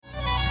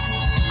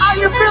Are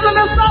you feeling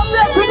this out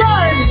there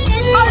tonight?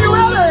 Are you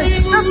ready?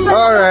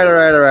 All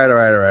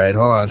right.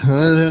 Hold on.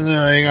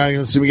 Hang on.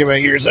 Let's see me get my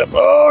ears up.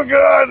 Oh,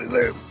 God.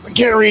 I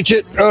can't reach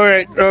it. All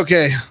right.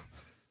 Okay.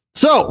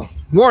 So,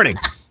 warning.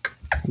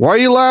 Why are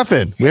you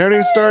laughing? We haven't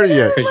even started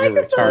yet. Because you're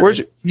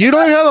retarded. You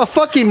don't have a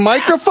fucking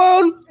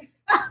microphone?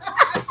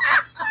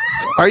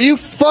 Are you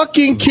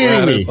fucking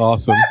kidding me? That is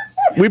awesome.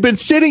 We've been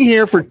sitting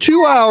here for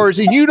 2 hours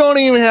and you don't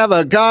even have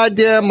a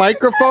goddamn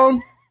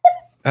microphone?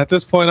 At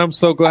this point, I'm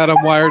so glad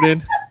I'm wired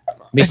in.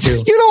 Me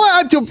too. You know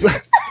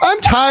what?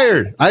 I'm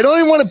tired. I don't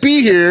even want to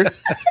be here.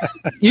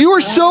 You are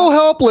so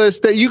helpless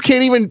that you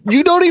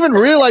don't even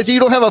realize that you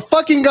don't have a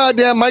fucking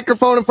goddamn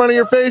microphone in front of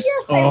your face.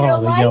 Oh,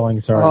 the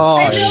yelling's already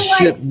Oh,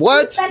 started. shit.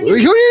 What? Who are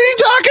you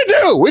talking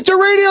to? It's a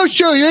radio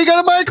show. You ain't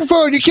got a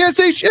microphone. You can't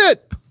say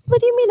shit.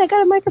 What do you mean? I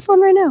got a microphone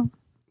right now.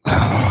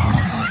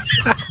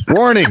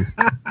 Warning.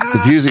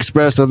 The views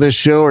expressed on this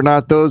show are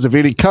not those of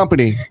any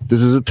company.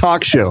 This is a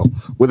talk show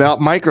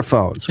without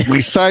microphones.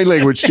 We sign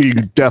language to you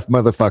deaf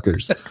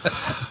motherfuckers.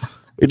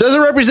 It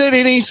doesn't represent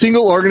any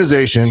single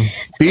organization.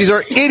 These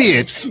are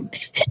idiots.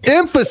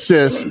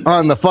 Emphasis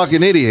on the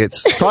fucking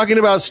idiots. Talking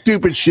about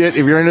stupid shit.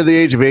 If you're under the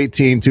age of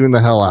 18, tune the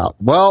hell out.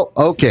 Well,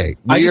 okay.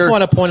 I just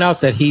want to point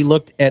out that he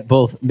looked at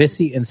both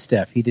Missy and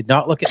Steph. He did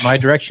not look at my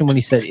direction when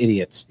he said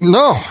idiots.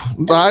 No,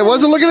 I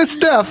wasn't looking at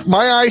Steph.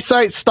 My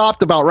eyesight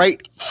stopped about right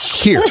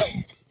here.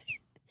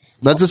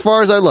 That's as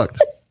far as I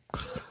looked.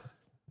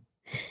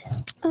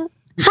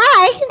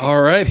 Hi,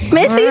 All right.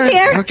 Missy's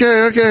here.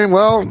 Okay.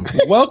 Well,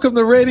 Welcome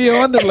to Radio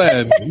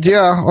Underland.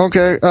 yeah,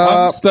 okay.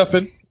 I'm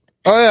Stefan.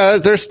 Oh, yeah,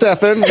 there's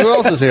Stefan. Who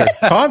else is here?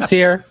 Tom's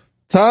here.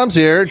 Tom's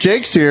here.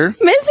 Jake's here.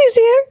 Missy's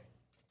here.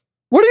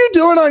 What are you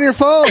doing on your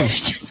phone?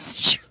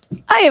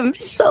 I am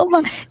so.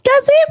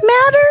 Does it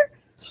matter?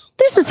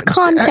 This is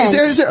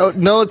content.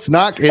 No, it's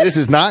not. This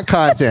is not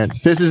content.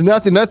 This is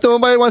nothing.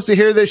 Nobody wants to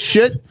hear this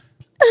shit.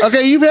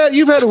 Okay, you've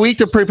had a week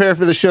to prepare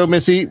for the show,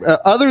 Missy.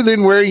 Other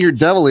than wearing your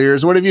devil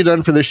ears, what have you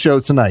done for this show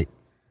tonight?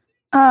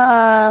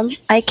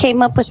 I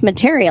came up with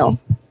material.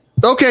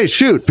 Okay,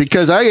 shoot,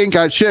 because I ain't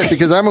got shit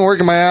because I've been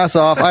working my ass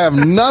off. I have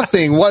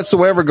nothing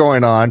whatsoever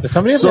going on. Does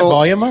somebody have their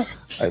volume up?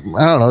 I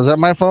don't know. Is that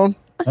my phone?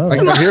 I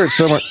can hear it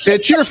somewhere.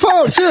 It's your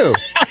phone too.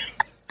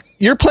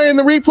 You're playing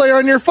the replay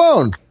on your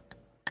phone.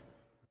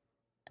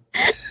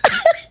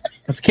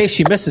 That's in case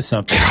she misses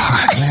something.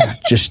 God, man,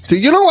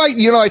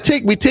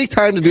 we take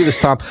time to do this,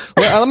 Tom.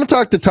 Let me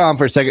talk to Tom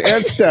for a second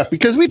and Steph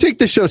because we take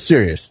this show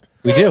serious.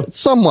 We do.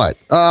 Somewhat.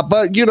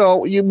 But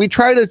we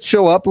try to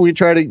show up and we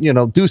try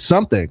to, do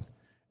something.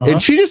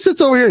 And she just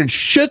sits over here and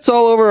shits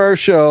all over our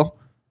show.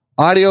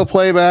 Audio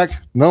playback,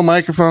 no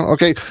microphone.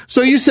 Okay.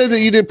 So you said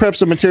that you did prep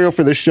some material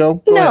for this show?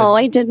 Go ahead.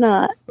 I did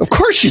not. Of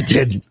course you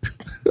didn't.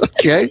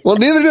 Okay. Well,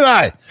 neither did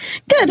I.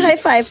 Good. High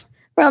five.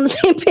 We're on the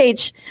same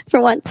page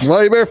for once.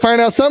 Well, you better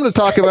find out something to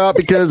talk about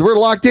because we're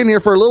locked in here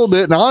for a little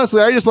bit. And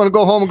honestly, I just want to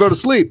go home and go to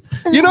sleep.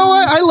 You know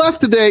what? I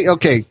left today.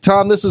 Okay,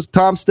 Tom,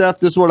 Steph.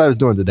 This is what I was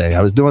doing today.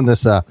 I was doing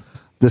this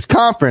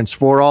conference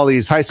for all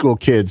these high school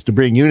kids to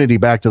bring unity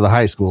back to the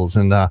high schools.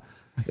 And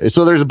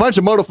so there's a bunch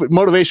of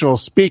motivational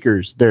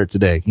speakers there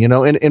today,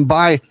 and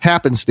by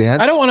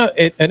happenstance. I don't want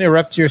to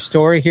interrupt your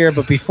story here,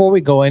 but before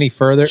we go any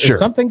further, Sure. Is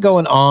something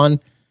going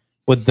on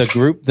with the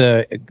group,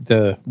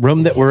 the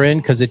room that we're in?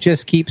 Because it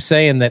just keeps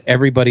saying that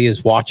everybody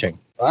is watching.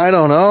 I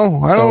don't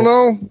know. I don't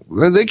know.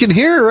 They can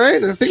hear,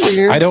 right? I think they can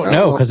hear. I don't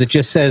know because it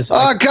just says.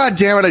 Oh, God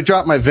damn it. I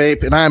dropped my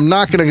vape, and I'm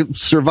not going to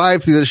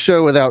survive through the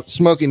show without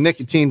smoking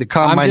nicotine to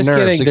calm my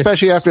nerves,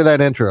 especially after that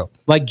intro.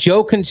 Like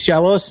Joe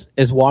Conchelos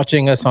is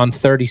watching us on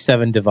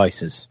 37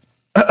 devices.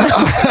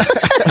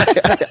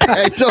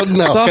 I don't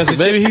know. Awesome.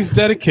 Maybe he's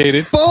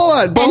dedicated.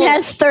 And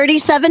has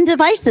 37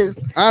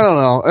 devices. I don't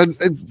know.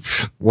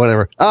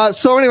 Whatever.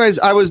 So anyways,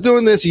 I was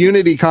doing this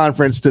Unity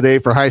conference today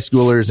for high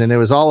schoolers, and it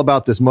was all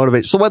about this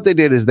motivation. So what they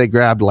did is they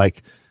grabbed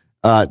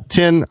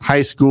 10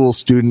 high school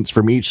students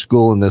from each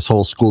school in this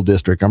whole school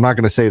district. I'm not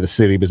going to say the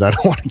city because I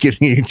don't want to get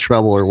in any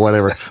trouble or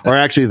whatever, or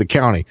actually the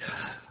county.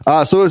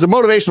 So it was a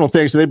motivational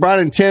thing. So they brought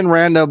in 10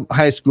 random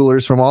high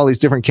schoolers from all these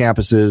different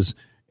campuses,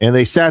 and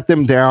they sat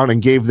them down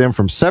and gave them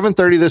from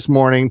 7:30 this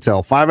morning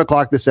till 5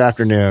 o'clock this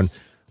afternoon,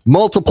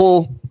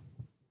 multiple,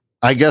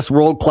 I guess,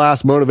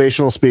 world-class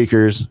motivational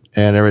speakers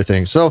and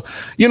everything. So,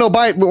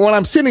 when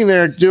I'm sitting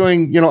there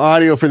doing,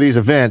 audio for these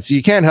events,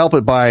 you can't help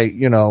it by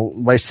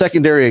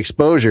secondary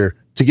exposure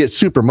to get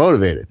super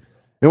motivated.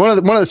 And one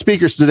of the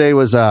speakers today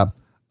was, I'm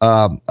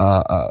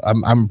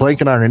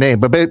blanking on her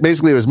name, but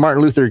basically it was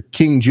Martin Luther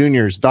King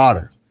Jr.'s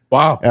daughter.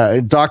 Wow.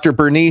 Dr.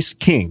 Bernice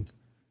King.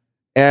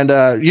 And,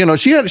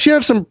 she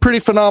had some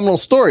pretty phenomenal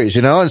stories,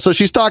 and so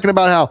she's talking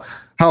about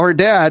how her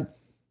dad,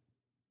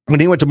 when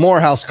he went to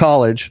Morehouse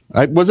College,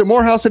 was it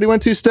Morehouse that he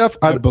went to, Steph?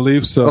 I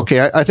believe so.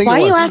 Okay. I think Why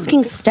it was. are you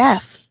asking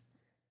Steph?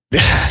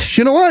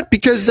 You know what?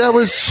 Because that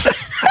was,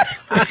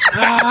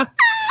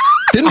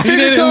 didn't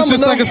figure It was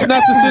just like a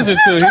snap decision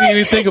too. He didn't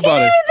even think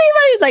about it.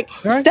 He's like,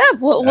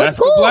 Steph, what Ask a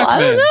school? black I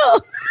don't man. know.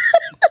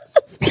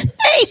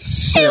 It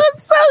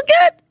was so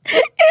good.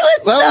 It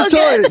was so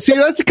good. See,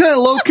 that's the kind of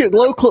low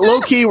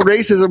key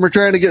racism we're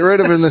trying to get rid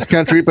of in this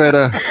country.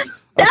 But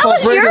That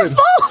was your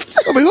fault.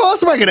 I mean, who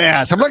else am I going to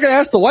ask? I'm not going to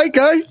ask the white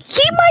guy. He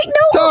might know.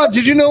 Tom,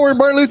 did you know where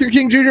Martin Luther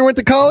King Jr. went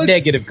to college?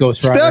 Negative,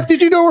 Ghost Rider. Steph,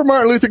 did you know where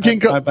Martin Luther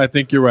King? I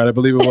think you're right. I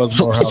believe it was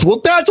Morehouse. Well,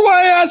 that's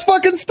why I asked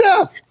fucking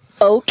Steph.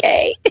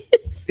 Okay.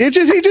 He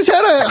just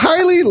had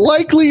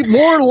a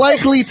more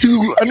likely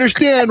to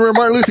understand where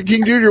Martin Luther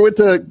King Jr. went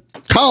to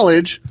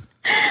college.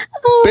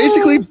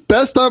 Basically,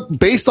 based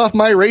off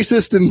my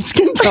racist and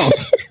skin tone.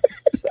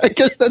 I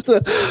guess I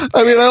don't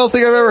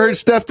think I've ever heard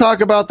Steph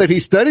talk about that he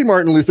studied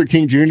Martin Luther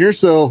King Jr.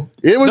 So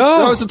that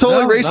was a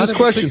totally racist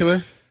question.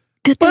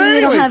 Good thing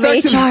we don't have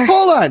HR.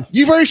 Hold on.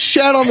 You've already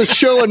shat on the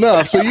show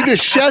enough, so you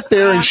just shat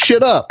there and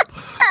shit up.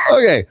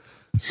 Okay.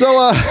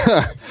 So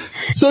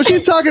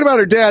she's talking about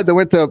her dad that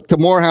went to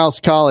Morehouse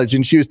College,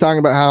 and she was talking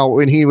about how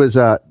when he was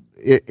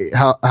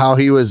how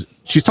he was.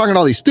 She's talking to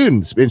all these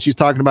students, and she's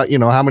talking about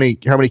how many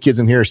kids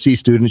in here are C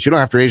students. You don't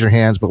have to raise your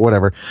hands, but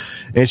whatever.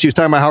 And she was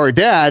talking about how her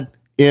dad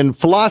in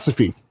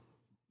philosophy,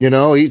 he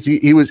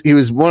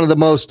was one of the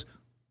most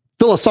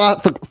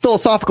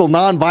philosophical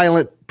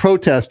nonviolent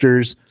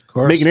protesters,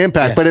 making an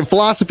impact. Yes. But in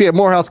philosophy at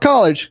Morehouse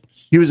College,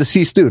 he was a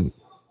C student.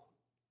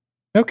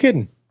 No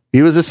kidding.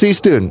 He was a C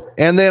student.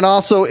 And then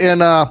also in,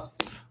 what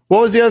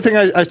was the other thing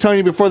I was telling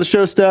you before the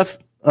show, Steph?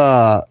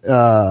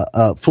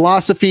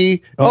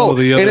 Philosophy.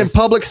 And in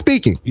public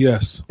speaking.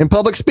 Yes. In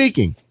public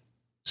speaking,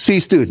 C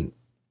student.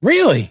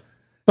 Really?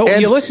 But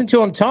when you listen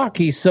to him talk,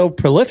 he's so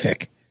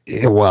prolific.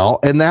 Yeah,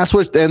 well, and that's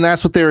what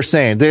they were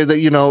saying.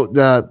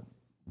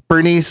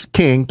 Bernice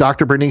King,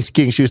 Dr. Bernice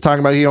King, she was talking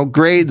about,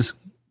 grades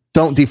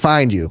don't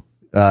define you.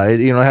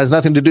 It has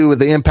nothing to do with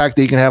the impact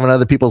that you can have on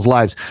other people's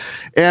lives.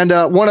 And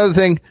one other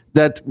thing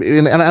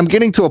and I'm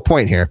getting to a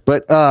point here,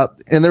 but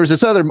and there was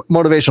this other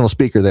motivational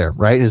speaker there,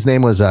 right? His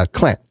name was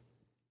Clint.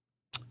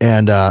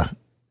 And I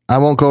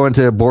won't go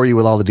into bore you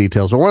with all the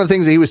details, but one of the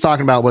things that he was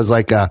talking about was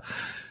like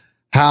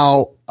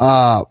how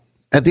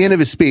at the end of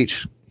his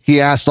speech, he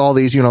asked all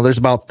these, there's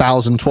about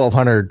 1,000,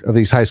 1,200 of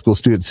these high school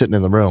students sitting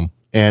in the room.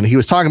 And he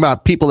was talking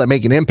about people that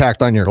make an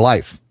impact on your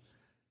life.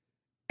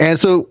 And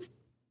so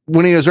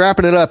when he was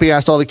wrapping it up, he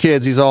asked all the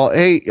kids, he's all,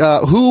 hey,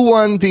 who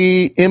won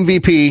the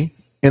MVP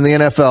in the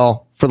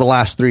NFL for the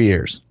last 3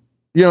 years?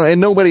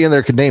 And nobody in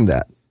there could name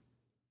that.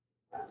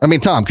 I mean,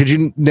 Tom, could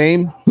you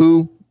name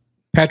who?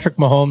 Patrick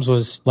Mahomes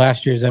was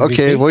last year's MVP.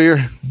 Okay, well,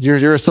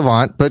 you're a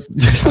savant, but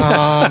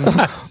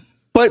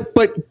but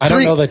I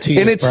don't know the two.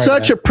 And it's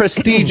such a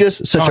prestigious,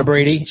 Tom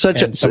Brady,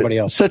 somebody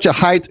else. Such a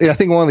high. I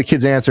think one of the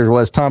kids' answer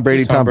was Tom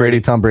Brady. It's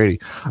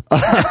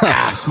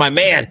my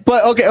man.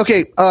 But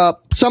okay.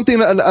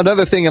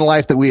 Another thing in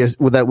life that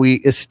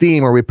we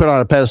esteem or we put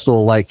on a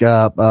pedestal, like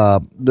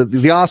the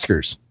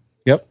Oscars.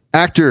 Yep.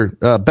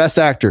 Best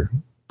actor,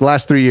 the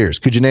last 3 years.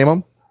 Could you name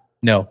them?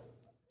 No,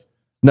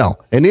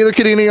 and neither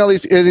could any of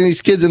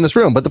these kids in this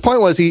room. But the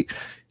point was, he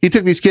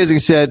took these kids and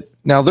he said,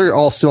 now they're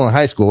all still in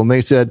high school, and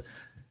they said,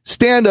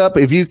 stand up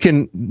if you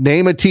can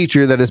name a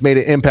teacher that has made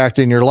an impact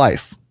in your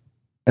life.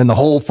 And the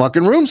whole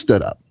fucking room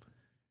stood up.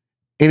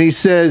 And he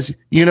says,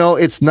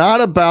 it's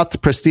not about the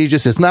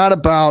prestigious. It's not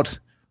about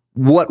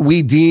what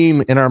we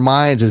deem in our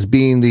minds as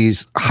being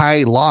these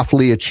high,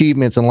 lofty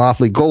achievements and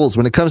lofty goals.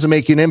 When it comes to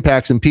making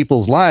impacts in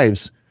people's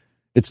lives,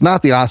 it's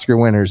not the Oscar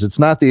winners. It's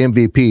not the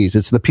MVPs.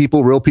 It's the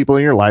real people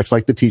in your lives,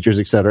 like the teachers,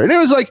 et cetera. And it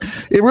was like,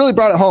 it really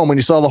brought it home when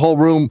you saw the whole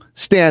room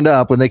stand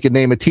up when they could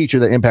name a teacher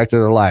that impacted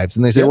their lives.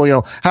 And they said,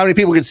 well, how many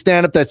people could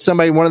stand up that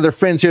one of their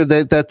friends here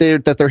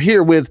that they're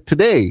here with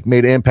today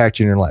made an impact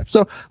in your life?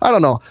 So I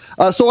don't know.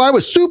 So I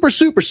was super,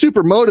 super,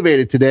 super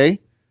motivated today.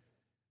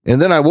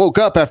 And then I woke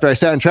up after I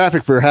sat in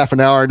traffic for half an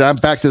hour and I'm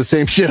back to the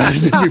same shit I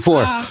was in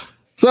before.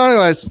 So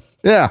anyways,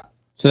 yeah.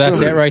 So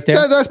that's it right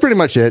there. That's pretty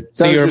much it.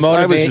 So you were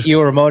motivated. You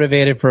were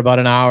motivated for about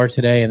an hour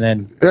today, and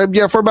then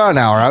for about an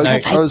hour.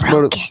 I was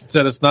motivated.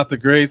 Said it's not the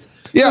grades.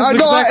 Yeah,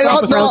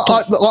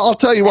 I'll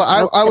tell you what.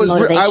 I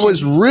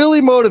was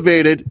really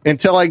motivated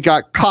until I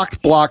got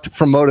cock blocked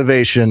from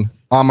motivation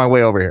on my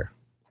way over here.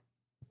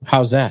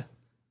 How's that?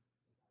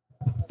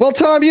 Well,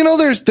 Tom,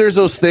 there's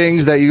those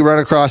things that you run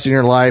across in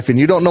your life and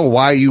you don't know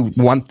why you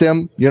want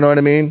them. You know what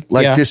I mean?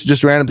 Like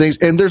just random things.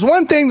 And there's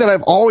one thing that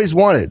I've always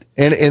wanted.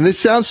 And this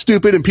sounds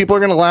stupid and people are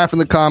going to laugh in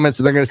the comments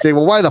and they're going to say,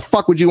 well, why the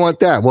fuck would you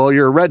want that? Well,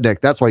 you're a redneck.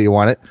 That's why you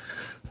want it.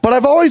 But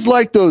I've always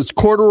liked those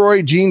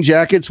corduroy jean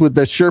jackets with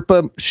the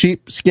Sherpa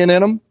sheep skin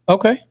in them.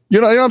 Okay. You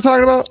know what I'm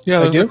talking about? Yeah,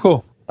 those are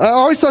cool. I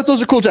always thought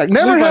those are cool jackets.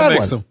 Never Levi had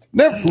makes one.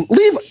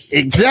 them.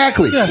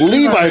 Exactly. Yeah,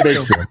 Levi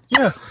makes them.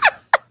 Yeah.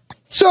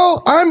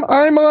 So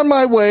I'm on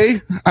my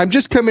way. I'm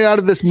just coming out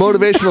of this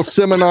motivational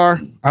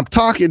seminar. I'm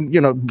talking,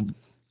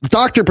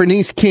 Dr.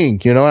 Bernice King,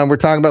 and we're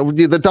talking about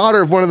the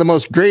daughter of one of the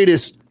most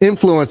greatest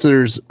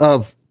influencers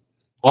of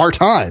our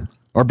time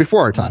or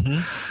before our time.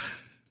 Mm-hmm.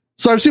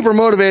 So I'm super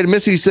motivated.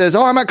 Missy says,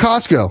 I'm at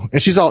Costco. And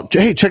she's all,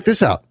 hey, check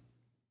this out.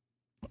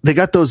 They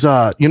got those,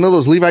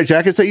 those Levi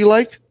jackets that you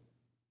like?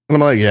 And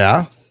I'm like,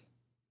 yeah.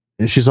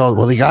 And she's all,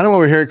 well, they got them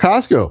over here at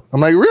Costco.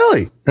 I'm like,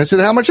 really? I said,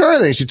 how much are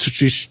they? She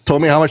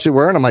told me how much they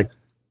were. And I'm like,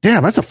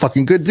 damn, that's a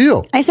fucking good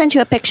deal. I sent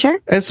you a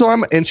picture. And so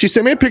and she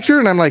sent me a picture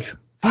and I'm like,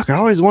 fuck, I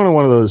always wanted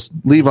one of those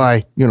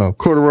Levi,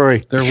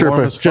 corduroy They're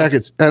warm as Sherpa fuck.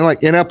 jackets. And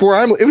like, and up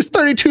where it was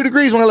 32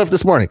 degrees when I left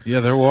this morning. Yeah,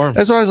 they're warm.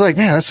 And so I was like,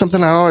 man, that's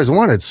something I always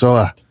wanted.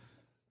 So,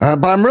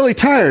 but I'm really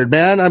tired,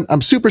 man.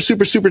 I'm super,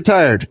 super, super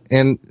tired.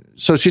 And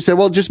so she said,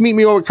 well, just meet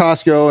me over at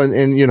Costco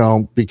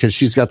and because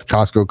she's got the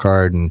Costco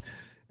card and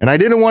I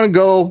didn't want to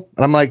go.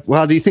 And I'm like,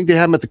 well, do you think they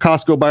have them at the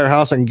Costco by your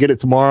house? I can get it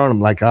tomorrow. And I'm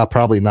like,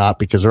 probably not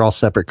because they're all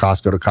separate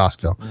Costco to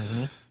Costco.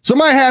 Mm-hmm. So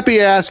my happy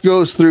ass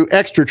goes through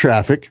extra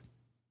traffic.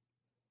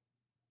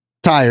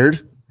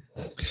 Tired.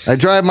 I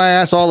drive my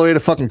ass all the way to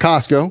fucking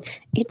Costco.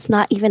 It's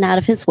not even out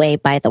of his way,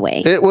 by the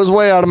way. It was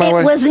way out of my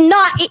way. It was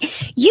not.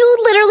 You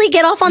literally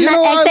get off on that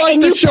exit I like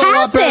and the you show a lot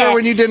pass better it.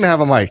 when you didn't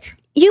have a mic.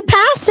 You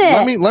pass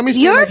it. Let me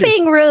see You're if I can-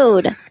 being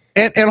rude.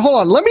 And hold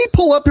on, let me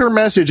pull up her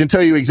message and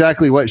tell you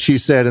exactly what she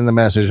said in the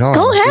message. Hold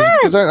Go on. ahead.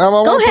 'Cause I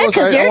Go ahead,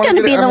 because you're going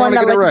to be the one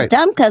that looks right.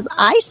 dumb because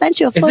I sent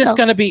you a Is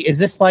photo. is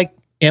this like,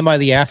 am I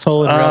the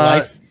asshole in real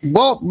life?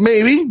 Well,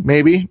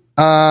 maybe.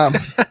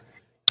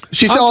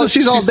 She's all.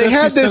 They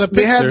had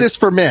this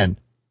for men,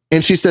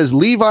 and she says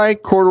Levi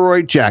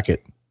corduroy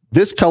jacket,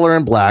 this color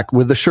in black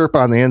with the Sherpa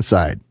on the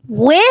inside.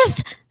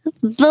 With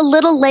the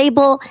little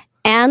label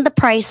and the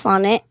price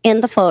on it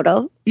in the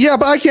photo. Yeah,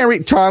 but I can't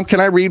read. Tom, can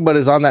I read what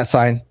is on that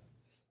sign?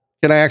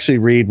 Can I actually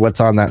read what's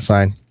on that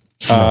sign?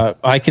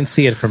 I can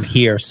see it from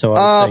here, so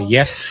I would say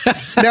yes.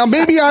 Now,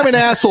 maybe I'm an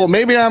asshole.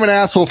 Maybe I'm an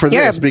asshole for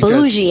You're this. a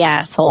bougie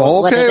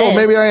asshole. Okay, well,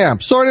 maybe I am.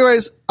 So,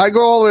 anyways, I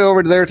go all the way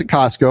over there to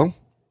Costco,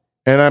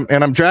 and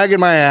I'm dragging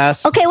my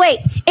ass. Okay,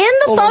 wait. In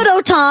the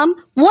photo, Tom,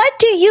 what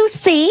do you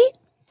see?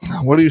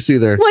 What do you see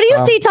there? What do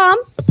you see, Tom?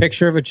 A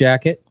picture of a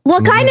jacket,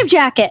 What kind of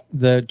jacket?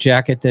 the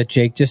jacket that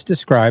Jake just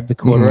described, the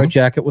corduroy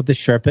jacket with the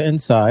Sherpa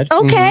inside.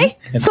 Okay.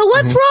 So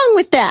what's wrong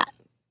with that?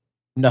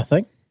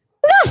 Nothing.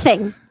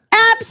 Nothing.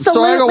 So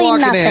I go Absolutely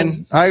walking nothing.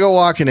 in. I go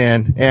walking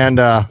in, and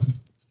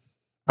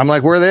I'm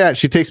like, "Where are they at?"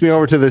 She takes me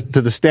over to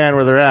the stand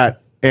where they're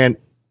at, and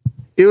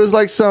it was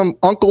like some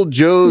Uncle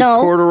Joe's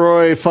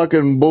corduroy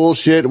fucking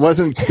bullshit. It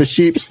wasn't the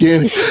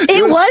sheepskin.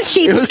 It was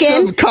sheepskin. It was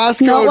some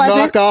Costco No, it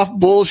wasn't. knockoff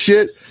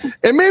bullshit.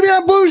 And maybe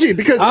I'm bougie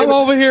because I'm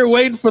over here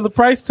waiting for the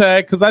price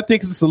tag because I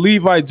think it's a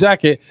Levi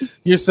jacket.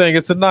 You're saying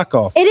it's a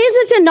knockoff. It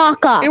isn't a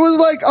knockoff. it was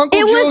like Uncle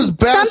It was Joe's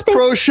Bass something-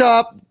 Pro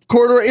Shop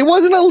corduroy. It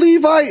wasn't a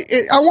Levi.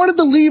 I wanted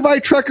the Levi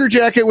trucker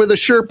jacket with a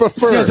Sherpa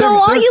fur. Yeah, so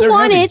all they're you heavy.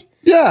 wanted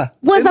Yeah.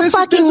 was And a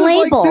fucking is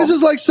label. This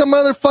is like some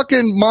other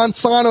fucking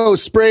Monsanto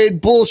sprayed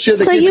bullshit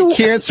that so gives you you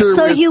cancer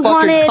so with you fucking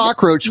wanted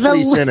cockroach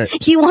fleece in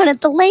it. You wanted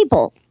the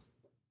label.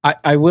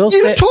 I will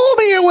You say told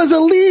me it was a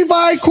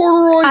Levi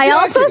corduroy I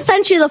jacket. also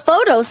sent you the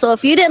photo, so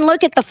if you didn't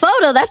look at the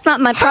photo, that's not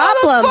my How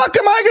problem. the fuck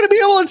am I going to be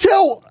able to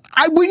tell?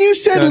 When you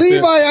said That's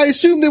Levi, I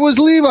assumed it was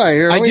Levi.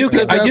 Here, I let me do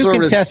put that over to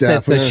contest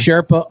Steph. that the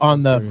Sherpa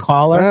on the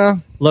collar Yeah.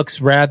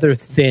 looks rather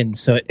thin,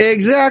 so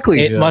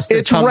Exactly. it must have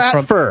It's come rat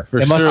from fur. For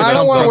It must sure, have I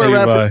don't come want to from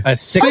wear rat Levi. fur. a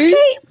six. See?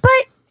 Okay, but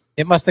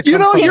It must have You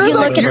come know, from Did you're you the,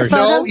 look at the you're,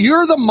 photo? no,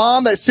 you're the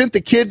mom that sent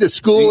the kid to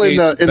school in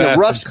the G.H. rough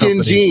Bass and skin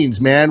Company.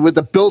 jeans, man, with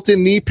the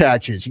built-in knee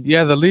patches.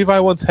 Yeah, the Levi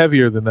one's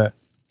heavier than that.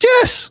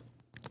 Yes.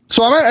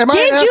 So am I?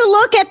 did you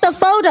look at the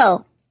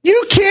photo?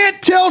 You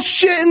can't tell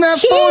shit in that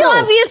He photo.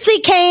 obviously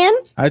can.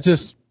 I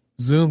just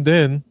zoomed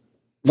in.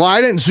 Well,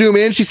 I didn't zoom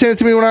in. She sent it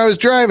to me when I was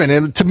driving,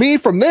 and to me,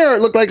 from there, it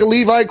looked like a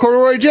Levi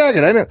corduroy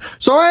jacket. I didn't.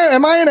 So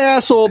am I an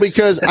asshole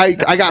because I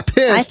got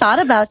pissed? I thought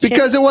about you.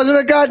 because it wasn't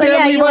a goddamn So,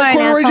 yeah, you are Levi an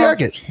corduroy asshole.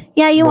 jacket.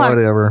 Yeah, you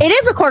Whatever. are. It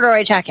is a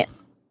corduroy jacket.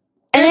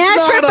 And it It's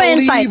has not Sherpa a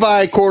inside.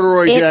 Levi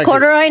corduroy jacket. It's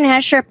corduroy and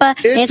has Sherpa.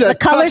 It's a the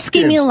color tough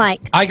scheme skin. you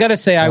like. I gotta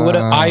say, I would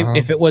have.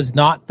 If it was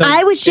not the,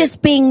 I was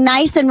just being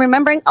nice and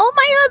remembering, oh,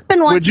 my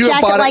husband wants Would a you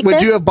have jacket bought like it? Would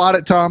this. you have bought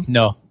it, Tom?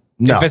 no.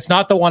 No. If it's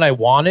not the one I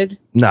wanted,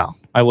 No.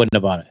 I wouldn't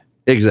have bought it.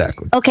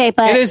 Exactly. Okay,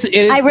 but It is-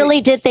 I really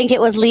did think it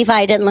was Levi.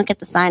 I didn't look at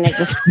the sign. I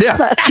just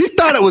Yeah, she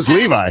thought it was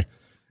Levi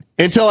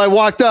until I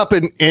walked up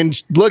and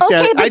looked Okay,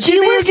 at it. but I didn't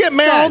you even were get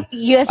mad.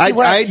 yes, you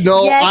were. I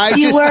know. Yes,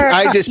 you were.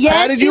 I just Yes,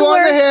 patted you you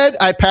on the were. head.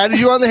 I patted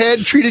you on the head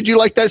and treated you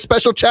like that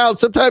special child.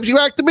 Sometimes you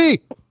act to me.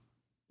 It's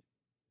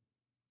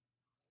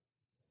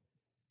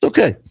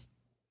okay.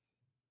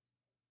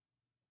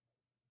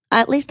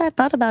 At least I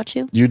thought about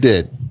you. You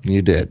did.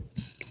 You did.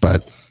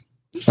 But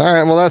all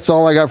right. Well, that's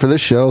all I got for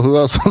this show. Who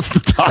else wants to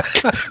talk?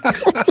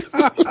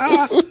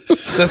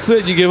 That's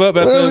it. You give up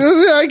after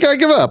I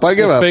give up. I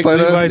give The up. fake But,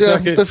 Levi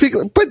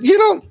jacket? but you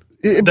know,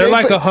 they're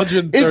like but-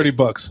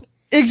 $130.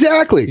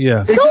 Exactly.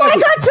 Yeah. So I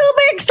got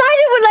super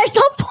excited when I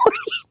saw $40.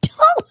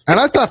 And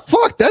I thought,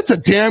 fuck, that's a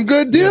damn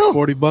good deal.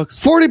 $40.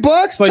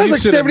 $40? Like, That's you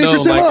like should've 70%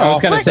 known, like, off. I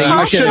was gonna But say you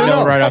Costco- should have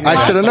known right off the I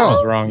bat. should've Something known.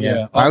 was wrong.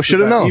 Yeah. I off should've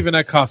the bat, known. Even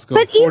at Costco.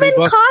 But even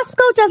 $40.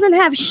 Costco doesn't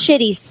have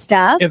shitty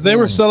stuff. If they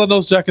were selling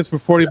those jackets for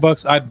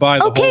 $40, I'd buy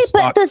the Okay, whole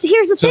stock. but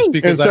here's the just thing.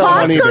 because And I sell don't on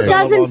want to eBay. Costco sell them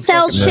doesn't on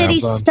sell fucking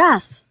shitty Amazon.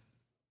 stuff.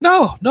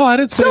 No, I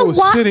didn't say So it was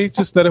why- shitty.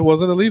 Just that it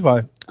wasn't a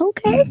Levi.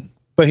 Okay.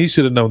 But he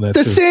should have known that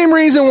The too. same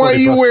reason why $40.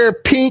 you wear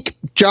pink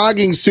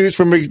jogging suits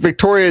from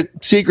Victoria's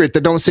Secret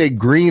that don't say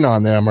green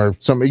on them or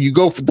something. You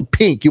go for the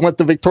pink. You want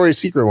the Victoria's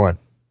Secret one.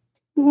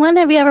 When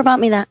have you ever bought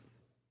me that?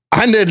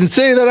 I didn't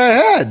say that I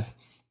had.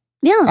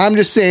 Yeah. I'm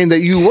just saying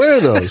that you wear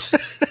those.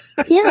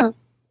 Yeah.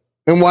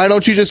 And why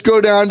don't you just go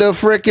down to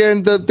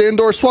frickin' the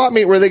indoor swap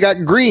meet where they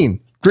got green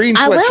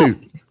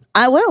sweatsuit?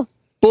 I will.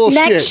 Bullshit.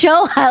 Next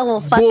show, I will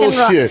fucking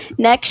Bullshit. rock.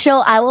 Next show,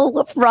 I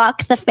will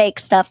rock the fake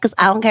stuff because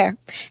I don't care.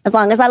 As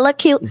long as I look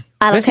cute,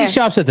 I don't Missy care.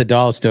 shops at the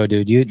dollar store,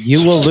 dude. You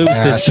will lose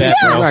this bet,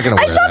 She's bro. not going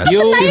to I wear shop that. at the She's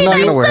not going to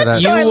 99 wear cent that.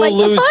 You store. will Like, the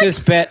lose fuck? this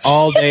bet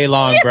all day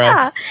long, bro.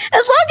 Yeah. As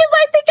long as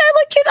I think I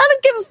look cute, I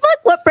don't give a fuck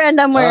what brand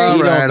I'm wearing.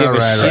 You don't give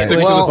a shit. Stick to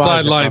Where's the the sponsor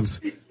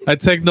sidelines. I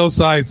take no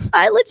sides.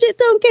 I legit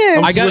don't care.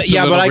 I got switching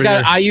yeah, it but over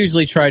here. I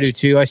usually try to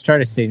too. I try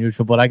to stay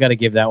neutral, but I got to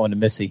give that one to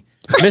Missy.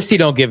 Missy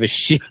don't give a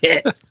shit.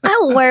 I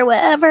will wear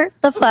whatever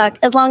the fuck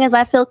as long as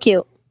I feel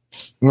cute.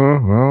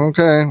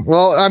 Okay.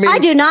 Well, I mean, I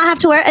do not have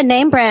to wear a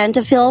name brand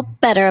to feel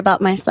better about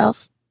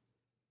myself.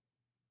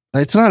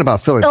 it's not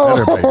about feeling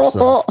better about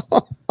yourself.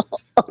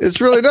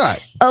 It's really not.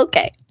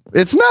 Okay.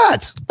 It's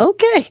not.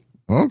 Okay.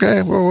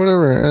 Okay. Well,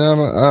 whatever.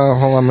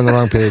 Hold on, I'm in the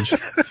wrong page.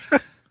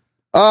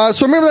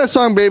 So remember that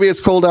song, Baby, It's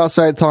Cold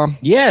Outside, Tom?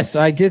 Yes,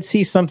 I did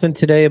see something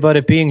today about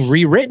it being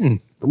rewritten.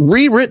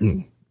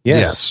 Rewritten.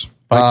 Yes.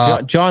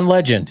 By John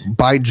Legend.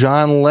 By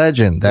John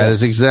Legend. That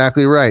is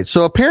exactly right.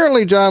 So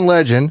apparently John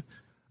Legend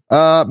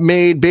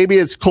made Baby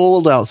It's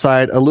Cold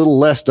Outside a little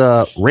less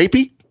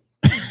rapey.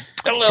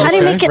 How do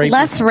you make it Rapey.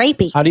 less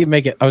rapey? How do you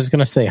make it? I was going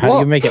to say, how do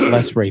you make it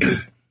less rapey?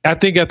 I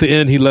think at the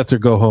end he lets her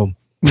go home.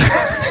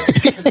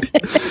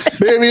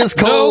 Baby, it's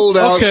cold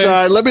okay.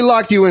 outside. Let me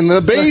lock you in the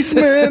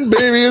basement.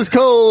 Baby, it's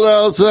cold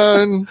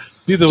outside.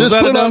 Neither was Just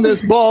that put on enough?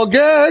 this ball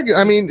gag.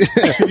 I mean,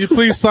 Can you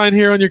please sign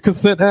here on your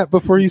consent app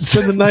before you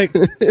spend the night?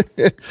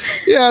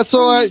 yeah.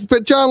 So,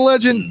 but John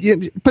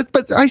Legend,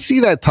 but I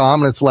see that,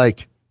 Tom, and it's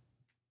like,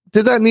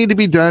 did that need to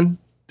be done?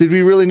 Did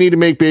we really need to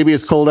make "Baby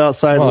It's Cold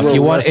Outside"? Well, a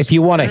little less? if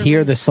you want to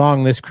hear the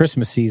song this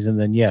Christmas season,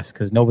 then yes,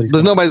 because nobody's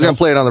There's nobody's gonna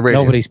play it on the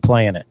radio. Nobody's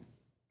playing it.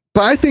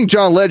 But I think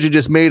John Legend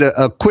just made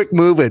a quick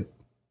move at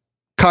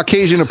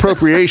Caucasian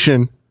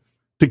appropriation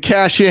to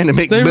cash in and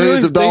make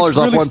millions of dollars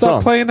off one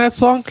song. Playing that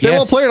song? They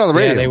won't play it on the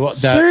radio. Yeah, they will.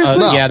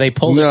 Seriously? Yeah, they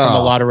pulled it No. from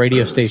a lot of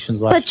radio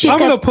stations last But year. you I'm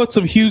could, gonna put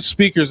some huge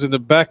speakers in the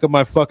back of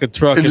my fucking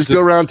truck And just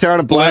go around town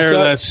and blast blare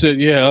that. that shit.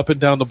 Yeah, up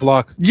and down the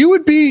block. You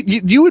would be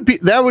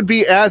that would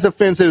be as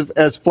offensive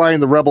as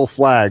flying the rebel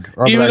flag.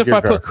 On the Even back if of your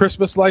I car. put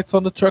Christmas lights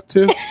on the truck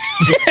too.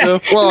 well,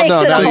 Makes no, it a now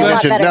whole they lot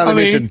mentioned, better. now they I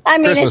mean- mentioned I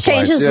mean, it Christmas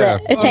changes lights, yeah.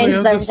 it. It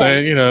changes I'm just saying,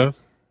 everything. you know.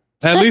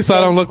 At least I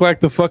don't look like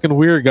the fucking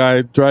weird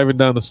guy driving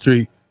down the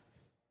street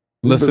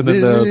listening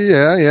to.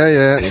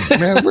 Yeah.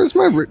 Man, where's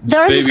my?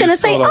 They're just Baby, going to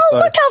it's say, cold "Oh, outside."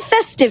 look how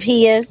festive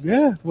he is."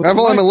 Yeah, with I've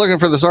the only been lights. looking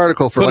for this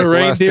article for Put like a the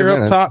last 10 reindeer up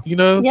minutes. top, you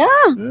know. Yeah.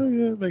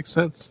 Yeah, makes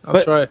sense. I'll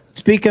But try it.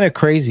 speaking of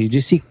crazy, do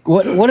you see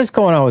what is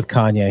going on with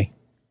Kanye?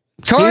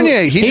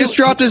 Kanye, he just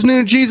dropped his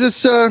new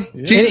Jesus.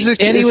 Jesus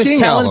and he is was King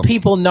telling album.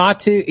 people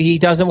not to. He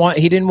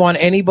didn't want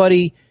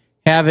anybody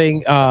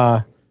having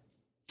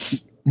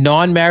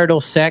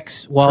non-marital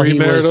sex while he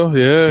was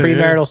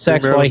premarital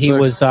sex while he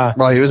was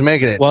Well, he was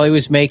making it. while he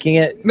was making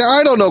it. Now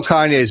I don't know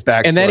Kanye's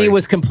backstory. And then he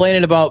was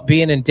complaining about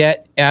being in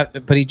debt,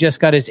 but he just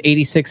got his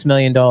 $86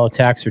 million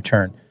tax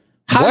return.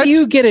 How What? do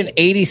you get an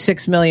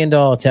 $86 million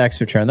tax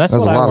return? That's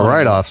That's a what I lot of want.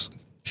 write-offs.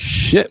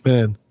 Shit,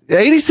 man.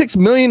 86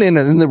 million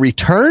in the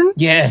return.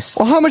 Yes.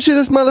 Well, how much did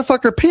this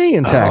motherfucker pay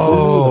in taxes?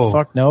 Oh. Who the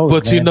fuck knows?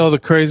 But you man? know the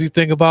crazy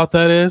thing about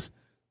that is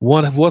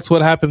what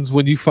happens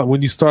when you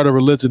start a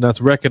religion that's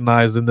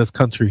recognized in this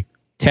country.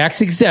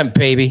 tax exempt,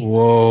 baby.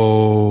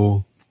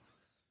 Whoa.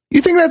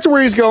 You think that's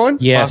where he's going?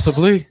 Yes.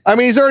 Possibly. I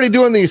mean, he's already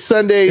doing these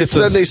Sunday It's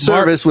a smart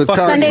service with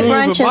fucking Kanye. Sunday move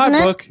brunch, in my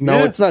isn't it? book. No,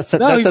 Yeah. it's not. No,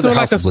 That's he's at the doing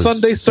House like a of Blues.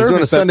 Sunday He's doing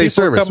service a Sunday that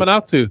people are service. coming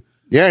out to.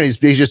 Yeah, and he's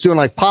just doing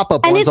like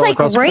pop-up And ones it's all like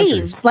across the country.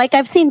 raves. Like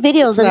I've seen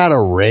videos. It's And not a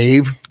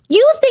rave.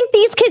 you think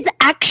these kids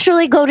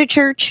actually go to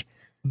church?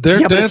 They're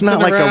Yeah, but it's dancing not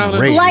like a around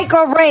and- rave. Like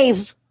a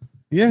rave.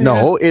 Yeah,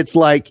 No, it's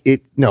like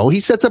it. No,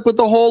 he sets up with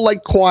the whole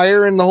like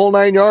choir and the whole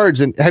 9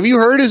 yards. And have you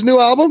heard his new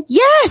album?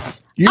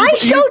 Yes. You- I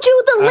showed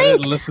you the I link.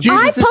 didn't listen to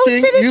I Jesus is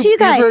posted King? it to you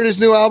guys. You've heard his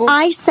new album?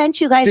 I sent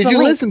you guys Did the you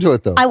link. listen to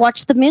it though? I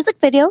watched the music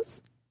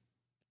videos.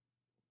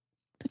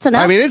 It's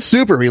enough. I mean, it's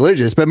super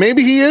religious, but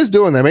maybe he is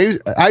doing that. Maybe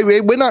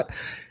we're not.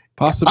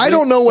 Possibly. I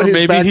don't know what Or his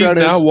maybe background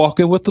he's now is.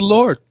 walking with the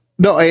Lord.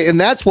 No, and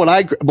that's what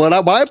I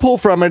pull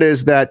from it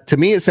is that to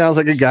me it sounds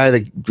like a guy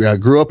that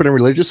grew up in a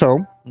religious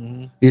home.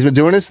 Mm-hmm. He's been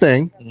doing his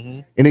thing,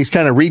 and he's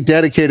kind of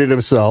rededicated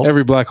himself.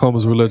 Every black home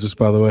is religious,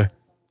 by the way.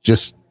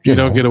 Just You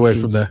know, don't get away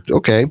from that.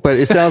 Okay, but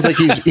it sounds like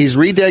he's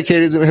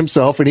rededicated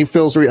himself, and he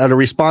feels a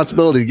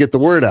responsibility to get the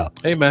word out.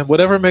 Hey, man,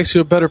 whatever makes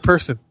you a better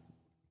person.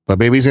 But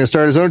maybe he's going to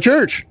start his own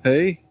church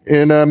Hey,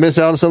 and miss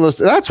out on some of those.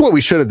 That's what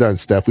we should have done,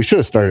 Steph. We should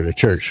have started a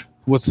church.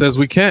 what says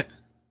we can't?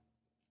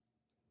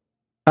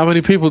 How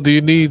many people do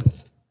you need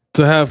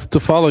to have to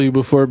follow you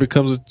before it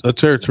becomes a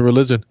church, a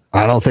religion?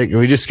 I don't think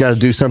we just got to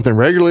do something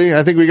regularly.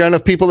 I think we got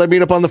enough people that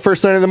meet up on the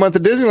first night of the month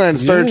at Disneyland to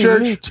start a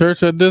church. Yeah,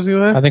 church at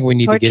Disneyland. I think we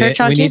need Or to get church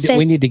in. on We need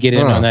Tuesdays. to get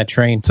in Huh. on that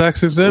train.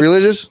 Tax exempt.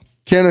 Religious?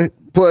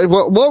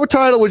 what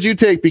title would you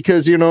take?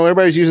 Because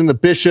everybody's using the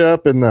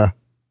bishop and the.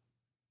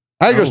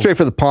 I go straight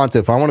for the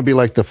pontiff. I want to be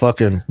like the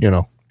fucking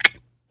the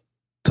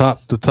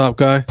top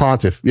guy.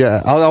 Pontiff.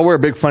 Yeah, I'll wear a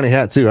big funny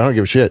hat too. I don't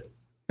give a shit.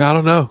 I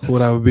don't know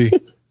what I would be.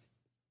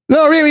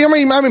 No, really. I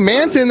mean,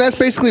 Manson. That's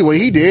basically what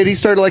he did. He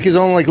started like his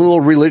own like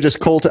little religious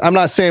cult. I'm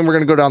not saying we're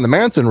going to go down the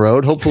Manson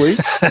road. Hopefully,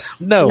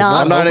 no,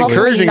 I'm not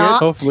encouraging it.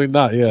 Hopefully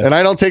not. Yeah, and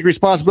I don't take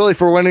responsibility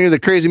for what any of the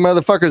crazy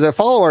motherfuckers that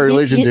follow our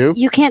religion do.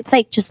 You can't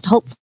say just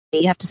hopefully.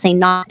 You have to say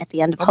not at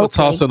the end of I'm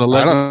hopefully. Toss an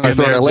allegedly. I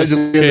throw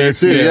allegedly in there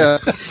too. Yeah.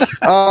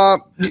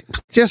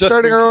 Just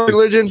starting our own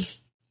religion.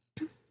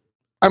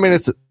 I mean,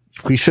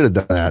 we should have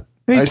done that.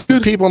 Hey,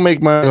 people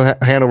make money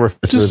hand over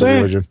fist with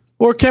religion.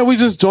 Or can't we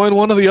just join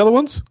one of the other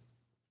ones?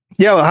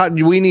 Yeah, well,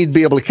 we need to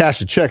be able to cash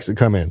the checks that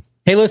come in.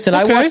 Hey, listen,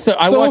 okay. I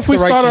watched the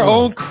start our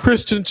own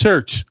Christian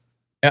church.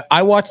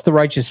 I watched the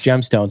Righteous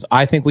Gemstones.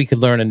 I think we could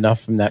learn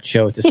enough from that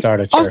show to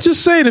start a church. I'm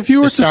just saying, if you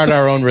were to start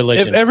our own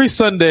religion, if every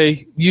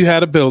Sunday you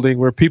had a building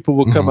where people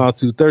would come out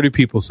to 30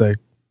 people, say,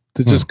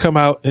 to just come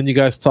out and you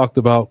guys talked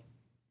about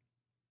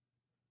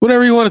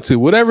whatever you wanted to,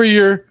 whatever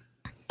your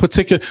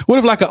particular, what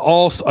if like an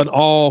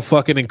all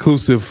fucking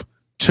inclusive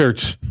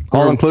church,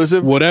 all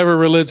inclusive, whatever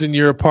religion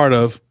you're a part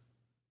of,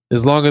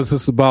 as long as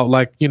it's about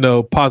like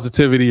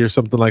positivity or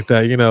something like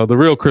that, the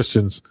real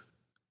Christians.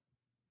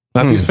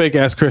 Not these fake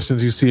ass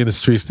Christians you see in the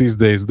streets these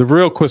days. The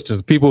real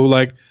Christians, people who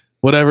like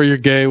whatever, you're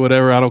gay,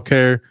 whatever, I don't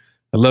care.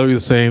 I love you the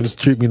same. Just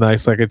treat me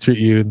nice like I treat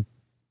you, and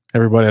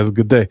everybody has a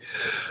good day.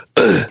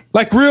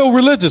 Like real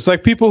religious,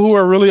 like people who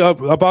are really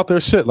about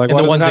their shit. Like and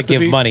the ones that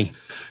give money.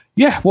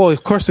 Yeah, well,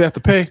 of course they have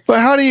to pay.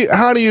 But how do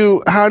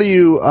you?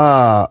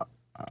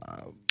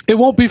 It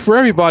won't be for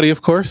everybody,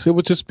 of course. It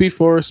would just be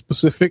for a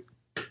specific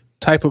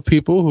type of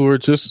people who are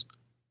just,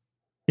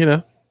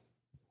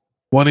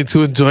 wanting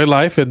to enjoy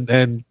life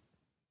and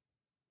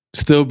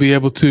still be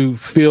able to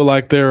feel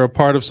like they're a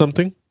part of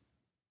something.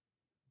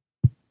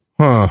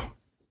 Huh.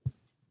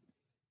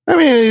 I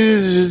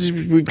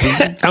mean,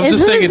 I'm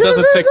just saying it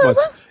doesn't take much.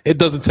 It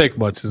doesn't take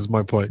much, is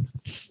my point.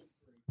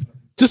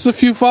 Just a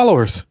few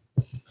followers.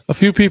 A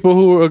few people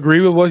who agree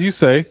with what you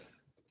say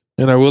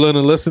and are willing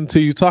to listen to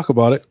you talk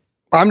about it.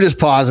 I'm just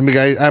pausing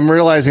because I'm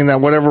realizing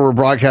that whatever we're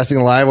broadcasting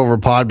live over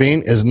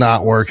Podbean is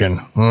not working.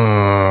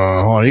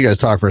 Hold on, you guys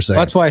talk for a second.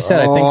 That's why I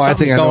said I think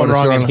something's going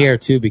wrong in here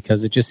too,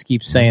 because it just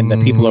keeps saying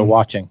that people are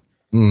watching.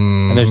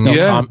 And there's no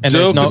and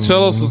Joe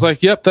Conchelos is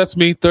like, yep, that's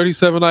me,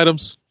 37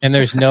 items. And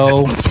there's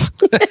no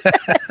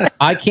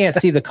I can't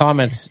see the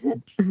comments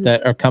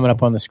that are coming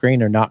up on the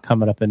screen or not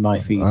coming up in my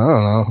feed. I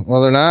don't know.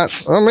 Well, they're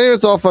not. Well, maybe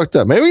it's all fucked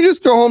up. Maybe we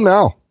just go home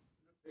now.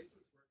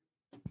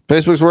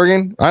 Facebook's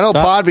working. I know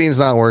Podbean's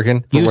not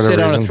working. You sit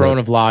on a throne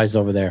of lies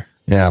over there.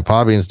 Yeah,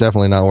 Podbean's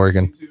definitely not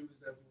working.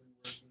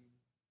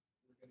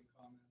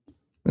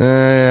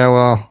 Yeah,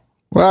 well,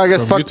 I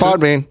guess fuck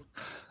Podbean.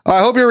 I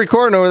hope you're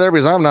recording over there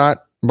because I'm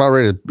not. I'm about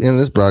ready to end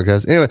this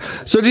broadcast. Anyway,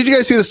 so did you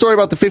guys see the story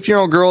about the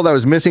 15-year-old girl that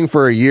was missing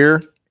for a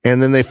year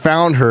and then they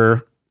found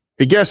her?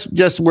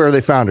 Guess where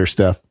they found her,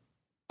 Steph?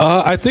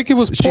 I think it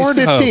was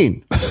Pornhub.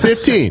 She's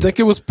 15. I think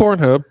it was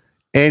Pornhub.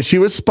 And she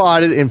was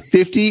spotted in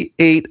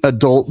 58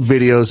 adult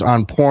videos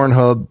on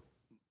Pornhub,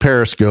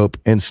 Periscope,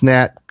 and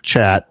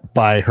Snapchat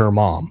by her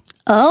mom.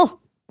 Oh.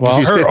 Well,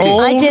 she's 15.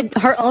 I did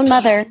her own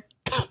mother.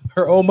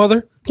 Her own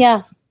mother?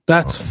 Yeah.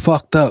 That's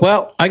fucked up.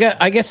 Well, I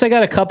guess I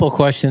got a couple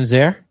questions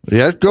there.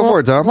 Yeah, go for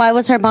it, Tom. Why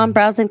was her mom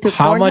browsing through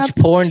How Pornhub? much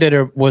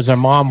porn was her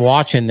mom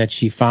watching that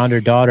she found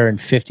her daughter in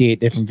 58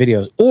 different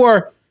videos?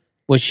 Or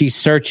was she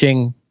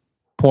searching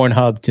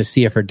Pornhub to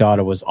see if her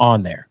daughter was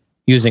on there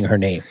using her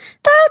name?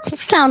 That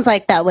sounds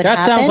like that would happen.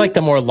 That sounds like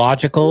the more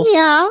logical.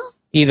 Yeah.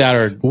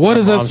 Either. What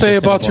does that say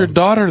about your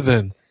daughter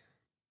then?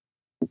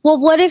 Well,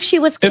 what if she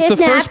was kidnapped? If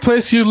the first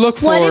place you look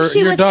for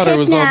your daughter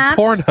was on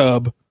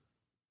Pornhub.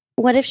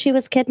 What if she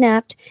was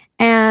kidnapped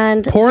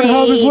and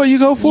Pornhub is what you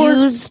go for?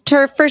 Used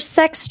her for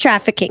sex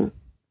trafficking.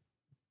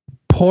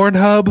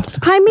 Pornhub?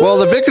 I mean, well,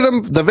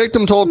 the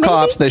victim told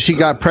cops that she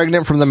got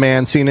pregnant from the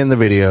man seen in the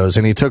videos,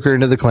 and he took her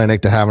into the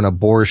clinic to have an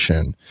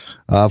abortion.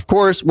 Of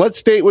course, what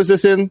state was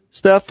this in,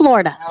 Steph?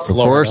 Florida. Of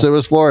course, it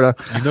was Florida.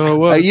 You know it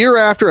was. A year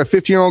after a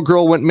 15-year-old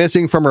girl went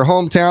missing from her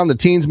hometown, the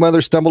teen's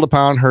mother stumbled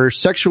upon her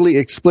sexually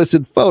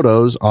explicit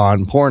photos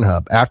on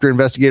Pornhub. After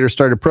investigators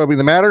started probing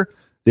the matter,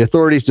 the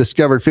authorities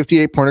discovered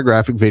 58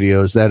 pornographic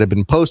videos that had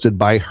been posted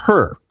by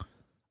her.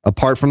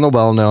 Apart from the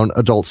well-known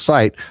adult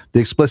site, the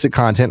explicit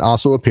content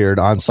also appeared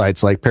on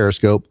sites like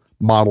Periscope,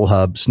 Model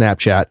Hub,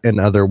 Snapchat,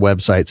 and other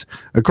websites,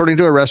 according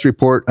to an arrest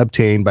report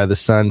obtained by the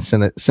Sun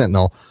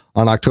Sentinel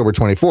on October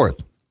 24th.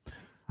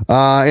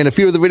 In a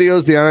few of the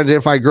videos, the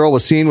unidentified girl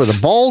was seen with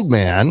a bald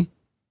man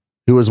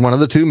who was one of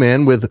the two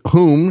men with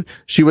whom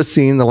she was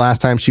seen the last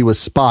time she was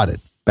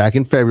spotted. Back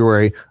in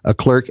February, a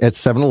clerk at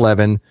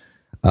 7-Eleven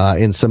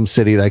in some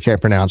city that I can't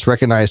pronounce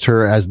recognized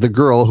her as the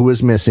girl who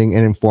was missing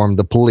and informed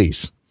the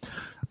police.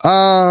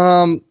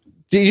 Do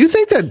you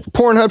think that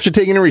Pornhub should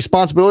take any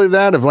responsibility of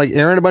that, of like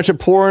airing a bunch of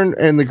porn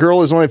and the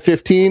girl is only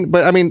 15?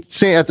 But I mean,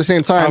 at the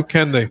same time, how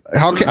can they?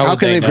 How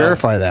can they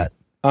verify that?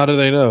 How do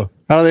they know?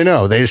 How do they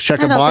know? They just check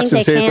I a don't box think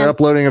and say they if they're can.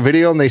 uploading a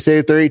video and they say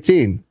if they're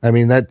 18. I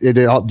mean,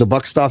 the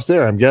buck stops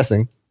there, I'm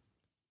guessing.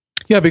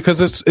 Yeah, because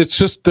it's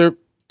just the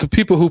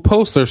people who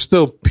post are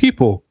still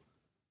people.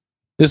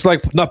 It's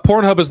like not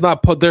Pornhub is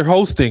not they're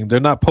hosting.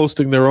 They're not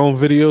posting their own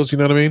videos. You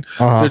know what I mean?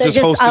 Uh-huh. They're They're just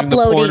just hosting the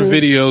porn uploading.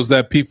 videos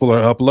that people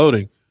are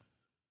uploading.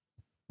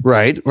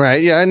 Right.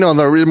 Yeah, I know.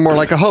 They're more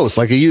like a host,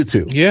 like a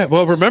YouTube. Yeah.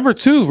 Well,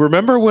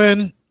 remember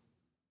when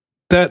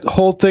that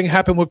whole thing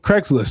happened with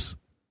Craigslist,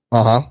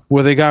 Uh-huh.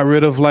 where they got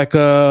rid of like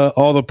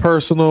all the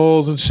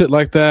personals and shit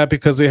like that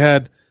because they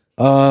had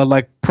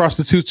like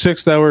prostitute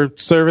chicks that were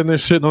serving their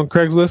shit on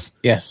Craigslist.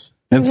 Yes.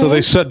 And so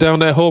they shut down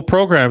that whole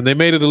program. They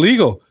made it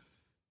illegal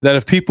that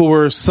if people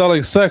were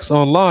selling sex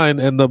online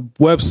and the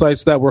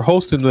websites that were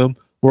hosting them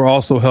were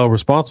also held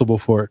responsible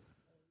for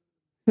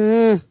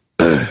it.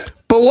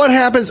 But what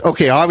happens?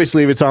 Okay,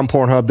 obviously, if it's on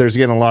Pornhub, there's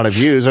getting a lot of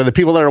views. Are the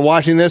people that are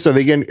watching this,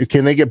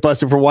 can they get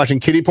busted for watching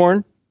kiddie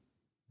porn?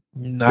 I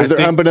If they're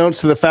think-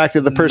 unbeknownst to the fact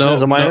that the person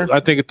is a minor?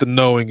 I think the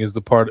knowing is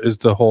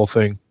the whole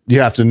thing.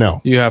 You have to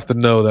know. You have to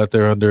know that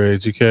they're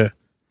underage. You can't.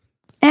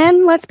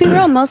 And let's be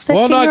real, most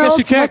Well, no, I guess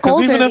you 15-year-olds can't look because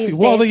older even these if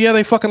well, days.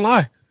 they fucking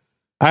lie.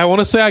 I want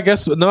to say I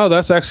guess no,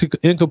 that's actually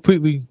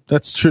incompletely.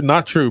 That's true,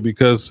 not true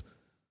because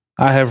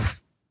I have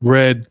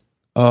read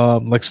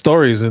like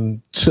stories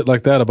and shit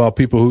like that about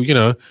people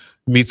who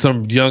meet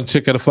some young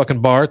chick at a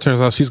fucking bar.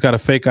 Turns out she's got a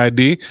fake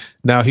ID.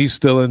 Now he's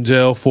still in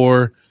jail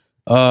for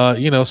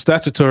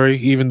statutory,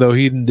 even though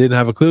he didn't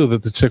have a clue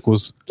that the chick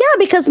was. Yeah,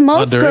 because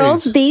most Underage.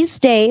 girls these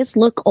days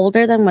look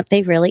older than what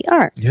they really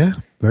are. Yeah,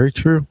 very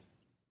true.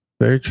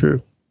 Very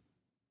true.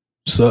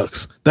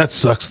 Sucks. That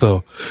sucks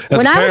though. As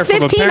When a I parent, was from a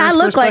 15, I parent's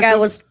looked like I perspective-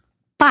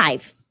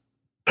 was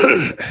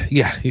 5.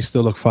 Yeah, you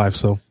still look 5,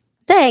 so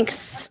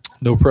Thanks.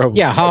 no problem.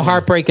 Yeah, how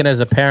heartbreaking as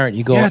a parent.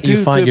 You go, Yeah, you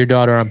dude, find dude. your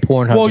daughter on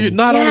Pornhub Well, you're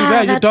not only Yeah,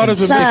 that, your that daughter's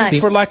been sucks.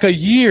 missing for like a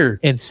year.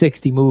 in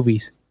 60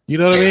 movies. You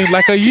know what I mean?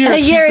 Like a year. A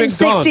she's year been and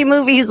 60 gone.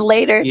 movies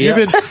later. You've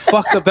been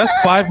fucked up. That's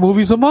 5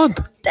 movies a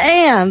month.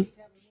 Damn.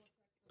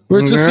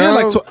 We're just here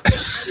like.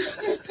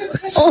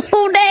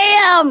 Oh,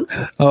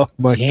 damn. Oh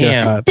my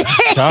Damn. god!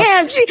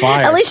 Damn.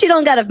 Fire. At least you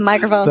don't got a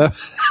microphone.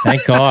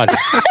 Thank God.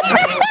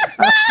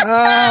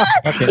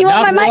 Okay, You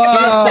want my nothing-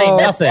 microphone? She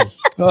didn't say nothing.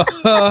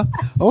 I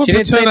want She to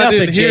didn't say pretend I nothing,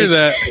 didn't hear Jake.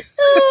 that.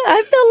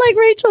 I feel like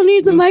Rachel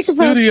needs a The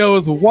microphone. studio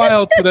is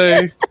wild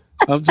today.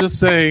 I'm just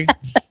saying.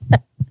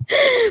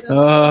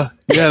 Yeah,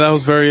 that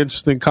was very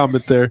interesting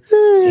comment there.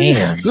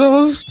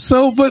 Damn.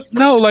 So, but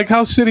no, like,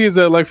 how shitty is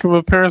that? Like, from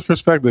a parent's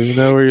perspective,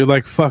 where you're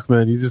like, fuck,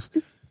 man, you just.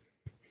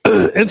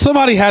 And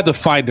somebody had to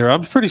find her.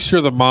 I'm pretty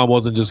sure the mom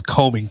wasn't just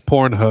combing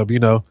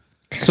Pornhub,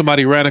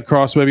 Somebody ran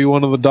across maybe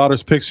one of the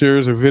daughter's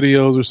pictures or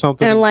videos or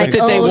something. And like,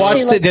 Did they Oh, watch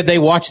she the? looks- Did they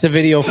watch the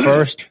video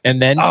first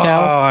and then Oh,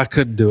 tell? I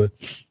couldn't do it.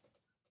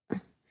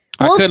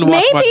 Well, I couldn't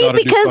watch my maybe daughter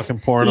do because fucking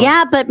porno.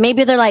 yeah, but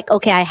maybe they're like,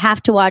 okay, I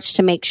have to watch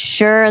to make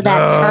sure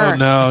that's her.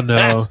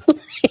 No.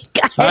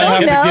 I I have don't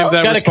to know. give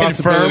that Gotta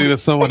responsibility confirm. to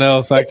someone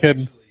else. I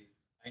couldn't.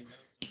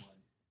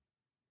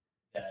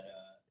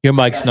 Your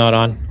mic's not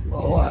on.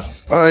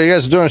 Oh, you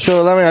guys are doing a show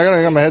without me? I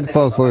gotta get my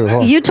headphones plugged.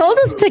 Hold on. You told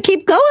us to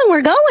keep going.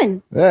 We're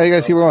going. Yeah, you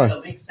guys keep going.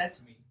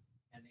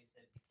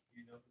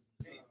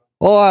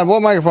 Hold on.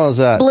 What microphone is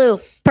that? Blue,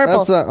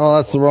 purple.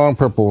 That's the wrong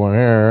purple one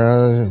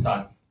here.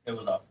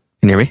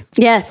 Can you hear me?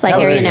 Yes, I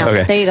hear you now.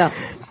 Okay. There you go.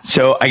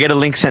 So I get a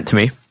link sent to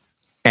me,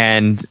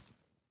 and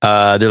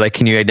they're like,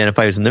 "Can you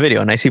identify who's in the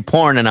video?" And I see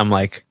porn, and I'm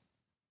like,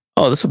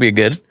 "Oh, this will be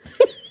good."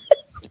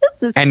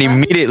 This is And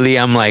immediately,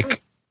 I'm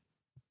like,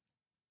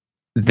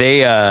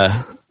 they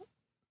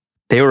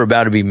were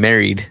about to be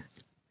married,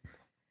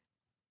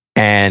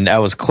 and I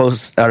was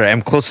close. Or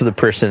I'm close to the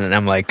person, and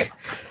I'm like,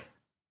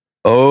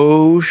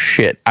 "Oh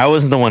shit!" I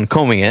wasn't the one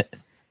combing it;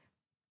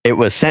 it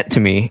was sent to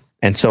me,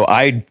 and so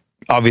I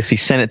obviously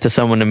sent it to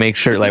someone to make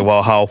sure, like,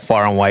 well, how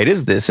far and wide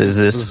is this? Is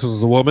This this?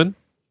 was a woman.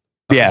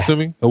 I'm Yeah.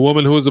 assuming a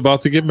woman who was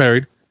about to get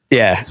married.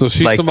 Yeah. So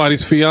she's like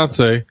somebody's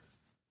fiance.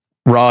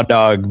 raw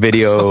dog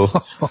video,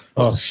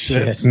 Oh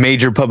shit.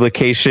 major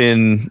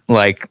publication,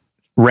 like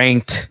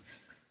ranked.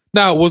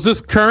 Now, was this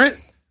current?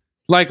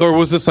 Or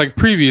was this like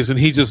previous and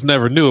he just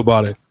never knew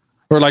about it?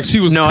 Or like she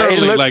was No, it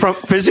currently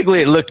looked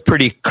physically, it looked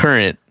pretty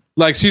current.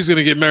 like she's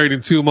gonna get married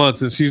in 2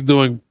 months and she's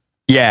doing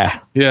Yeah.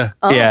 yeah.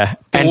 Oh. Yeah.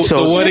 And The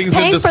so wedding's in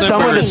paying for December.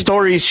 some of the wedding.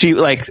 stories she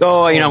like,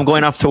 oh, I'm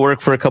going off to work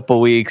for a couple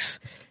weeks,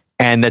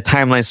 and the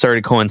timeline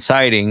started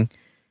coinciding.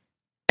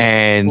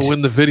 And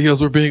when the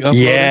videos were being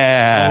uploaded.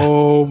 yeah.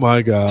 Oh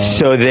my god.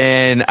 So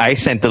then I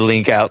sent the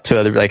link out to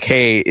other, like,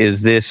 hey,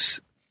 is this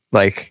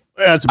like,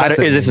 That's the best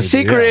thing is this a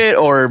you can do, secret,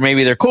 or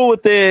maybe they're cool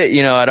with it?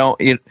 I don't.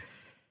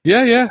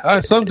 Yeah.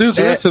 Some dudes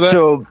are into that.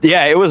 So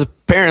yeah, it was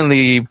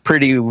apparently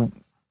pretty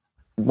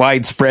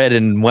widespread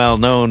and well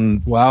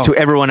known Wow. to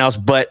everyone else,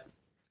 but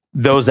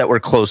those that were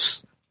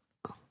close.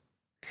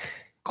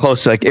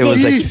 Like it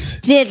was like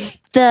Jeez. Did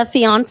the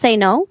fiance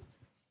know?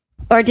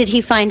 Or did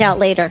he find out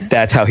later?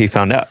 that's how he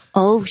found out.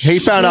 Oh, He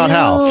found out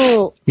how?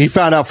 shoot. He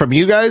found out from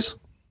you guys?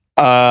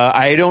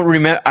 I don't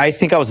remember. I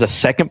think I was the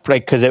second,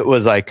 like, because it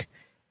was like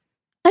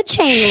A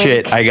chain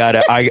shit. link. I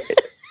gotta.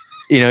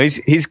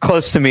 he's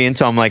close to me, and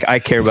so I'm like, I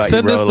care about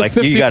Send you, us bro. to Like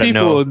 50 you gotta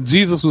people, know. and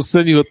Jesus will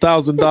send you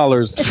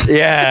 $1,000.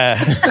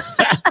 Yeah.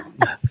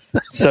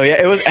 So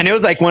yeah, it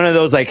was like one of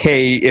those like,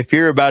 hey, if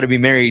you're about to be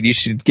married, you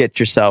should get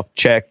yourself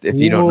checked if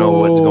you don't know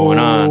what's going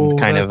on.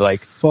 Kind of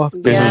like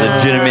there's a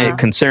legitimate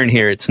concern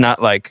here. It's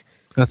not like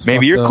That's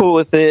maybe you're fucked up. cool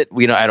with it.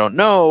 I don't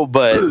know,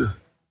 but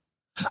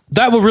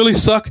That would really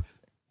suck,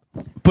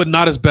 but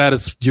not as bad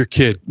as your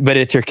kid.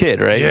 it's your kid,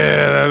 right?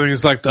 Yeah, I think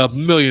it's like a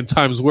million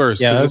times worse.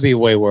 Yeah, 'cause that would be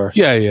way worse.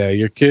 Yeah,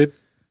 your kid.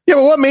 Yeah,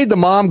 but what made the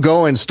mom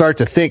go and start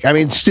to think? I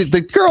mean,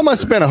 the girl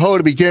must have been a hoe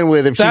to begin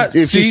with if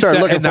she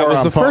started looking and for that her was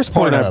on the first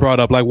point I Pornhub. brought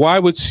up. Like, why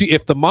would she?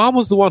 If the mom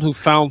was the one who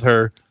found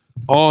her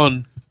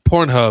on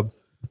Pornhub,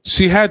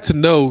 she had to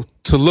know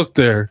to look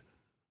there.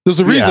 There's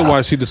a reason Yeah.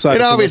 why she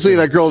decided. And obviously, to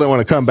look that girl didn't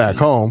want to come back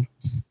home.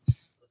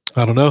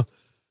 there. I don't know.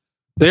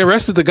 They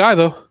arrested the guy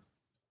though.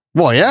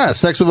 Well, yeah,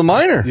 sex with a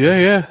minor.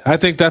 Yeah. I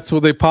think that's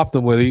what they popped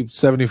him with.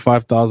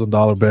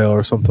 $75,000 bail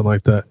or something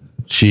like that.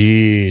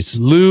 Jeez.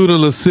 Lewd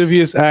and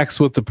lascivious acts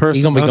with the person.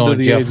 He's gonna be under going to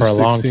the jail age for of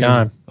a long 16.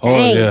 time. Oh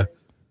Dang. yeah.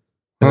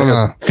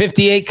 Uh,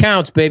 58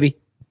 counts, baby.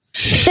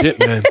 Shit,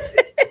 man.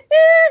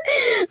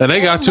 And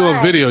they got you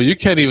on video. You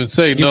can't even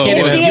say You no. can't,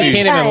 it wasn't even, me.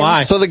 you can't even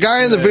lie. So the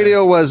guy in the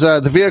video was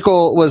the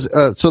vehicle was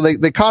so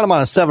they caught him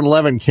on a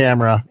 7-Eleven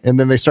camera and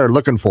then they started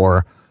looking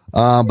for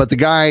her. But the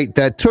guy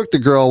that took the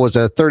girl was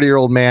a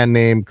 30-year-old man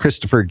named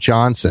Christopher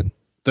Johnson.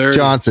 30.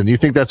 Johnson. You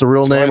think that's a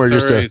real name or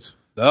Twice just her a? age.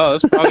 Oh,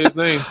 that's probably his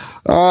name.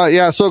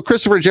 Yeah. So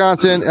Christopher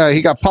Johnson,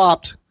 he got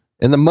popped,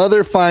 and the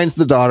mother finds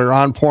the daughter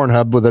on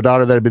Pornhub with a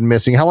daughter that had been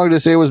missing. How long did they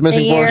say it was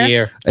missing for?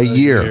 year. A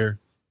year.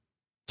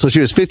 So she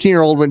was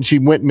 15-year-old when she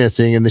went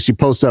missing, and then she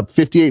posted up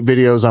 58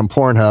 videos on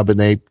Pornhub,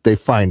 and they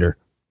find her.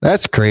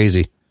 That's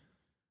crazy.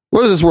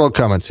 What is this world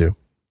coming to?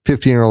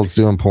 15-year-olds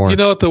doing porn. You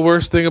know what the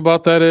worst thing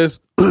about that is?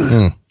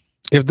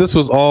 If this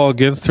was all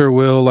against her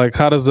will, like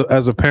how does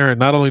as a parent,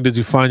 not only did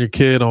you find your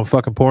kid on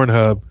fucking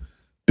Pornhub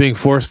being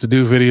forced to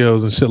do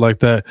videos and shit like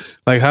that,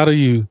 like how do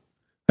you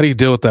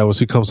deal with that when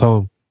she comes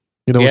home?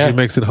 You know, Yeah. when she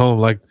makes it home,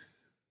 like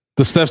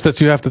the steps that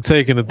you have to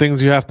take and the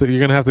things you're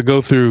gonna have to go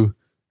through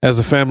as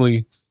a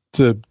family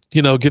to,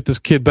 get this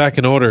kid back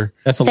in order.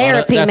 That's a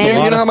Therapy, lot of, that's man. A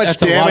lot You know how of, much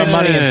that's a lot of damage-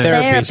 money in Yeah.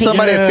 therapy. Therapy.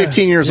 Somebody at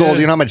 15 years old,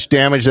 Yeah. you know how much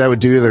damage that would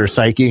do to their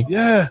psyche?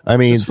 Yeah. I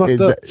mean, It's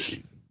fucked up.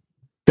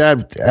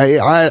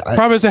 I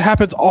Problem is it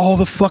happens all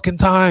the fucking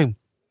time.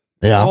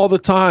 yeah. All the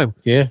time.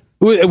 Yeah.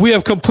 We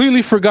have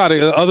completely forgot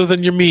it. Other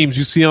than your memes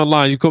you see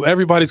online,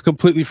 everybody's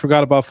completely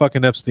forgot about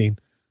fucking Epstein.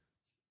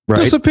 Right.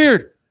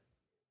 Disappeared.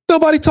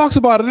 Nobody talks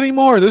about it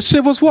anymore. This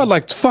shit was what,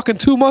 like fucking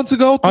 2 months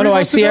ago? Oh 3 no, I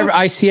months see. ago?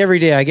 I see every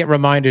day. I get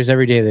reminders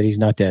every day that he's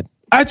not dead.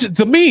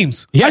 The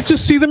memes. Yes. I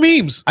just see the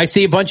memes. I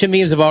see a bunch of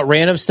memes about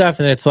random stuff,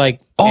 and it's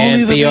like Only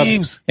and the Theo,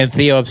 memes. And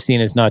Theo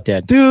Epstein is not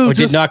dead, Dude, or did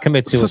just not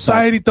commit suicide.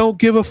 Society don't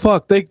give a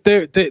fuck. They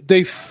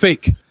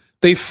fake.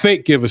 They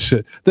fake give a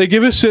shit. They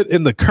give a shit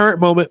in the current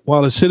moment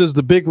while the shit is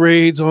the big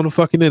rage on the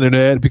fucking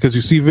internet because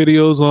you see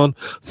videos on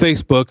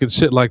Facebook and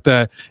shit like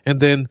that. And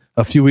then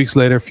a few weeks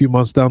later, a few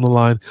months down the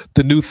line,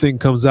 the new thing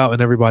comes out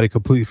and everybody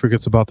completely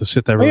forgets about the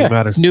shit that Oh, really yeah,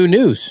 matters. it's new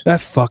news.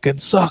 That fucking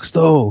sucks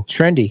though.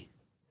 Trendy.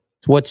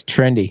 It's what's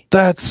trendy.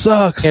 That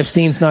sucks.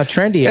 Epstein's not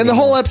trendy. And the anymore.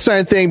 whole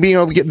Epstein thing,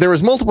 there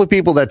was multiple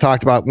people that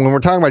talked about when we're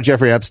talking about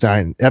Jeffrey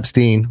Epstein,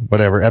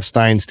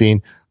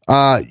 Epsteinstein.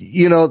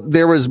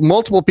 There was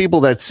multiple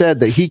people that said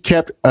that he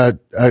kept a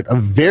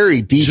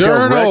very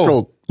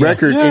detailed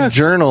record in Yes.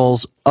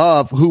 journals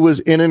of who was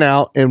in and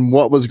out and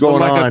what was going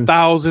like on.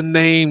 1,000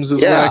 names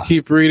is Yeah. what I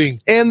keep reading.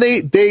 And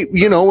they,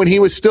 when he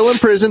was still in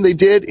prison, they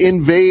did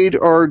invade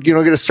or, get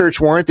a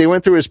search warrant. They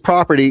went through his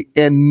property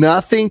and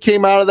nothing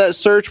came out of that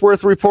search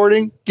worth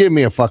reporting. Give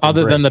me a fucking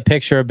other break. than the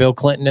picture of Bill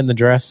Clinton in the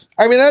dress.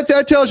 I mean,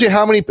 that tells you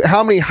how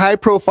many high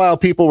profile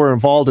people were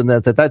involved in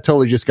that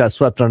totally just got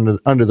swept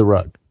under the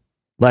rug.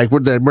 Like we're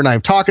not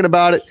even talking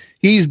about it.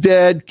 He's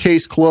dead.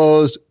 Case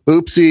closed.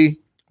 Oopsie.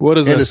 What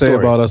does End that of say story.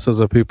 about us as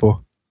a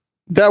people?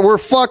 That we're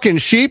fucking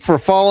sheep for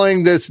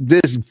following this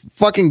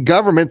fucking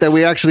government that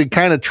we actually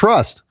kind of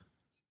trust.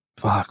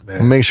 Fuck, And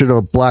man. make sure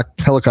the black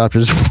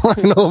helicopters are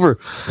flying over.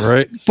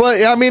 Right?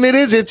 But I mean,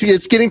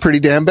 it's getting pretty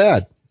damn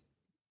bad.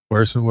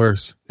 Worse and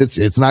worse.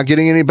 It's not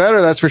getting any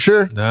better. That's for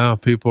sure. Now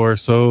people are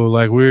so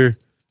like we're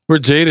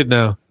jaded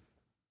now.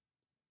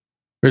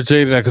 We're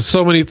jaded now because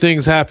so many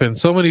things happen.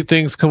 So many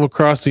things come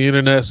across the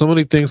internet. So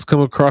many things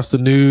come across the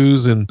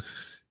news and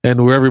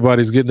where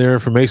everybody's getting their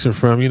information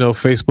from.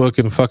 Facebook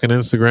and fucking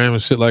Instagram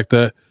and shit like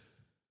that.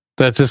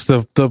 That just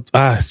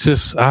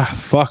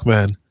fuck,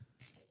 man.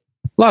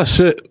 A lot of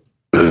shit.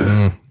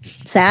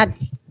 Sad.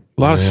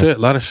 A lot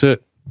of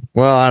shit.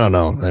 Well, I don't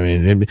know. I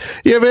mean, but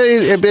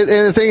and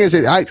the thing is,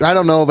 I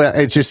don't know. But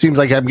it just seems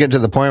like I'm getting to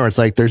the point where it's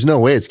like there's no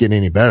way it's getting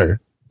any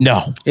better.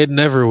 No, It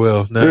never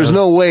will. No. There's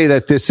no way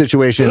that this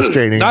situation is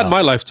straightening Not in out. my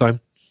lifetime.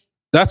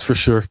 That's for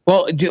sure.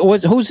 well,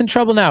 who's in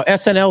trouble now?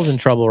 SNL's in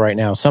trouble right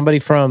now. Somebody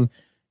from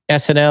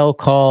SNL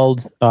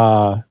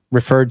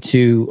referred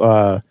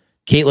to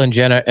Caitlyn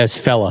Jenner as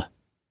fella.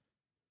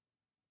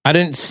 I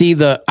didn't see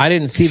the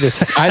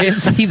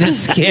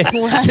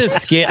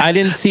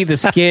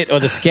skit or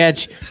the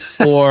sketch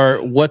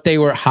or what they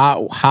were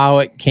how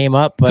it came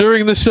up. But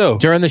During the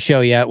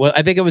show, yeah. Well,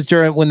 I think it was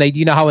during when they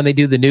how when they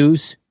do the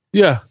news.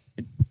 yeah.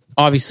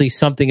 Obviously,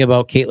 something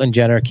about Caitlyn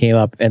Jenner came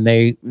up, and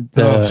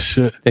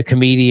the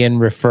comedian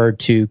referred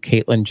to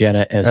Caitlyn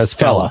Jenner as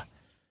fella,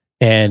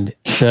 and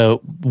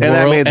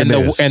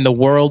the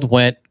world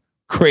went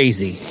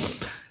crazy.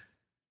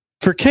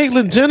 For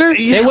Caitlyn Jenner?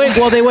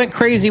 They went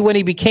crazy when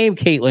he became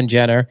Caitlyn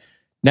Jenner.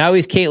 Now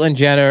he's Caitlyn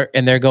Jenner,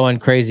 and they're going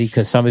crazy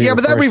because somebody. Yeah,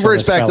 but that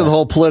reverts back to the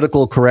whole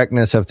political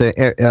correctness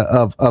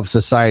of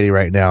society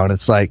right now, and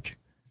it's like,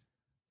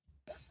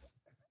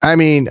 I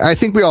mean, I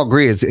think we all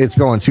agree it's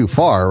going too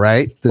far,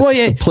 right?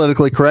 The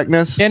politically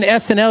correctness. And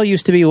SNL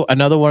used to be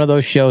another one of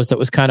those shows that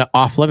was kind of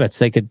off limits.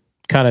 They could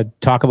kind of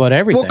talk about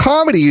everything. Well,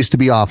 comedy used to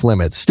be off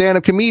limits.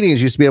 Stand-up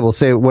comedians used to be able to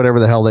say whatever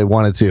the hell they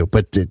wanted to,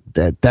 but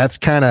that's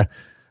kind of.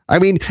 I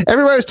mean,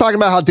 everybody was talking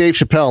about how Dave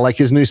Chappelle, like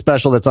his new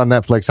special that's on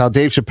Netflix, how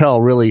Dave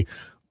Chappelle really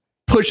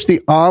pushed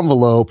the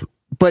envelope,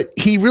 but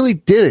he really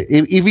did it.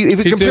 If you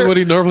did what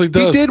he normally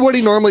does. He did what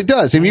he normally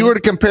does. If you were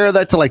to compare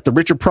that to like the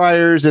Richard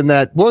Pryors and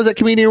that, what was that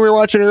comedian we were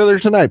watching earlier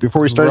tonight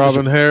before we started?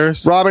 Robin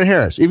Harris.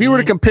 If you were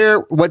to compare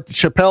what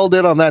Chappelle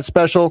did on that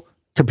special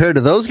compared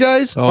to those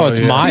guys, it's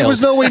mild. He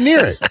was nowhere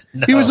near it.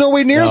 He was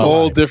nowhere near a the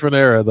whole line. different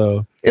era,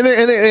 though.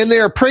 And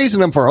they're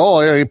praising him for,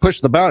 he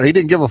pushed the boundary. He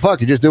didn't give a fuck.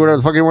 He just did whatever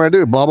the fuck he wanted to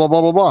do. Blah, blah,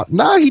 blah, blah, blah.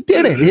 No, he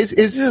didn't. His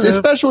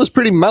special was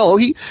pretty mellow.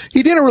 He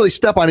didn't really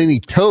step on any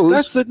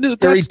toes. He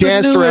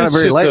danced around it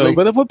very lightly.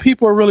 But what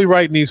people are really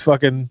writing these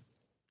fucking,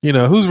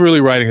 who's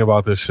really writing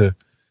about this shit?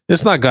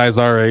 It's not guys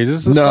our age.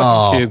 It's the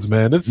fucking kids,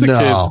 man. It's the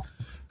kids.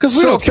 Because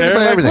we don't care.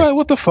 Like,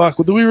 what the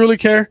fuck? Do we really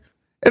care?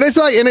 And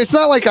it's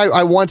not like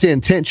I want to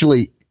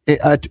intentionally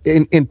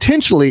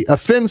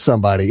offend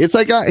somebody. It's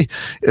like part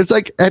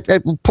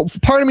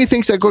of me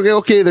thinks like,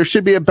 okay, there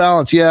should be a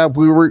balance. Yeah,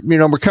 we're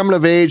coming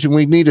of age and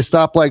we need to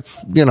stop I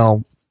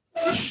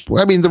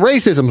mean, the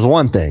racism is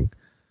one thing.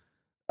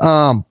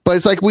 But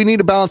it's like we need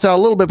to balance out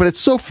a little bit, but it's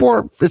so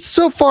far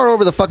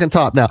over the fucking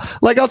top now.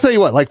 Like, I'll tell you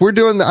what, like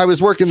I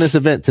was working this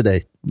event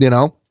today,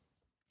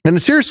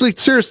 and seriously,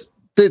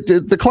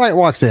 the client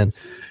walks in.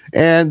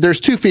 And there's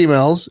two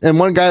females, and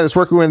one guy that's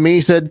working with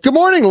me said, "Good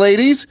morning,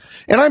 ladies."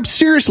 And I'm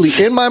seriously,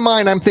 in my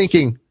mind, I'm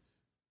thinking,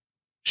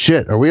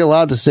 shit, are we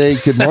allowed to say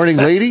good morning,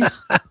 ladies?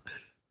 Like,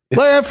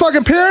 I'm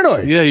fucking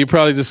paranoid. Yeah, you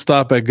probably just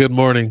stop at good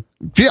morning.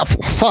 Yeah,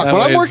 fuck. When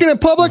I'm working in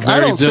public, I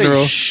don't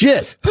say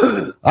shit.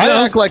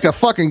 I act like a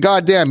fucking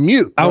goddamn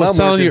mute. I was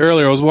telling you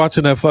earlier, I was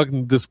watching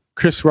this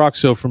Chris Rock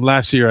show from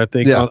last year, I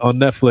think, on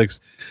Netflix,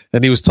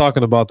 and he was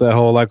talking about that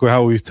whole, like,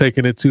 how we've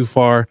taken it too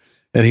far,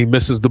 and he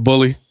misses the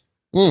bully.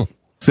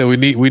 So we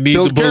need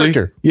Build the bully.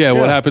 Character. Yeah,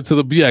 what happened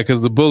to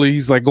because the bully,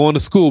 he's like going to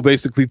school,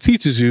 basically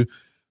teaches you,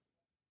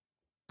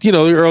 the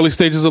early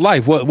stages of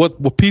life,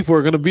 what people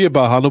are going to be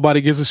about, how nobody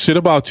gives a shit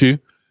about you,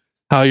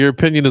 how your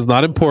opinion is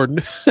not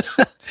important,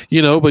 but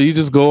you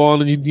just go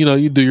on and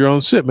you do your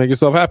own shit, make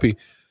yourself happy.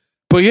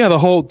 But yeah, the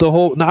whole.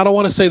 Now I don't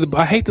want to say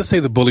I hate to say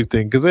the bully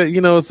thing because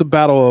it's a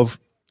battle of,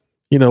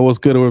 what's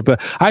good or bad.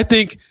 I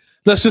think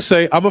let's just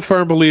say I'm a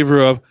firm believer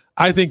of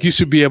I think you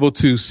should be able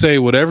to say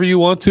whatever you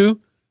want to.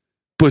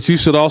 But you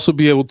should also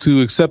be able to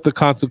accept the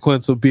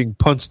consequence of being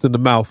punched in the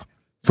mouth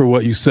for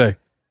what you say.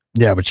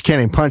 Yeah, but you can't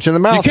even punch in the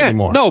mouth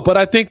anymore. No, but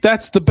I think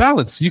that's the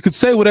balance. You could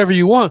say whatever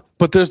you want,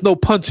 but there's no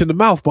punch in the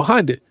mouth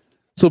behind it.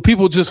 So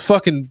people just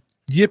fucking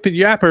yip and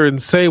yapper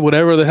and say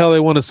whatever the hell they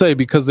want to say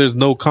because there's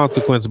no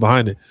consequence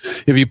behind it.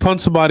 If you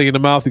punch somebody in the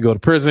mouth, you go to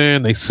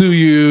prison, they sue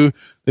you,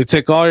 they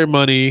take all your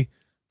money,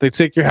 they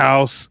take your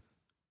house,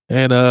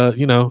 and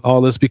all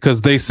this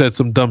because they said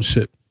some dumb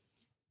shit.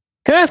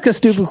 Can I ask a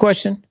stupid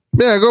question?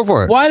 Yeah, go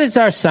for it. Why does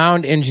our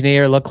sound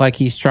engineer look like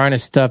he's trying to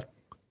stuff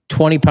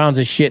 20 pounds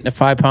of shit in a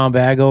 5-pound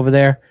bag over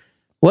there?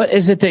 What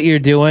is it that you're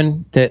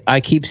doing that I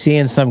keep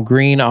seeing some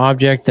green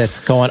object that's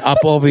going up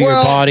over your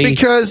body?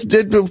 Because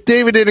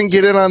David didn't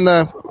get in on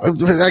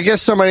I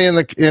guess somebody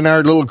in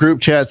our little group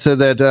chat said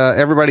that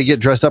everybody get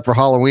dressed up for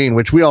Halloween,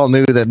 which we all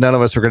knew that none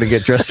of us were going to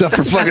get dressed up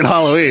for fucking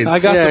Halloween. I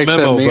got the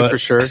memo, me for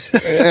sure.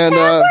 And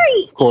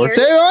of course,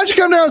 Dave, why don't you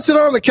come down and sit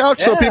on the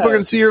couch so people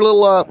can see your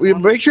little?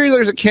 Make sure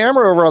there's a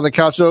camera over on the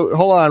couch. So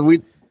hold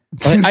on,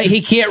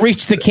 he can't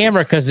reach the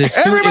camera because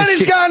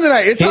everybody's gone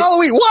tonight. It's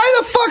Halloween. Why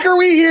the fuck are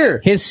we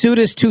here? His suit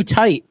is too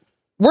tight.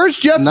 Where's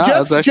Jeff?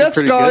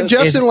 Jeff's gone. Good.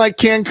 Jeff's in like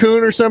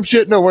Cancun or some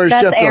shit. No, where's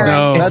That's Jeff Aaron.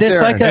 going? No, Is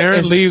this like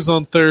Aaron leaves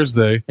on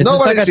Thursday. Is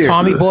this like a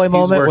Tommy Boy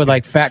moment with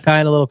like fat guy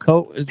in a little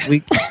coat?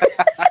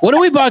 What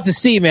are we about to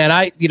see, man?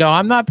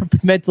 I'm not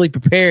mentally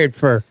prepared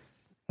for.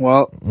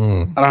 Well, I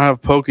don't have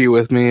Pokey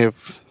with me.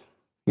 If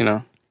you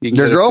can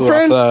Your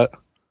girlfriend?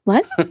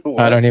 What?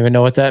 I don't even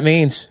know what that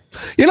means.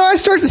 I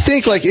start to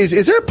think like,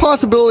 is there a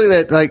possibility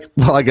that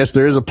I guess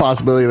there is a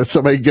possibility that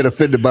somebody could get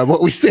offended by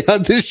what we say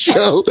on this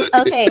show.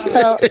 Okay,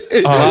 so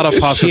A lot of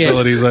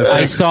possibilities.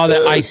 I saw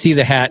that. I see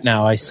the hat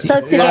now. I see. So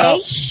today,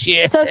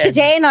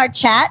 today in our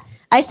chat,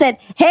 I said,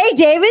 "Hey,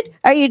 David,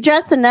 are you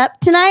dressing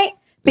up tonight?"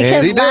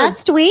 Because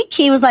last week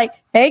he was like,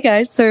 hey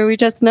guys, so are we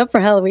dressing up for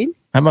Halloween?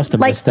 I must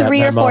have like missed that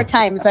 3 or memo. 4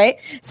 times, right?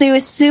 So he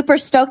was super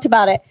stoked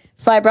about it.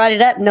 So I brought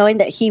it up knowing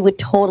that he would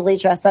totally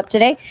dress up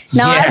today.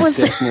 Now Yes.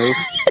 I was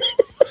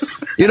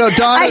You know,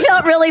 Donna, I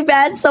felt really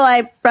bad, so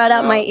I brought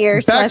out my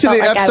ears. back to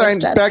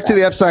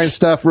the Epstein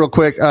stuff real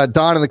quick.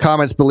 Don in the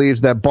comments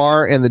believes that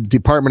Barr and the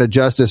Department of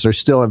Justice are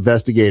still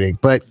investigating,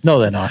 but No,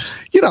 they're not.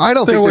 you know, I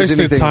don't They're think there's wasting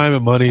anything time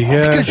and money.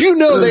 Yeah, because you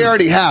know they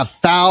already have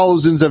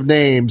thousands of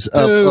names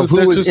of who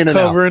they're was just in and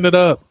out. covering it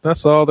up.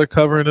 That's all. They're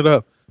covering it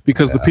up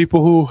because the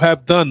people who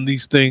have done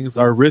these things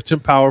are rich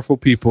and powerful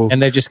people,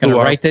 And they're just going to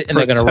write the and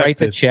they're going to write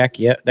the protected. check.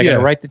 Yeah, they're going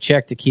to write the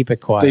check to keep it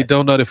quiet. They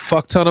donate a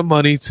fuck ton of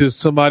money to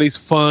somebody's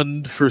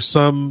fund for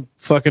some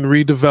fucking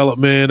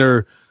redevelopment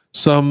or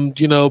some,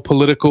 you know,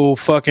 political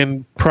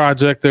fucking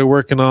project they're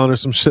working on or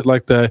some shit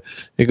like that.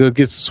 It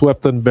gets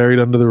swept and buried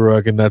under the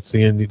rug, and that's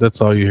the end.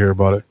 That's all you hear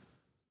about it.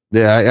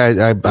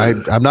 Yeah,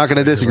 I'm not going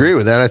to disagree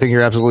with that. I think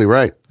you're absolutely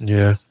right.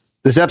 Yeah.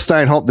 This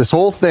Epstein this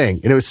whole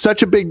thing, and it was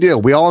such a big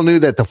deal. We all knew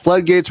that the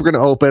floodgates were going to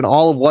open.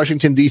 All of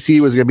Washington,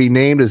 D.C. was going to be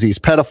named as these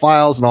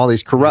pedophiles and all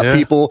these corrupt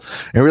people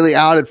and really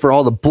outed for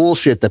all the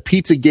bullshit. The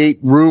Pizzagate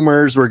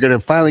rumors were going to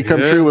finally come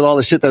true with all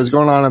the shit that was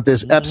going on at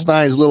this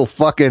Epstein's little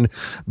fucking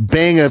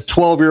bang of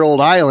 12-year-old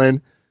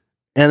island.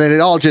 And then it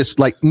all just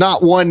like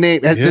not one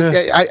name.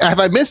 Have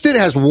I missed it?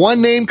 Has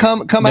one name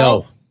come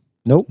out?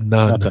 Nope.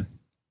 None. Nothing.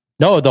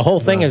 No, the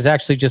whole thing has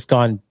actually just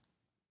gone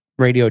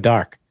radio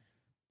dark.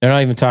 They're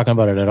not even talking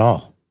about it at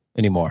all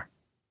anymore.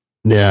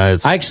 Yeah,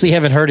 I actually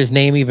haven't heard his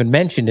name even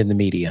mentioned in the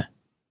media.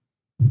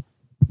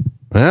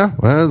 Yeah,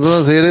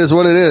 well, it is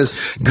what it is.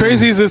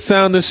 Crazy as it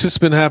sounds, this shit's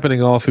been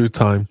happening all through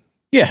time.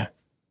 Yeah.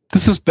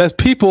 This is as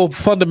people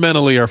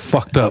fundamentally are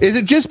fucked up. Is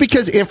it just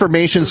because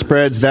information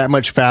spreads that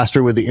much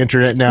faster with the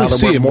internet now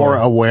that we're more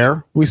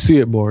aware? We see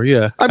it more,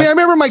 yeah. I mean, I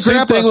remember my Same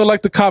grandpa. thing with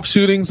like the cop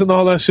shootings and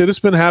all that shit. It's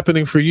been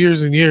happening for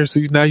years and years.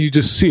 So now you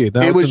just see it.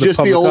 Now It was in just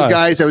the public old eye.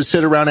 guys that would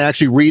sit around and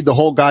actually read the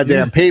whole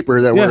goddamn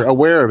paper that were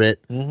aware of it.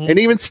 And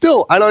even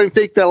still, I don't even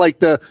think that like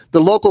the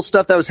local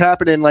stuff that was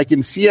happening like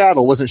in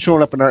Seattle wasn't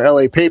showing up in our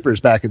LA papers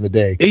back in the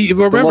day. You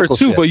remember too,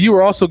 shit. but you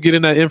were also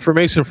getting that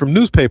information from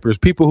newspapers,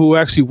 people who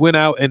actually went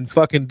out and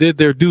fucking did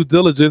their due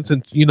diligence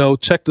and, you know,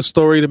 checked the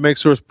story to make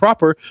sure it's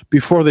proper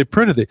before they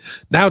printed it.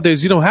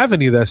 Nowadays, you don't have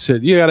any of that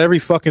shit. You got every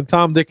fucking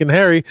Tom, Dick, and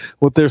Harry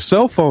with their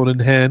cell phone in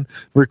hand,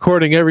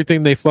 recording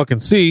everything they fucking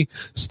see,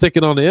 stick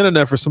it on the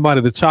internet for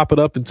somebody to chop it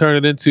up and turn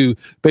it into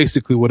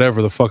basically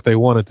whatever the fuck they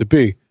want it to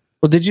be.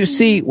 Well, did you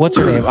see what's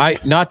her name?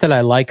 Not that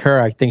I like her.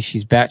 I think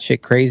she's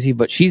batshit crazy,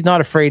 but she's not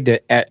afraid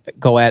to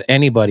go at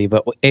anybody.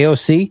 But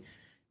AOC,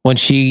 when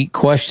she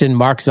questioned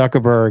Mark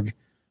Zuckerberg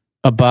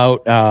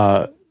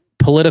about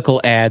political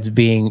ads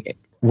being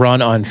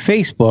run on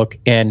Facebook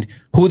and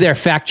who their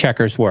fact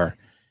checkers were,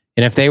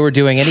 and if they were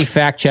doing any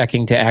fact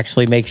checking to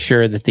actually make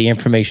sure that the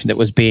information that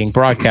was being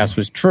broadcast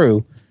was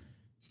true.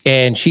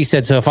 And she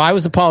said, so if I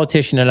was a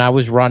politician and I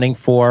was running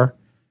for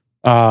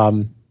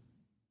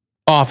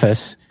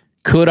office,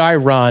 could I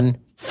run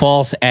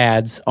false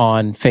ads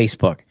on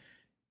Facebook?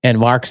 And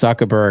Mark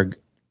Zuckerberg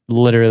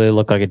literally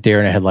looked like a deer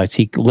in the headlights.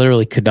 He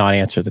literally could not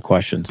answer the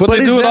questions. But they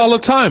do it all the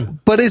time.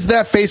 But is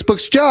that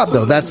Facebook's job,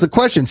 though? That's the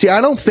question. See,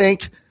 I don't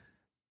think,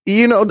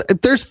 you know,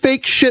 there's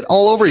fake shit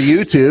all over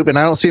YouTube, and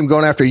I don't see them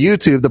going after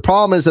YouTube. The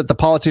problem is that the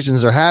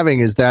politicians are having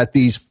is that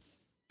these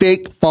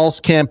fake false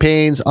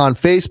campaigns on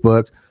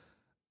Facebook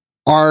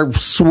are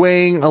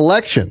swaying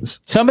elections.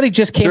 Somebody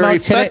just came Very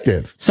out today.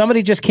 effective.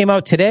 Somebody just came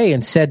out today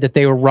and said that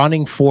they were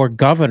running for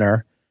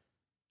governor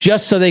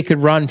just so they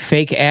could run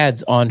fake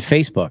ads on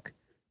Facebook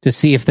to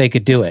see if they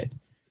could do it.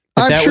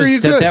 I'm sure you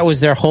could. That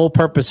was their whole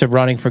purpose of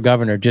running for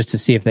governor, just to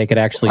see if they could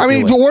actually do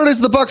it. But where does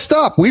the buck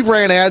stop? We've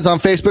ran ads on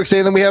Facebook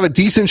saying that we have a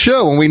decent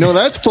show, and we know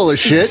that's full of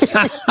shit.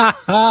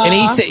 And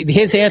he said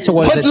his answer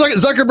was What's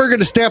Zuckerberg going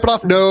to stamp it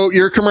off? No,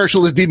 your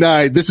commercial is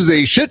denied. This is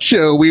a shit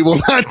show. We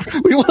will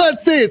not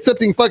say it's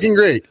something fucking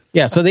great.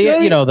 Yeah, so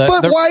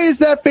but why is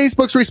that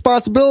Facebook's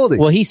responsibility?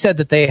 Well, he said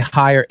that they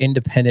hire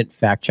independent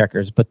fact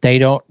checkers, but they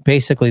don't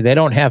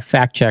have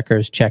fact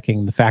checkers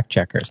checking the fact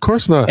checkers. Of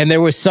course not. And there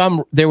was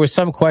some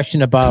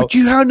question about. But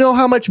you know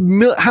how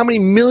many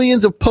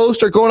millions of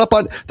posts are going up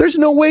on? There's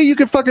no way you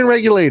can fucking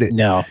regulate it.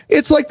 No,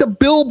 it's like the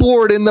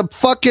billboard in the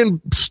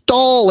fucking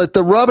stall at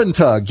the Rub and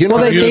Tug. You know,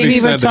 well, they've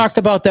even talked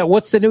about that.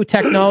 What's the new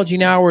technology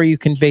now where you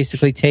can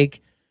basically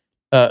take?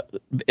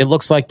 It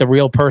looks like the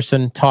real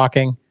person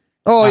talking.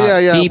 Oh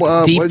yeah.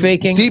 Deep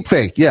faking. Deep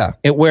fake, yeah.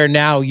 Where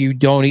now you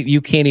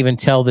can't even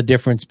tell the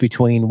difference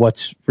between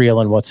what's real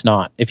and what's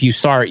not. If you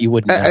saw it, you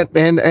wouldn't know.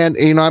 And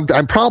you know,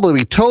 I'm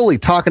probably totally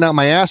talking out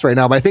my ass right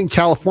now, but I think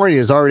California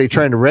is already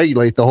trying to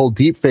regulate the whole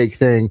deep fake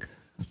thing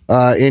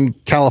in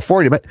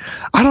California. But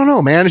I don't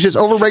know, man. It's just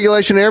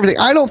overregulation and everything.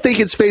 I don't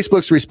think it's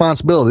Facebook's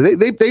responsibility.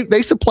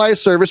 They supply a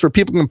service where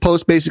people can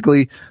post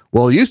basically,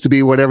 well, it used to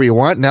be whatever you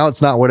want. Now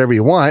it's not whatever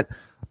you want.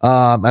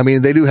 I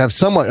mean, they do have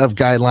somewhat of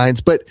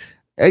guidelines, but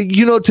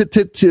you know,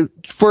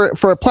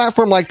 for a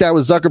platform like that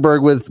with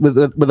Zuckerberg,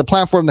 with a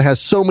platform that has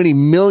so many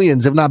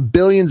millions, if not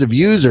billions of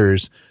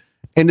users,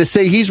 and to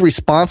say he's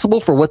responsible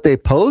for what they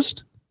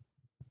post,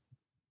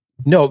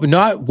 No,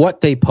 not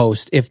what they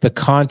post. If the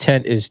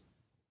content is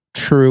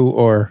true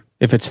or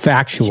if it's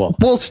factual.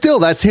 Well, still,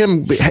 that's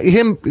him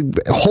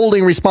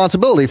holding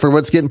responsibility for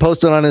what's getting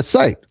posted on his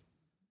site.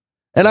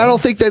 And I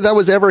don't think that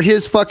was ever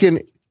his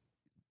fucking.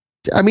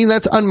 I mean,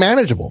 that's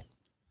unmanageable.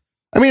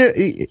 I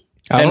mean,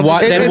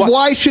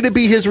 why should it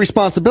be his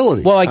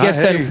responsibility? Well, I guess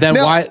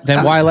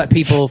why let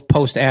people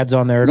post ads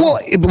on there at all?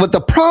 But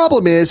the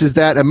problem is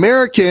that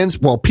Americans,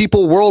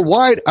 people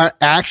worldwide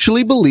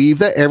actually believe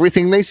that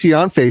everything they see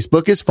on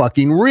Facebook is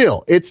fucking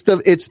real. It's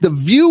the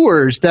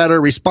viewers that are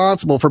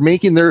responsible for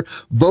making their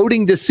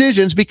voting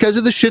decisions because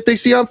of the shit they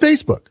see on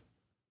Facebook.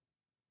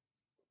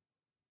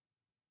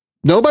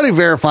 Nobody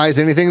verifies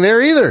anything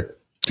there either.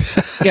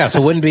 Yeah,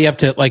 so wouldn't it be up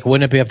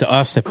to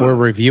us if we're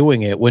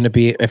reviewing it? Wouldn't it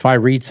be if I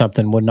read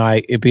something?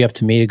 It'd be up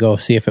to me to go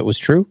see if it was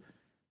true?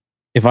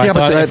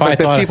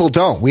 But people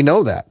don't. We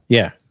know that.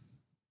 Yeah.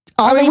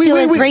 All they do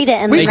is read it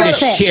and they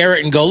just share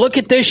it and go, look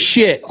at this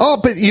shit. Oh,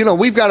 but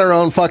we've got our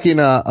own fucking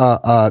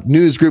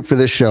news group for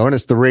this show, and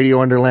it's the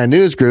Radio Underland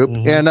News Group.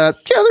 Mm-hmm. And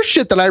there's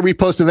shit that I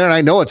reposted there, and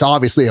I know it's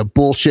obviously a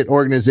bullshit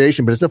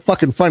organization, but it's a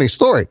fucking funny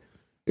story.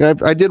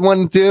 I did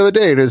one the other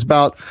day. It is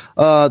about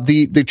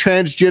the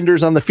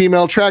transgenders on the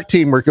female track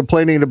team were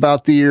complaining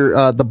about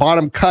the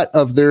bottom cut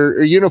of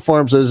their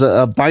uniforms as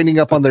binding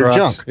up on their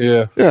junk.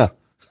 Yeah.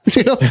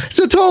 It's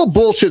a total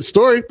bullshit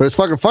story, but it's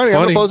fucking funny.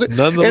 I'm gonna post it,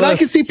 and I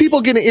can see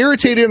people getting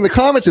irritated in the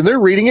comments, and they're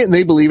reading it and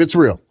they believe it's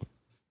real.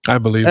 I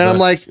believe, and I'm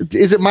like,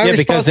 is it my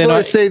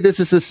responsibility to say this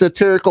is a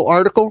satirical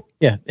article?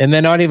 Yeah, and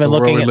they're not even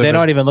looking. They're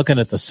not even looking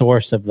at the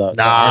source of the.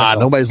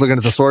 Nobody's looking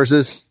at the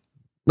sources.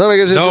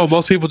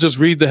 Most people just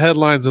read the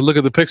headlines and look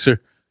at the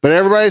picture. But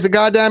everybody's a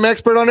goddamn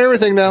expert on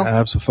everything now.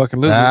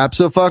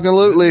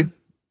 Absolutely.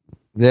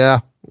 Yeah.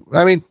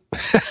 I mean,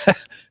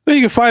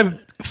 you can find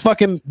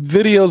fucking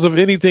videos of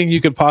anything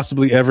you could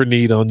possibly ever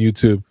need on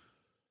YouTube.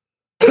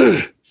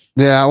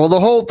 Yeah, well, the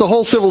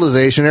whole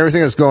civilization,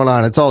 everything that's going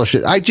on, it's all the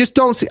shit. I just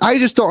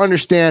don't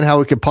understand how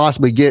it could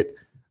possibly get.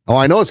 Oh,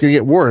 I know it's going to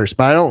get worse,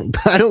 but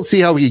I don't see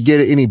how we could get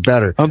it any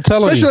better. I'm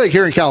telling you, especially like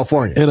here in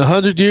California. In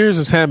 100 years,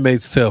 it's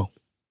Handmaid's Tale.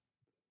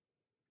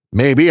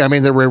 Maybe. I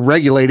mean, they're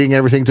regulating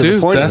everything to the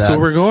point of that. That's where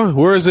we're going.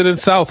 Where is it in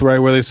South, right?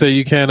 Where they say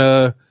you can't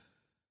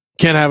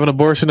have an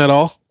abortion at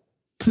all?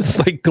 It's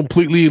like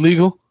completely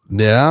illegal.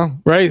 Yeah.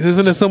 Right?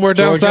 Isn't it somewhere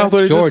down south?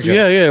 Where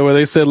Georgia. Where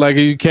they said like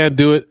you can't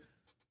do it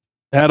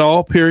at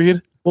all,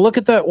 period. Well, look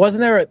at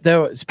wasn't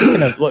there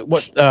speaking of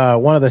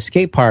one of the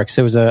skate parks,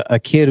 there was a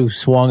kid who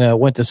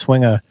went to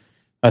swing a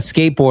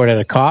skateboard at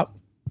a cop,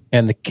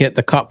 and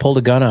the cop pulled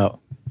a gun out.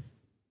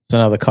 So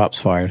now the cop's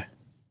fired.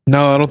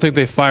 No, I don't think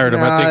they fired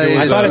him.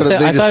 I thought it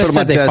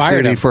said they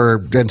fired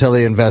him until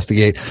they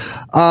investigate.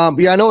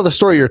 I know the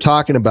story you're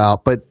talking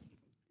about, but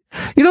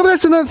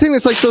that's another thing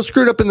that's like so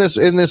screwed up in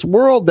this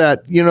world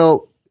that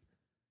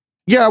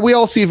we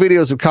all see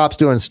videos of cops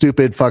doing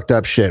stupid, fucked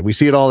up shit. We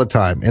see it all the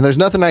time, and there's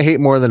nothing I hate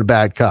more than a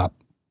bad cop.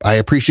 I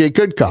appreciate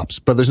good cops,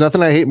 but there's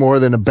nothing I hate more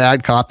than a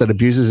bad cop that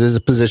abuses his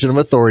position of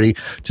authority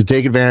to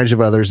take advantage of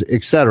others,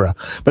 etc.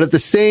 But at the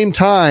same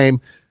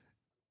time,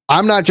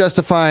 I'm not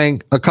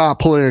justifying a cop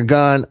pulling a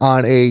gun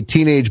on a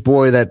teenage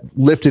boy that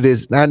lifted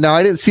his. Now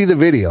I didn't see the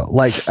video.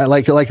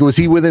 Like was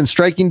he within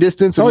striking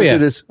distance? Oh yeah,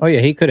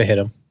 he could have hit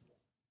him.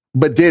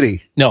 But did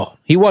he? No,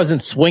 he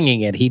wasn't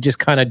swinging it. He just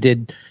kind of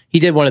did. He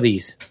did one of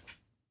these,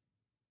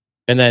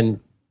 and then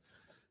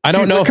I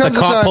don't know if the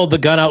cop pulled the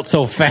gun out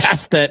so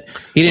fast that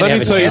he didn't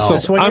have a chance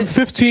to swing it. I'm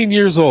 15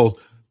 years old.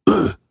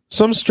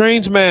 Some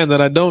strange man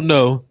that I don't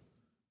know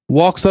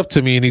walks up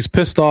to me and he's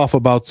pissed off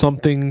about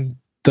something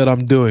that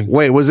I'm doing.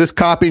 Wait, was this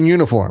cop in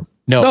uniform?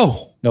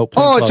 No.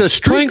 It's a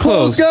street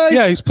clothes guy?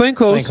 Yeah, he's plain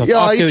clothes.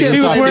 Yeah,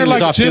 he was wearing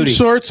like gym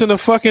shorts and a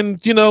fucking,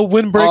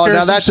 windbreaker. Oh,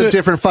 now that's a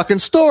different fucking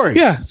story.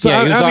 Yeah. So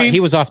he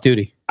was off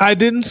duty. I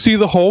didn't see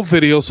the whole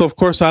video, so of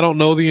course I don't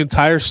know the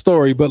entire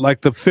story, but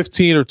like the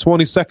 15 or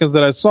 20 seconds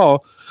that I saw,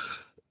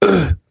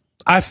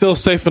 I feel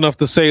safe enough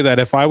to say that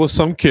if I was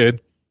some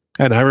kid,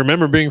 and I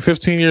remember being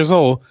 15 years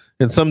old,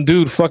 and some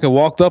dude fucking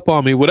walked up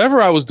on me,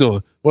 whatever I was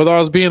doing, whether I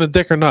was being a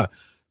dick or not,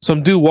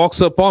 some dude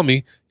walks up on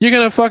me, you're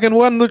gonna fucking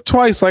wonder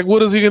twice. Like,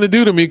 what is he gonna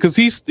do to me? Because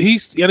he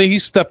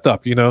stepped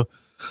up.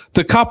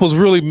 The cop was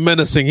really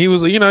menacing. He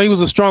was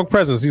a strong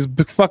presence. He's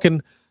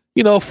fucking,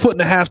 a foot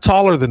and a half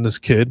taller than this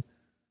kid,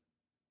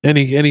 and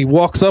he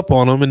walks up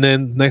on him, and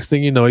then next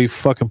thing you know, he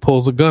fucking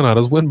pulls a gun out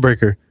of his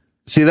windbreaker.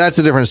 See, that's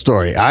a different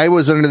story. I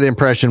was under the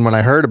impression when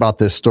I heard about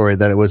this story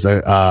that it was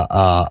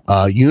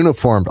a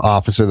uniformed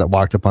officer that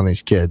walked up on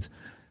these kids,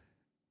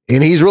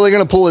 and he's really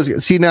gonna pull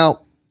his. See,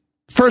 now,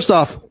 first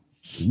off.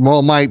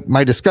 Well, my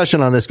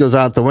discussion on this goes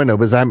out the window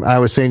because I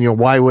was saying,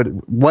 why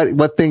would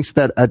what thinks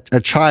that a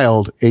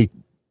child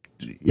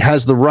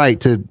has the right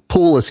to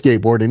pull a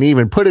skateboard and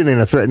even put it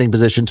in a threatening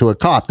position to a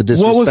cop?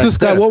 What was this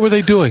guy? What were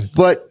they doing?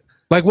 But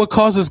like, what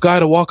caused this guy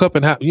to walk up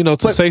and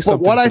to say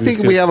something? But what I think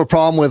we have a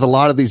problem with a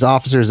lot of these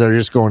officers that are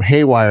just going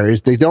haywire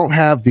is they don't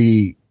have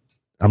the.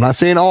 I'm not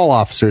saying all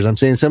officers. I'm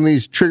saying some of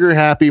these trigger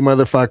happy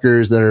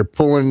motherfuckers that are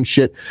pulling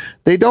shit.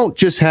 They don't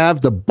just have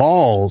the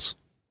balls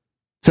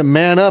to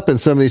man up in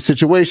some of these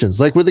situations,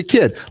 like with a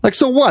kid. Like,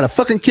 so what? A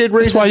fucking kid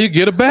raises. That's why you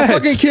get a badge. A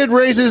fucking kid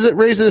raises a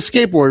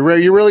skateboard.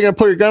 Right? You're really gonna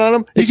put your gun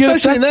on him,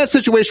 especially in that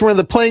situation where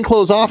the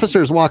plainclothes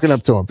officer is walking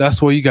up to him.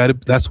 That's why you got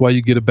it. That's why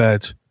you get a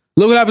badge.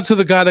 Look what happened to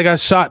the guy that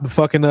got shot in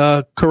fucking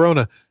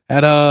Corona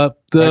at the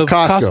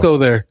Costco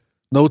there.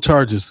 No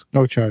charges.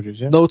 No charges.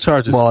 Yeah. No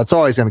charges. Well, it's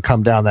always going to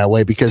come down that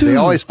way because they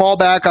always fall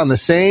back on the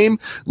same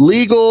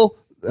legal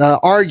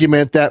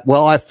argument that,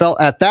 well, I felt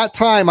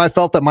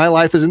that my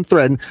life isn't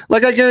threatened.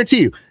 Like, I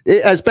guarantee you,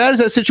 as bad as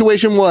that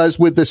situation was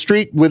with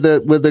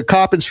the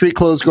cop in street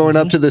clothes going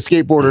up to the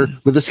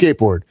skateboarder with the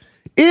skateboard,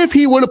 if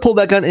he would have pulled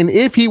that gun and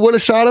if he would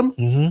have shot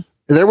him,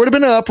 there would have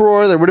been an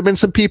uproar. There would have been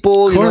some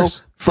people,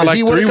 for like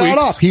he would have got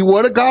off. He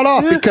would have got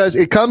off because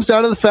it comes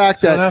down to the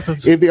fact that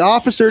if the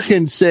officer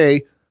can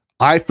say,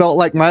 I felt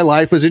like my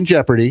life was in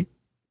jeopardy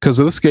because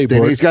of the skateboard,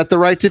 then he's got the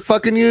right to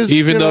fucking use,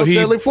 even though he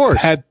deadly force.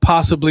 Had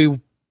possibly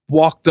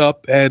walked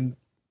up and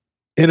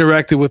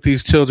interacted with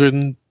these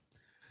children.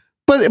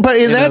 But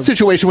in that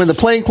situation, when the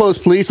plainclothes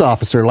police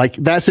officer, like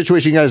that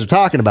situation you guys are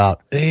talking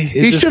about,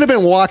 he should have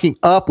been walking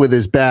up with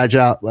his badge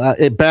out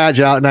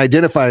and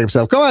identifying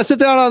himself. Come on, sit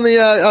down on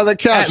the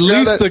couch. At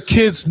least the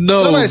kids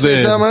know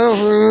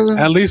then.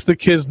 At least the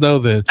kids know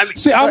then. I mean,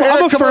 see,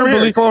 I'm a firm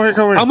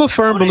believer. I'm a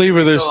firm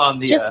believer. There's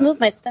just move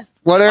my stuff.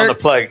 What, on the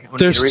plug.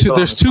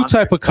 There's two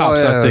type of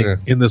cops I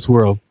think in this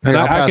world, and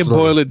I can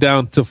boil it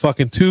down to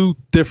fucking two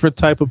different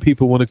type of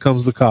people when it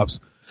comes to cops.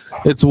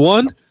 It's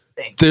one,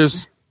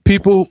 there's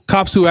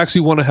cops who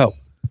actually want to help.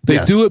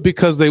 They do it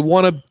because they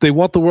want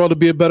the world to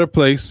be a better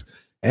place,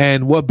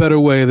 and what better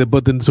way than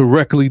to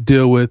directly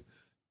deal with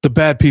the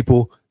bad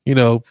people,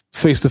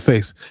 face to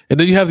face. And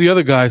then you have the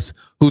other guys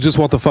who just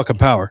want the fucking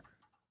power.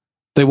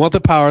 They want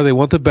the power, they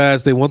want the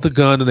badge, they want the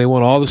gun, and they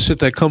want all the shit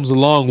that comes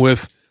along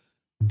with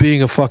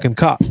being a fucking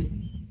cop.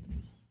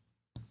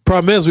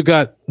 Problem is, we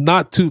got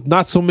not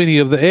so many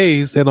of the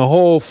A's and a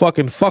whole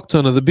fucking fuck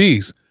ton of the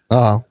B's.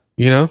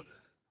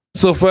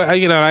 So for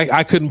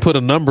I couldn't put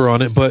a number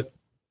on it, but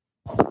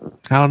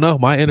I don't know.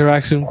 My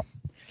interaction,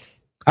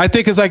 I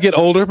think as I get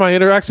older, my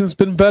interaction's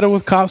been better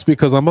with cops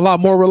because I'm a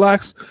lot more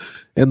relaxed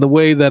in the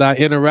way that I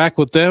interact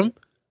with them.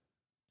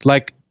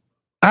 Like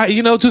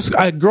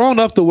growing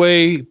up the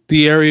way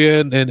the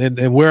area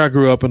and where I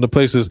grew up and the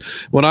places,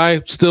 when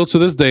I still to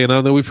this day, and I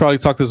know we probably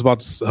talked this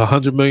about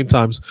 100 million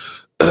times,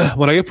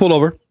 when I get pulled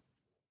over,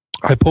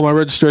 I pull my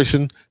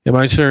registration and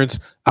my insurance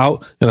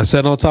out and I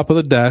set it on top of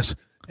the dash.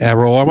 And I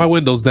roll all my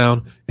windows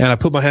down, and I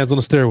put my hands on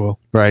the steering wheel.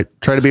 Right.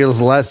 Try to be as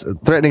less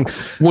threatening.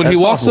 When he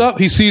walks up,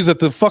 he sees that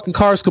the fucking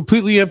car is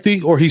completely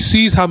empty, or he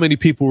sees how many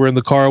people were in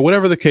the car,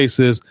 whatever the case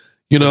is.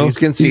 He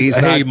can see.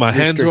 Hey, my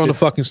hands are on the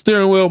fucking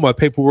steering wheel. My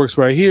paperwork's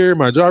right here.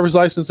 My driver's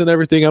license and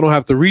everything. I don't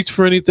have to reach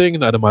for anything.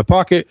 Not in my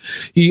pocket.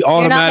 He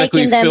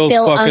automatically feels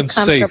fucking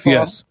safe.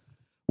 Yes.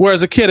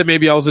 Whereas a kid,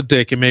 maybe I was a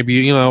dick, and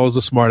maybe I was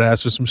a smart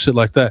ass or some shit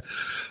like that.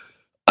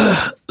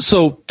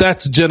 So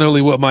that's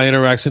generally what my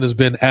interaction has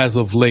been as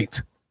of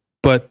late.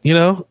 But,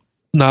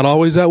 not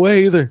always that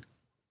way either.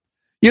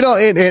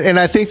 And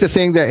I think the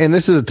thing that, and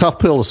this is a tough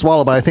pill to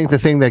swallow, but I think the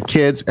thing that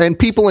kids and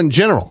people in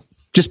general,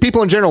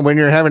 when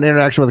you're having an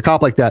interaction with a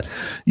cop like that,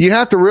 you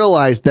have to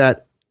realize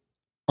that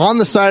on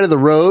the side of the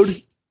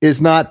road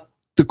is not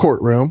the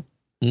courtroom.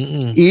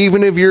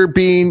 Even if you're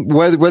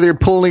whether you're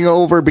pulling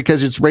over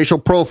because it's racial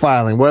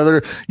profiling,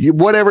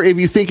 whatever, if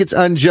you think it's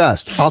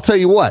unjust, I'll tell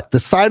you what, the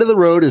side of the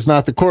road is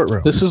not the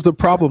courtroom. This is the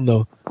problem,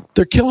 though.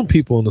 They're killing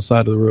people on the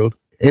side of the road.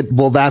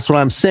 Well, that's what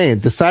I'm saying.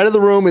 The side of the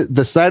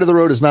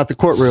road is not the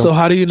courtroom. So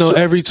how do you know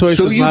every choice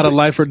is not a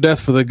life or death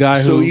for the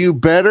guy who? So you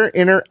better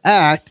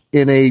interact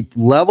in a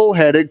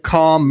level-headed,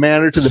 calm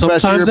manner to the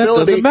best of your ability. Sometimes that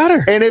doesn't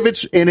matter.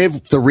 And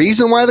if the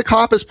reason why the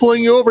cop is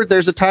pulling you over,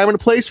 there's a time and a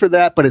place for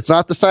that, but it's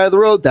not the side of the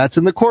road. That's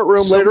in the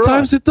courtroom later on.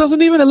 Sometimes it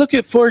doesn't even. Look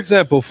at, for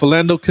example,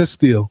 Philando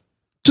Castile.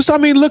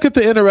 Look at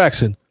the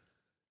interaction.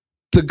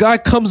 The guy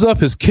comes up,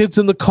 his kid's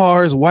in the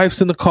car, his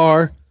wife's in the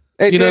car.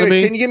 Hey, Tanner,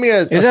 can you give me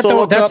that's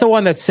the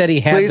one that said he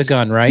had the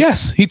gun, right?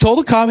 Yes. He told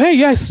the cop, hey,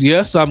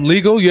 yes, I'm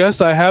legal.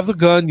 Yes, I have the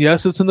gun.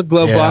 Yes, it's in the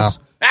glove box.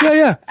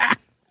 Yeah.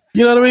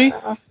 You know what I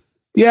mean?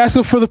 He asks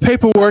him for the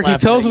paperwork. He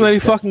tells him that he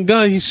fucking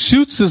gun. He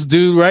shoots this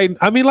dude, right?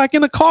 Like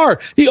in the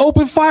car. He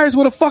opened fires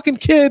with a fucking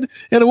kid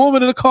and a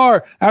woman in the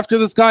car after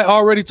this guy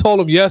already told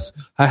him, yes,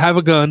 I have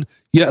a gun.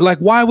 Yeah, like,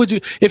 why would you?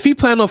 If he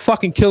planned on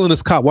fucking killing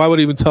this cop, why would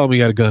he even tell him he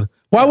had a gun?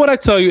 Why would I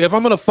tell you, if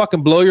I'm going to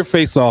fucking blow your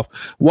face off,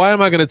 why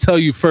am I going to tell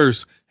you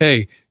first,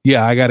 hey,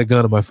 yeah, I got a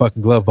gun in my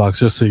fucking glove box,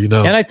 just so you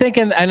know. And I think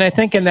in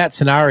that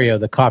scenario,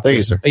 the cop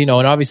just, and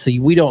obviously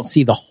we don't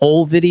see the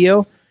whole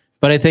video,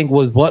 but I think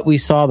with what we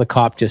saw, the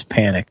cop just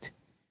panicked.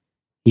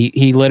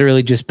 He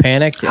literally just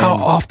panicked. How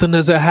often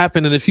does that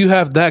happen? And if you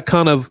have that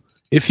kind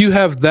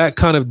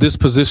of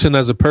disposition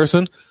as a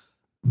person,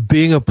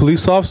 being a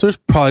police officer is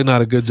probably not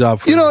a good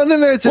job for you. And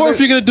then if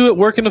you're going to do it,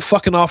 work in the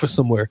fucking office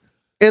somewhere.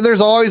 And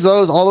there's always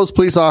all those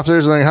police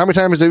officers like, how many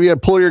times have you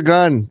had to pull your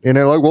gun? And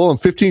they're like, well, in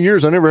 15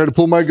 years, I never had to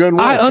pull my gun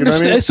once. I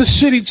understand. It's a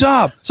shitty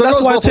job. So that's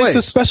why it takes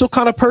a special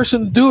kind of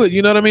person to do it.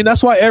 You know what I mean?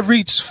 That's why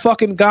every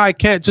fucking guy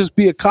can't just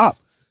be a cop.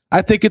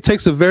 I think it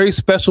takes a very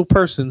special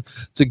person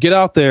to get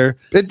out there.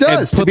 It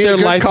does and put their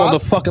life on the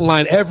fucking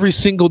line every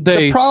single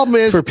day. The problem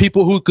is for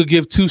people who could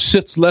give two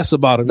shits less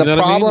about it. The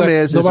problem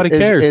is nobody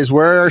cares. Is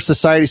where our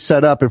society's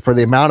set up, and for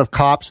the amount of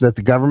cops that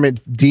the government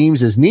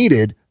deems is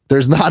needed,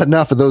 there's not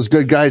enough of those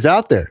good guys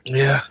out there.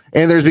 Yeah,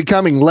 and there's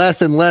becoming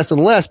less and less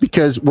and less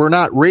because we're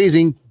not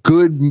raising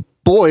good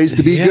boys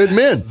to be good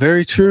men.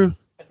 Very true.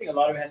 I think a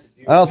lot of it has to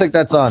do. I don't think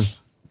that's on.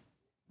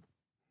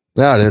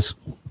 Yeah, it is.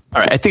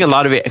 All right. I think a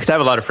lot of it, because I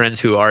have a lot of friends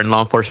who are in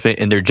law enforcement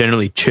and they're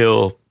generally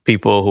chill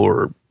people who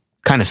are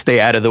kind of stay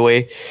out of the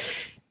way.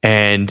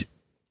 And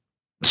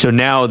so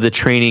now the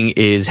training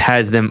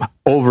has them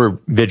over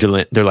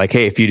vigilant. They're like,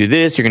 hey, if you do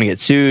this, you're going to get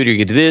sued. You're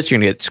going to do this. You're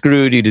going to get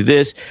screwed. You do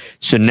this.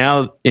 So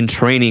now in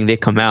training, they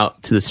come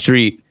out to the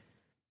street,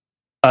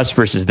 us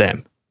versus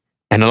them.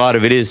 And a lot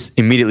of it is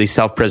immediately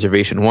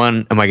self-preservation.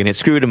 One, am I going to get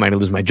screwed? Am I going to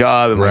lose my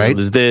job? Am I going to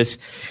lose this?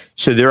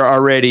 So they're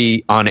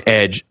already on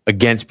edge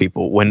against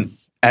people. When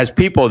as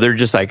people, they're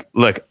just like,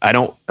 look, I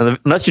don't,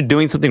 unless you're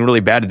doing something really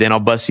bad, then I'll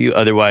bust you.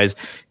 Otherwise,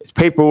 it's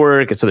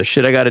paperwork. It's other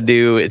shit I got to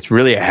do. It's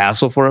really a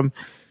hassle for them.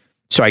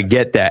 So I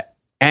get that.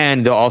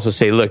 And they'll also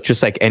say, look,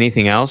 just like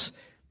anything else,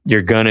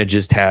 you're going to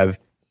just have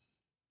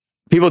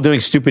people doing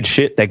stupid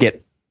shit that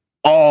get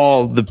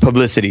all the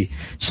publicity.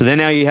 So then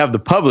now you have the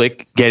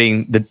public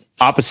getting the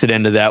opposite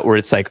end of that, where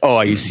it's like,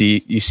 oh, you see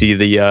the,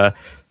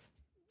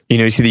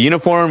 you see the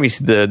uniform, you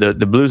see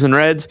the blues and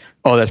reds.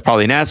 Oh, that's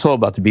probably an asshole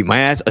about to beat my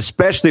ass.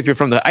 Especially if you're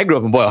from I grew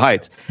up in Boyle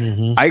Heights.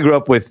 Mm-hmm.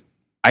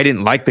 I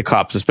didn't like the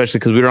cops, especially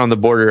because we were on the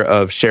border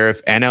of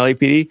sheriff and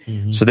LAPD.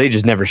 Mm-hmm. So they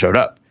just never showed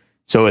up.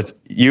 So it's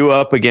you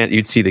up again.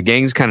 You'd see the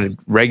gangs kind of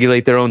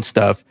regulate their own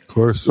stuff. Of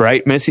course.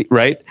 Right, Missy?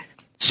 Right.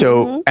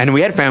 So, and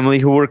we had family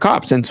who were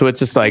cops. And so it's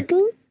just like,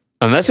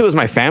 unless it was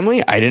my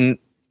family, I didn't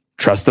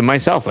trust them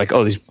myself. Like,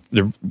 oh, there's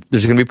going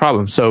to be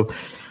problems. So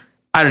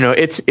I don't know.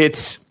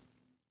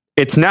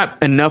 It's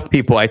not enough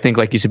people, I think,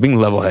 like you said, being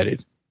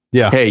level-headed.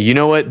 Yeah. Hey, you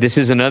know what? This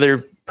is another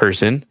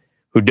person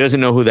who doesn't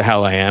know who the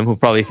hell I am, who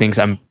probably thinks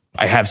I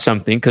have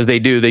something, because they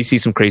do. They see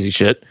some crazy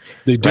shit.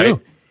 They do. Right?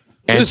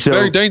 And it's a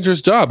very dangerous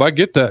job. I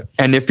get that.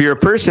 And if you're a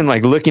person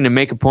like looking to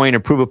make a point or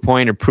prove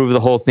the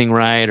whole thing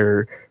right,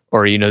 or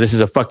this is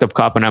a fucked up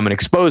cop and I'm going to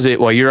expose it,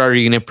 well, you're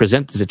already going to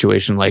present the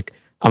situation like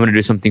I'm going to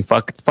do something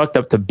fucked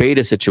up to bait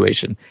a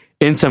situation.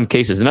 In some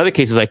cases, in other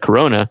cases like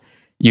Corona,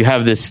 you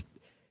have this.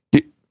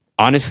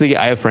 Honestly,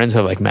 I have friends who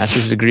have like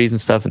master's degrees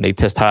and stuff, and they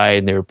test high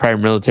and they're prior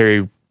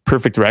military,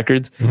 perfect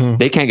records. Mm-hmm.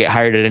 They can't get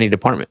hired at any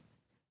department.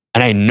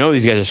 And I know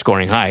these guys are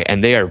scoring high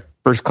and they are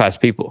first class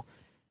people.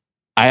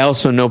 I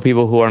also know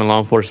people who are in law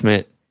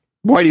enforcement.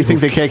 Why do you think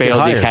they can't get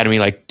hired? Failed the academy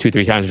like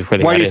 2-3 times before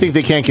they got in. Why do you think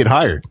they can't get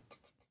hired?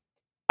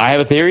 I have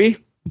a theory.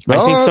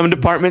 I think some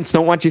departments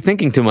don't want you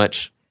thinking too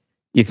much.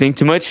 You think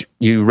too much,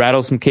 you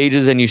rattle some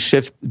cages and you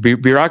shift.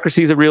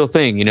 Bureaucracy is a real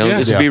thing,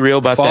 Just be real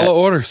about that. Follow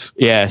orders.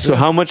 Yeah. So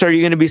how much are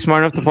you going to be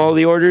smart enough to follow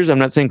the orders? I'm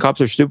not saying cops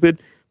are stupid,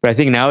 but I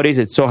think nowadays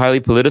it's so highly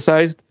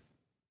politicized.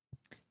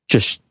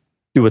 Just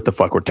do what the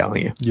fuck we're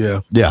telling you. Yeah.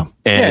 Yeah.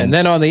 And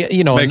then on the,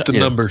 make the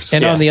numbers.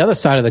 And on the other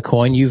side of the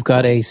coin, you've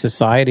got a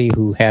society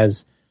who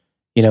has,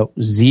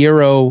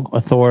 zero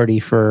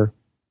authority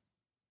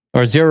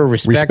or zero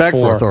respect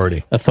for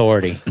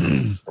authority.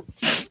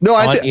 No,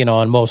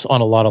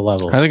 on a lot of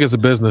levels. I think it's a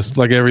business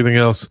like everything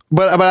else.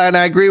 But and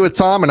I agree with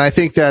Tom, and I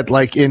think that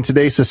like in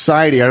today's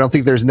society, I don't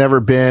think there's never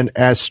been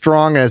as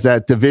strong as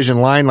that division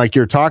line like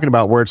you're talking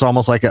about, where it's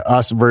almost like a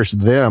us versus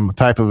them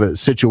type of a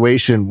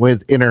situation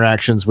with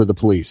interactions with the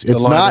police.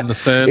 It's not.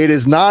 It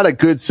is not a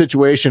good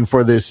situation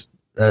for this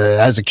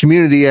as a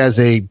community, as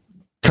a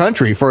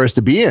country, for us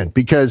to be in,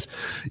 because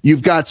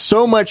you've got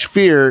so much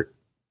fear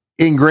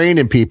ingrained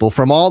in people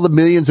from all the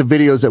millions of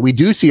videos that we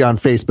do see on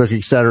Facebook,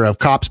 etc., of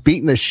cops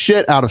beating the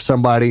shit out of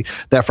somebody,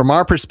 that from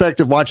our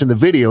perspective watching the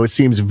video, it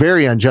seems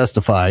very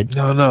unjustified.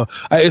 No.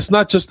 It's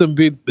not just them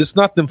it's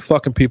not them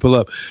fucking people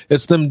up.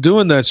 It's them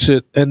doing that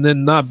shit and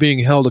then not being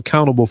held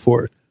accountable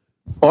for it.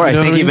 Or I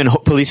think even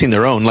policing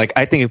their own. Like,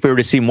 I think if we were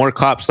to see more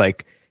cops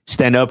like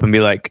stand up and be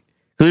like,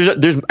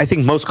 I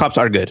think most cops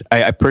are good.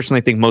 I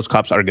personally think most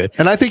cops are good.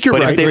 And I think you're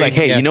right. But if they're like,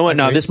 hey, you know what?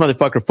 No, this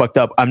motherfucker fucked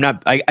up. I'm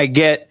not, I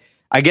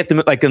get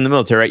them, like in the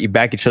military, right? You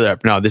back each other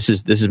up. No, this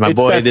is my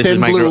boy. That this thin is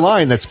my blue girl.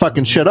 line that's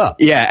fucking shit up.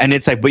 Yeah, and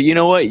it's like, but you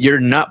know what? You're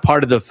not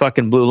part of the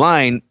fucking blue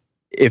line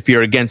if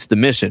you're against the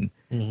mission.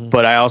 Mm-hmm.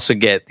 But I also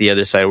get the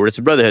other side where it's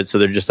a brotherhood. So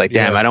they're just like,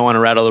 damn, I don't want to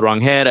rattle the wrong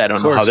head. I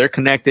don't know how they're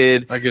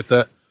connected. I get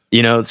that.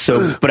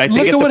 So, but I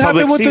think if the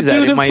public sees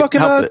that, it might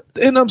help it.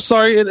 And I'm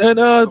sorry,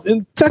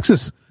 in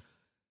Texas,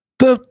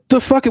 the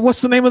fucking,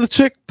 what's the name of the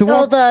chick?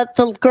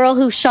 The girl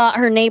who shot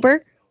her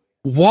neighbor.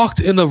 Walked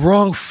in the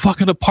wrong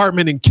fucking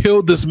apartment and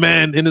killed this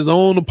man in his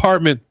own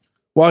apartment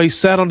while he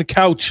sat on the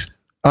couch.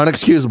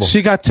 Unexcusable.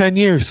 She got 10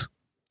 years.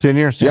 10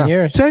 years, 10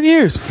 years. 10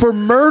 years for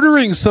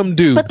murdering some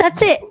dude. But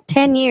that's it.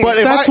 10 years. But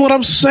that's what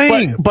I'm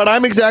saying. But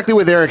I'm exactly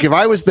with Eric. If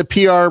I was the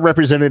PR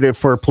representative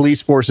for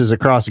police forces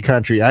across the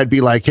country, I'd be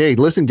like, hey,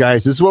 listen,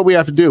 guys, this is what we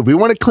have to do. If we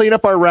want to clean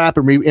up our rap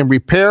and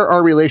repair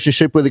our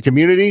relationship with the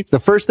community, the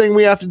first thing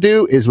we have to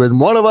do is when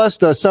one of us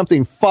does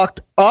something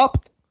fucked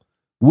up,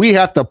 We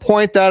have to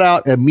point that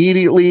out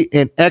immediately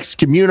and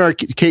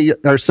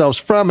excommunicate ourselves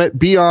from it.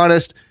 Be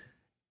honest.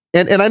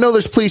 And I know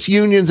there's police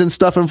unions and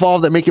stuff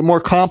involved that make it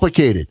more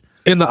complicated.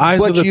 In the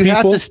eyes of the people, you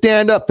have to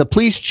stand up. The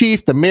police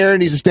chief, the mayor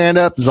needs to stand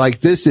up. It's like,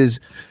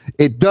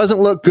 it doesn't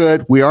look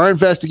good. We are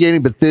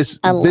investigating, but this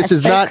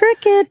is not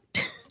crooked.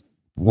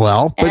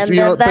 Well, but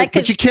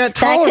you can't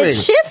tolerate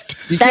it.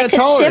 That could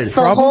shift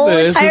the whole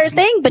entire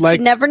thing, but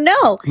you never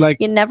know.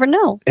 You never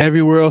know.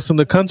 Everywhere else in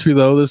the country,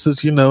 though, this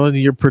is, and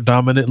you're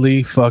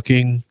predominantly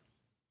fucking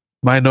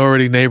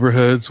minority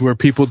neighborhoods where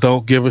people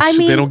don't give a shit.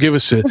 They don't give a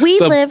shit.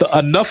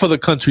 Enough of the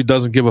country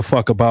doesn't give a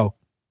fuck about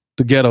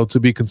the ghetto to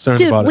be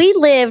concerned about it. We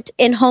lived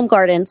in Home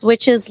Gardens,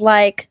 which is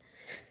like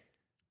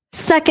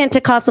second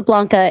to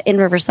Casablanca in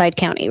Riverside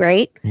County,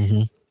 right?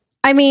 Mm-hmm.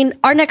 I mean,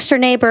 our next door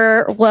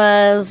neighbor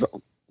was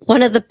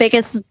one of the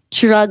biggest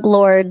drug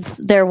lords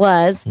there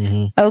was.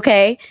 Mm-hmm.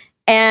 Okay.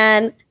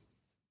 And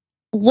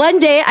one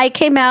day I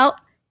came out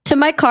to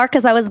my car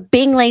because I was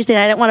being lazy and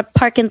I didn't want to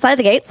park inside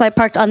the gate. So I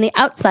parked on the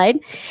outside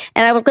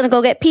and I was going to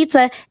go get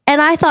pizza.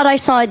 And I thought I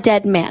saw a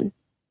dead man.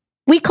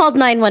 We called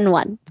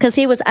 911 because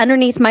he was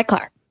underneath my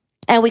car.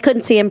 And we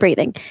couldn't see him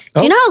breathing.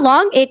 Do you know how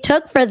long it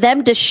took for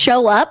them to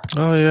show up?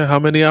 Oh, yeah. How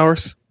many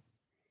hours?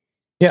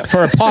 Yeah,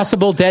 for a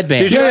possible dead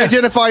man. Did you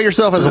identify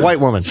yourself as a white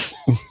woman?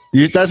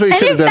 That's what you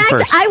should have done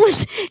first. I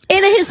was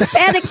in a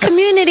Hispanic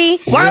community.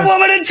 White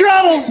woman in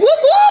trouble! Whoop,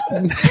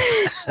 whoop!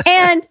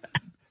 And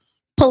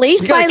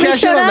police finally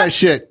showed up. That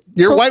shit.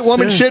 Your white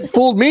woman shit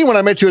fooled me when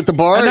I met you at the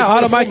bar. Now,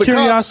 out of my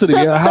curiosity,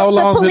 how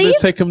long did it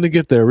take him to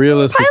get there,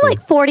 realistically? Probably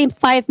like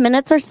 45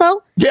 minutes or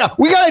so. Yeah,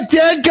 we got a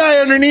dead guy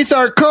underneath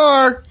our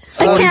car.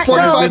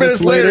 45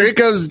 minutes later, here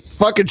comes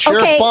fucking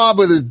Sheriff Bob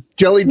with his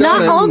jelly donut.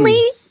 Not only,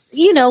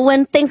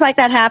 when things like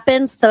that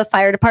happens, the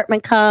fire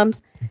department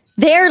comes.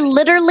 They're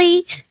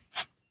literally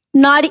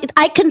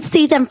I can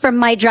see them from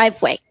my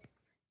driveway.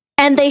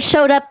 And they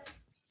showed up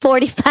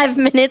 45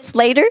 minutes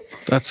later.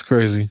 That's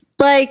crazy.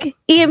 Like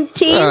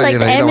EMT,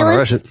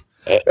 ambulance.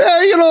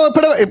 You know what?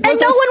 No one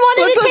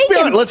wanted to take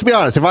him. Let's be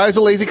honest. If I was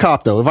a lazy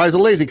cop,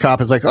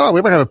 it's like, oh,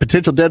 we might have a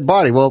potential dead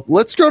body. Well,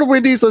 let's go to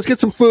Wendy's. Let's get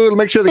some food and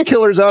make sure the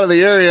killer's out of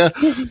the area.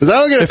 Because I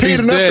don't get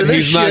paid enough for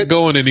this shit. He's not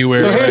going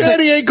anywhere. So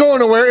he ain't going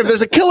nowhere. If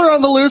there's a killer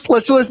on the loose,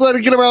 let's just let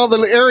him get him out of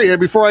the area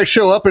before I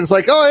show up. And it's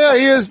like, oh yeah,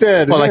 he is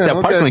dead. Well, like that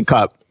Parkland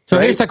cop. So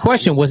here's the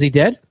question: was he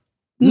dead?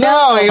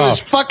 No, he was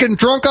fucking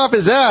drunk off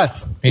his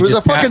ass. It was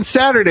a fucking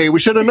Saturday. We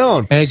should have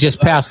known. And he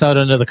just passed out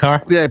under the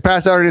car? Yeah, he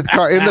passed out under the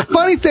car. And the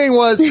funny thing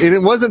was, and it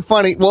wasn't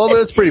funny. Well, it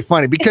was pretty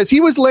funny because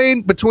he was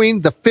laying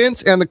between the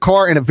fence and the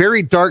car in a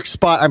very dark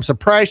spot. I'm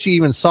surprised she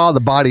even saw the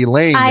body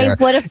laying there. I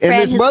would have And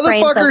this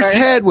motherfucker's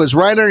head was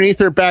right underneath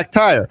her back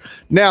tire.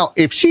 Now,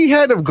 if she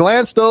hadn't have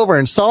glanced over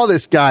and saw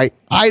this guy,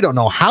 I don't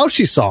know how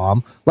she saw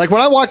him. Like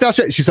when I walked out,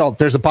 she saw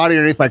there's a body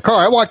underneath my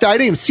car. I walked out, I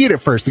didn't even see it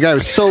at first. The guy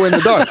was so in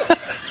the dark.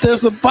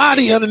 There's a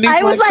body underneath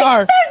my car. I was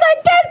like, there's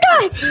a dead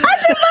guy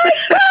under my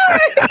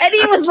car. And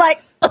he was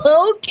like,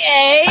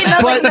 okay. And I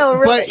was like, no,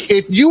 really? But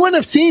if you wouldn't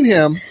have seen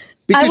him,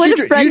 because I would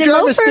have run him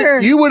over.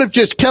 You would have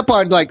just kept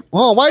on like,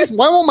 oh, why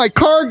won't my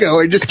car go?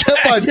 And just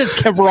kept on. just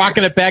kept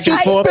rocking it back and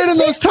forth. Spinning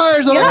those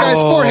tires on that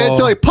guy's forehead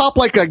until he popped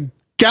like a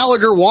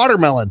Gallagher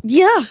watermelon.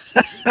 Yeah.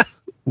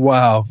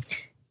 Wow.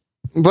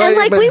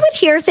 But we would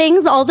hear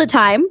things all the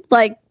time,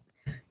 like,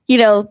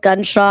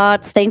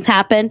 gunshots, things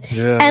happen.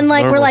 Yeah, and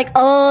we're like,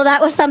 oh, that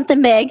was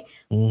something big.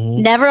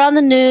 Mm-hmm. Never on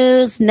the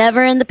news,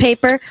 never in the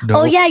paper. Nope.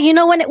 Oh, yeah,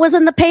 when it was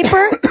in the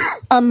paper?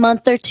 A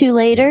month or two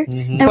later.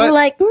 Mm-hmm. And we're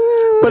like,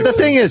 But the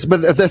thing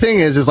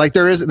is like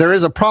there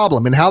is a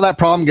problem, and how that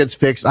problem gets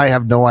fixed, I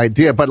have no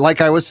idea. But like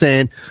I was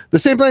saying, the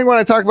same thing when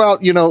I talk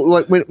about,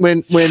 like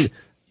when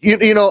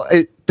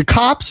the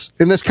cops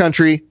in this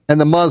country and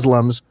the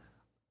Muslims,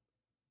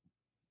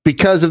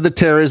 because of the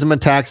terrorism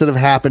attacks that have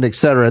happened, et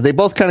cetera, they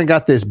both kind of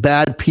got this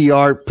bad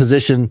PR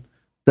position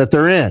that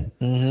they're in.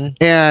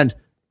 Mm-hmm. And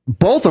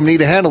both of them need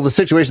to handle the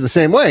situation the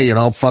same way.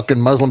 Fucking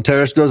Muslim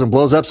terrorist goes and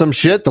blows up some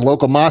shit. The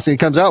local mosque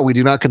comes out. We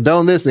do not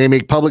condone this. They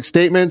make public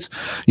statements,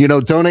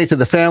 donate to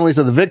the families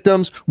of the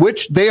victims,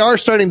 which they are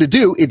starting to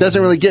do. It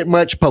doesn't really get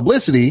much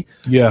publicity.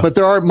 Yeah. But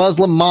there are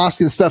Muslim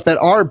mosques and stuff that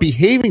are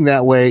behaving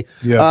that way.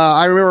 Yeah.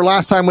 I remember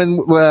last time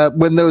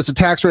when those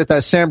attacks were at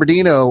that San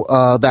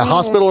Bernardino, that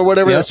hospital or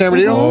whatever, that San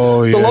Bernardino.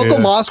 Oh, the local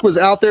mosque was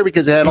out there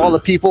because it had all the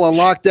people on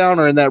lockdown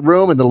or in that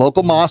room, and the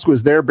local mosque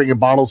was there bringing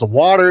bottles of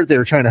water. They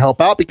were trying to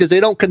help out because they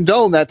don't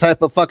condone that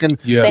type of fucking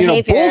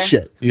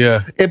bullshit.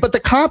 Yeah. But the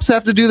cops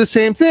have to do the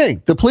same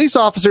thing. The police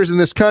officers in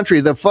this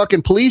country, the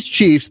fucking police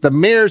chiefs, the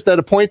mayors that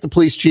appoint the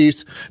police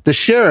chiefs, the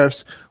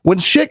sheriffs, when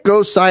shit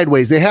goes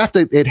sideways, it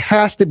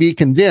has to be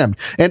condemned.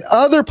 And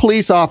other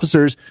police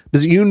officers,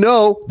 there's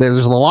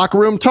the locker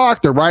room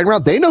talk, they're riding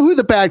around, they know who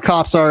the bad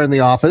cops are in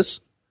the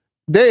office.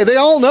 They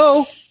all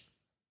know.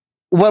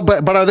 Well,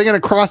 but are they going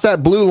to cross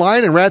that blue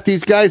line and rat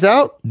these guys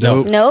out?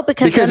 No,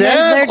 because then there's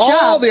their job.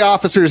 All the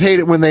officers hate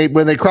it when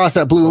they cross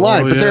that blue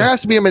line. But there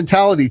has to be a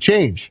mentality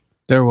change.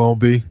 There won't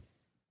be.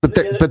 But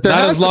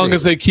not as long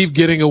as they keep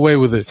getting away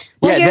with it.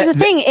 Well, here's the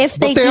thing: if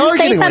they do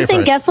say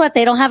something, guess what?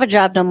 They don't have a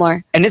job no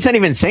more. And it's not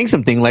even saying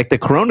something. Like the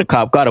Corona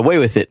cop got away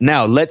with it.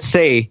 Now, let's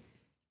say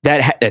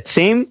that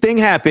same thing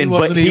happened,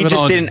 but he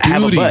just didn't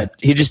have a badge.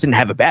 He just didn't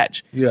have a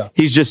badge. Yeah,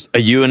 he's just a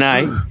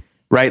UNI,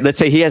 right? Let's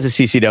say he has a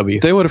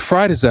CCW. They would have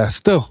fried his ass.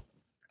 Still,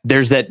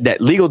 there's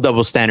that legal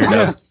double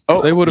standard.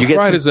 They would have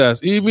fried his ass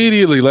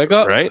immediately. Like,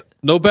 right?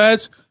 No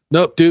badge.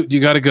 Nope, dude, you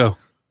got to go.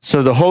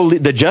 So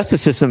the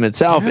justice system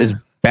itself is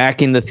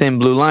backing the thin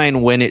blue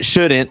line when it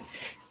shouldn't,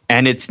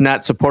 and it's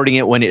not supporting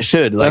it when it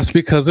should. That's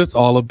because it's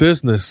all a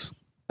business.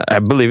 I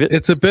believe it.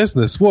 It's a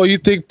business. Well, you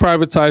think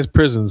privatized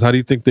prisons, how do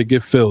you think they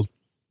get filled?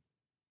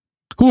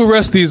 Who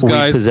arrests these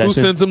guys? Who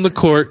sends them to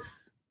court?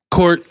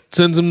 Court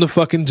sends them to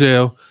fucking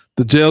jail.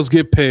 The jails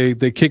get paid.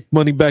 They kick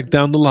money back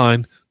down the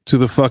line to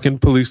the fucking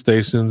police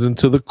stations and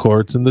to the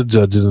courts and the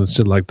judges and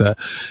shit like that.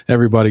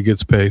 Everybody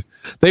gets paid.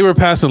 They were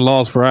passing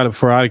laws for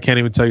I can't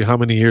even tell you how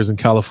many years in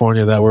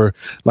California that were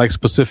like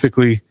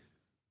specifically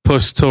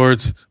pushed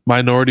towards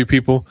minority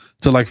people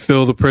to like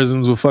fill the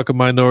prisons with fucking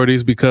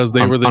minorities because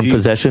they were the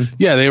possession.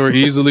 Yeah, they were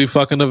easily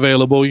fucking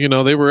available. You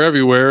know, they were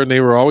everywhere and they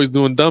were always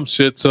doing dumb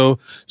shit. So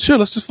sure,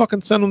 let's just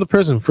fucking send them to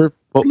prison for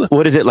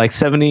what is it, like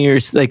 70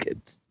 years? Like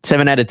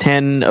 7 out of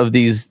 10 of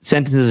these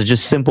sentences are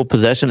just simple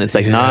possession. It's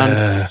like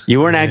you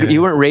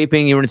weren't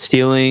raping, you weren't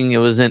stealing. It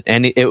wasn't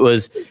any. It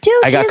was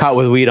I got caught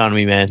with weed on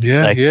me, man.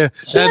 Yeah,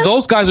 And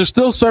those guys are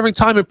still serving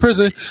time in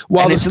prison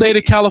while the state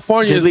of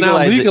California is now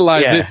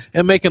legalizing it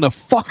and making a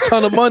fuck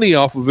ton of money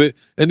off of it.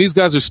 And these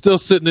guys are still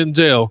sitting in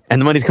jail,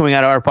 and the money's coming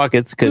out of our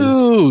pockets.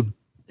 Dude,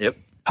 yep.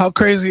 How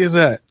crazy is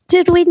that?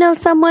 Did we know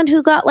someone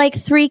who got like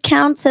 3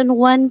 counts in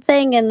one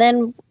thing and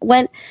then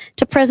went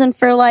to prison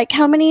for like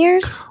how many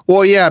years?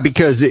 Well, yeah,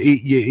 because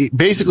he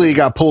basically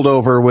got pulled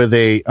over with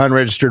a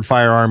unregistered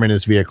firearm in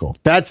his vehicle.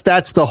 That's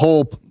the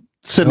whole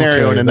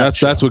scenario. Okay,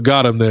 that's what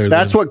got him there.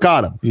 That's what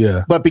got him.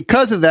 Yeah. But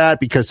because of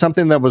that, because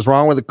something that was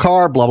wrong with the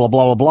car, blah, blah,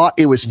 blah, blah, blah,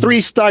 it was 3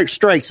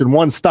 strikes in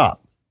one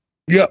stop.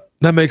 Yep.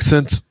 That makes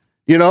sense.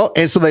 You know,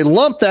 and so they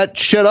lumped that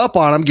shit up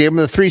on him, gave him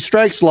the 3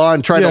 strikes law,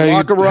 and tried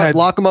to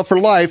lock him up for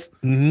life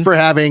for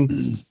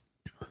having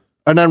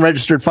an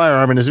unregistered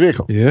firearm in his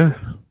vehicle. Yeah.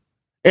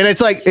 And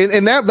it's like,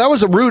 and that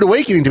was a rude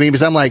awakening to me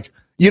because I'm like,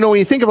 you know, when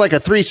you think of like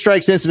a 3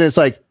 strikes incident, it's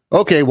like,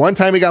 okay, one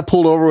time he got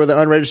pulled over with an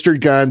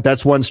unregistered gun.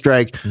 That's 1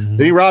 strike. Then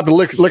he robbed a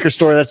liquor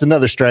store. That's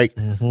another strike.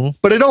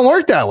 But it don't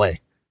work that way.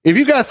 If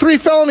you got 3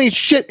 felony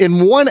shit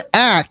in one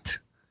act,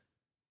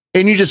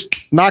 and you just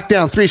knock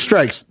down 3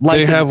 strikes. Like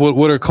they have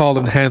what are called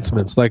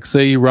enhancements. Like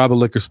say you rob a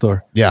liquor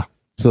store. Yeah.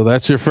 So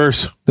that's your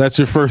first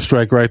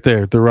strike right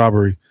there, the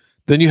robbery.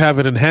 Then you have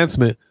an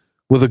enhancement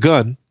with a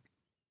gun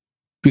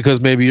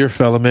because maybe you're a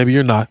felon, maybe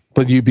you're not,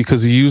 but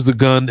because you used the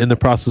gun in the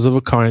process of a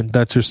crime,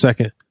 that's your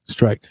second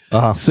strike.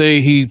 Say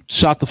he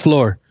shot the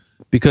floor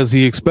because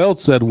he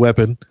expelled said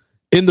weapon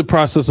in the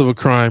process of a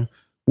crime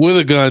with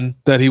a gun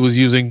that he was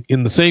using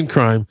in the same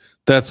crime.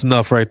 That's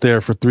enough right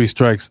there for 3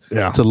 strikes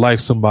to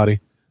life somebody.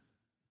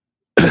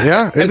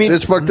 Yeah,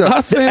 it's fucked up.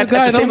 Not saying at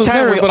the same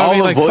time, we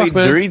all avoid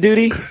jury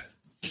duty,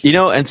 you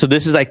know, and so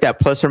this is like that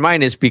plus or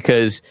minus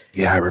because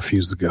I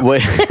refuse to go.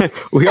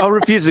 We all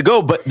refuse to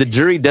go, but the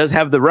jury does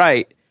have the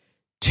right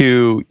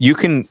to. You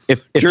can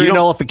if jury you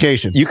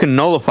nullification. You can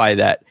nullify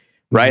that,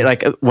 right?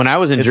 Like when I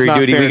was in jury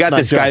duty, we got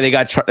this guy.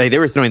 They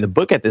were throwing the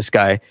book at this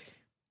guy,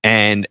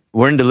 and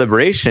we're in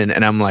deliberation,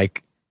 and I'm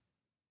like,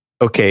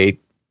 okay.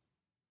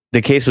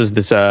 The case was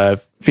this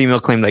female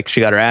claimed like she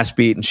got her ass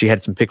beat and she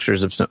had some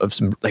pictures of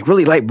some like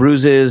really light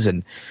bruises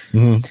and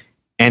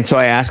so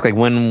I asked like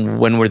when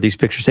were these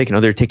pictures taken?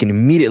 Oh, they're taken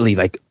immediately,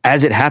 like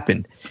as it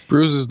happened.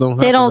 Bruises don't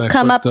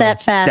come up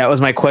that fast. That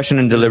was my question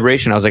in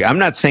deliberation. I was like, I'm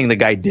not saying the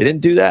guy didn't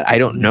do that. I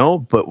don't know,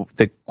 but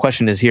the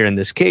question is here in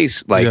this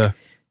case, like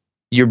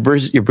your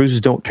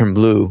bruises don't turn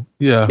blue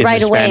in right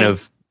the span away.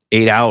 of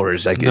 8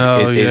 hours. Like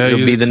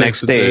it'll be the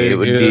next day. It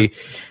would be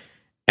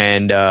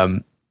and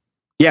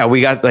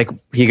we got like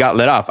he got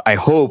let off. I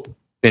hope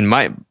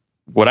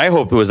what I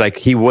hoped was like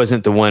he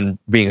wasn't the one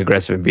being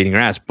aggressive and beating her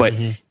ass, but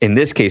in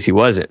this case he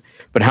wasn't.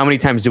 But how many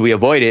times do we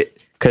avoid it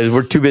because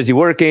we're too busy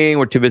working,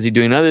 we're too busy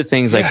doing other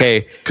things? Like,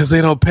 hey, because they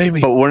don't pay me.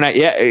 But we're not.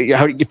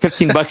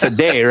 $15 a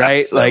day,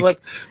 right? Like,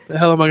 what the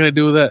hell am I going to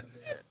do with that?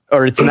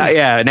 Or it's not.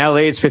 Yeah, in LA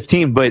it's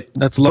 15, but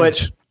that's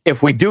lunch. But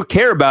if we do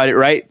care about it,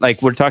 right?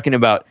 Like we're talking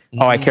about,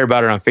 I care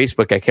about it on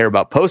Facebook. I care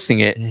about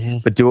posting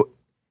it, but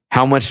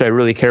how much do I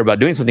really care about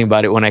doing something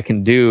about it when I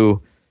can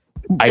go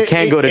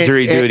to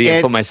jury duty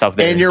and put myself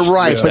there. And you're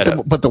right.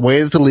 But the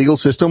way that the legal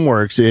system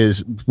works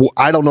is,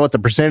 I don't know what the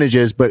percentage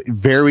is, but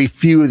very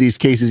few of these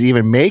cases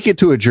even make it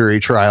to a jury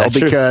trial. That's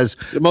because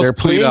they're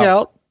pleading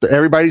out.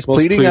 Everybody's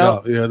pleading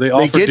out. Yeah, they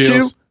get deals.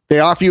 You. They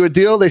offer you a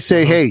deal. They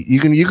say, hey, you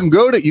can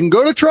go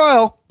to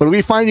trial, but if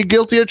we find you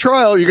guilty at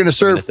trial, you're going to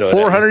serve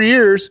 400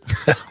 years.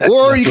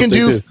 Or you can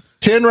do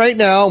 10 right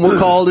now and we'll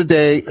call it a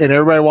day and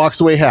everybody walks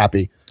away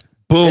happy.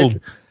 Boom.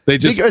 They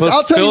just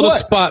filled a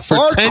spot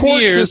for 10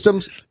 years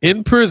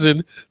in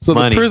prison. So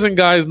the prison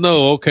guys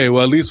know, okay,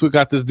 well, at least we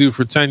got this dude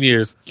for 10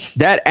 years.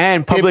 That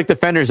and public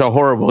defenders are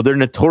horrible. They're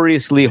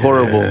notoriously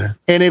horrible.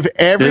 And if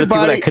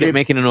everybody couldn't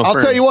make it into a I'll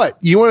tell you what,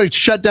 you want to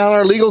shut down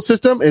our legal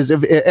system is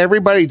if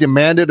everybody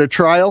demanded a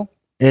trial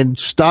and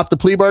stop the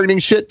plea bargaining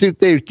shit, dude,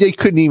 they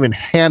couldn't even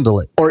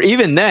handle it. Or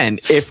even then,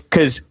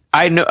 because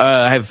I know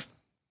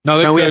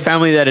we have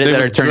family that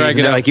are attorneys.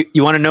 And like,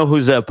 you want to know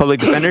who's a public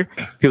defender?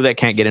 People that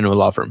can't get into a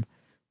law firm,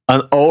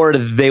 or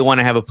they want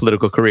to have a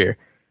political career.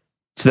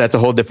 So that's a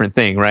whole different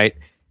thing, right?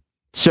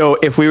 So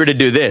if we were to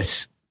do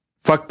this,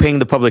 fuck paying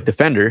the public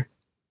defender,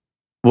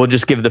 we'll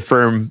just give the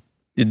firm.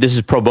 This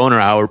is pro bono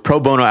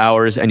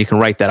hours, and you can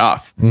write that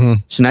off. Mm-hmm.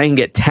 So now you can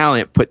get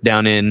talent put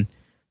down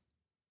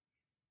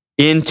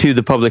into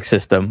the public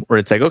system where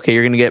it's like, okay,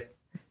 you're going to get,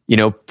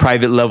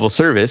 private level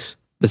service.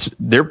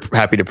 They're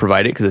happy to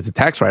provide it because it's a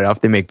tax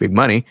write-off. They make big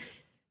money.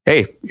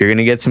 Hey, you're going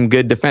to get some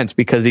good defense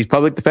because these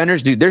public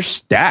defenders, dude, they're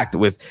stacked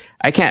with,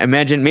 I can't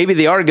imagine, maybe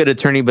they are a good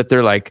attorney, but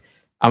they're like,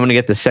 I'm going to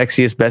get the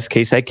sexiest, best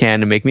case I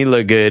can to make me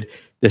look good.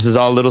 This is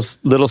all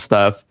little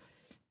stuff.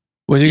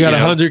 When you got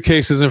 100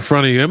 cases in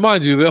front of you, and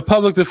mind you, the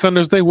public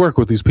defenders, they work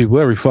with these people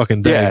every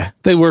fucking day. Yeah,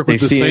 they work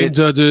with the same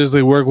judges.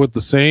 They work with the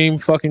same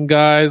fucking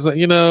guys,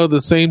 the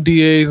same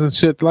DAs and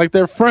shit. Like,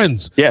 they're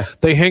friends. Yeah.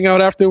 They hang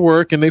out after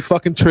work and they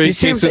fucking trade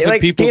cases in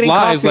people's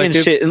lives. Like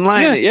shit in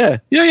line.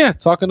 Yeah.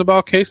 Talking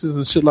about cases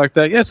and shit like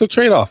that. Yeah, it's a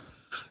trade-off.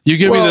 You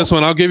give me this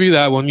one, I'll give you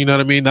that one. You know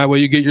what I mean? That way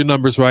you get your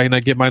numbers right and I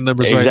get my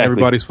numbers right and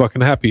everybody's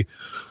fucking happy.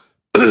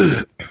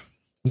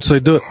 So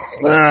do it.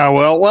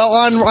 Well,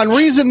 on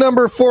reason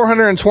number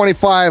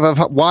 425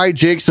 of why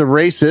Jake's a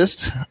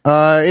racist,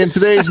 in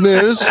today's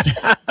news.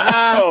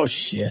 Oh,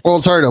 shit. Well,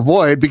 it's hard to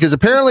avoid because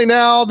apparently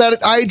now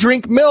that I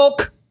drink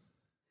milk,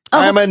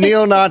 I'm a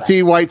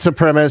neo-Nazi white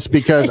supremacist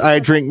because I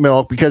drink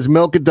milk because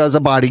milk, it does a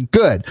body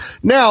good.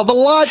 Now, the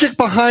logic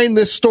behind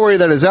this story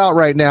that is out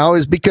right now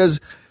is because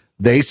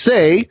they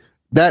say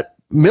that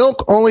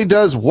milk only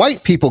does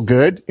white people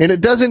good and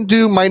it doesn't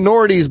do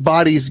minorities'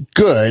 bodies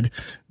good.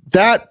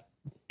 That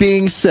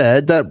being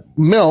said, that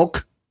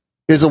milk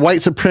is a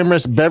white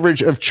supremacist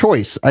beverage of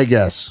choice, I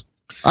guess.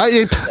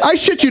 I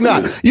shit you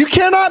not. You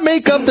cannot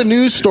make up the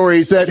news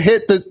stories that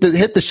hit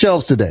the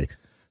shelves today.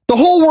 The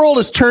whole world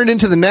has turned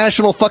into the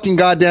national fucking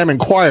goddamn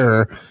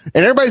Enquirer,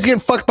 and everybody's getting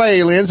fucked by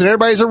aliens, and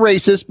everybody's a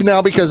racist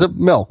now because of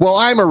milk. Well,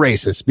 I'm a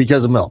racist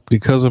because of milk.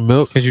 Because of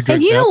milk? Because you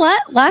drink milk? Know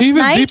what? Last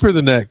night, deeper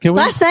than that.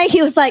 Last night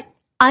he was like,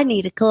 I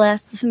need a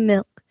glass of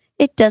milk.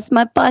 It does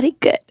my body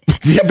good.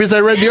 Yeah, because I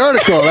read the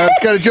article. I was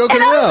kind of joking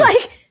around. I was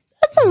like,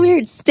 that's a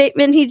weird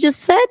statement he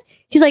just said.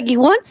 He's like, you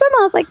want some?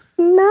 I was like,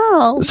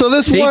 no. So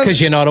because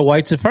you're not a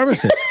white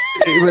supremacist.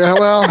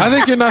 Well, I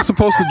think you're not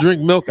supposed to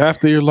drink milk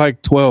after you're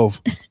like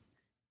 12.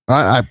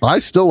 I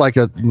still like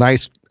a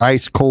nice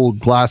ice cold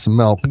glass of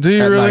milk. Do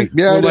you really? Night.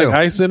 Yeah, I like do.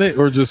 ice in it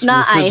or just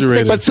not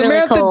refrigerated? Ice, but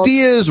Samantha really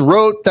Diaz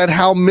wrote that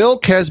how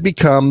milk has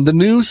become the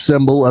new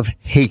symbol of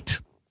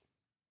hate.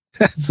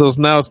 So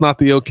now it's not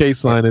the okay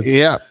sign.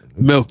 It's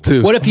milk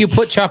too. What if you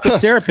put chocolate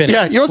syrup in it?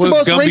 Yeah, you know what's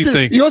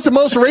the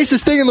most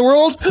racist thing in the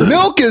world?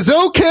 Milk is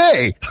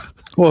okay.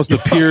 Well, it's the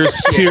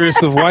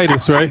purest of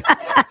whitest, right?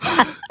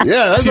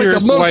 Yeah, that's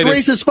purest, like the most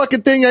racist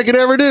fucking thing I could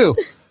ever do.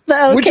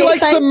 Would you like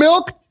some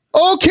milk?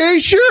 Okay,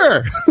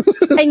 sure.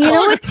 And you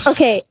know what's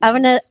okay?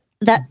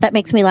 That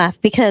makes me laugh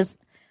because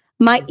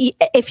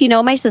if you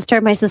know my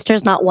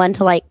sister's not one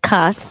to like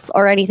cuss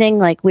or anything.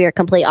 Like, we are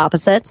complete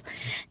opposites.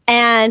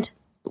 And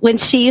when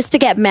she used to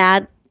get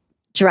mad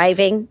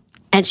driving,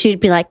 and she'd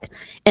be like,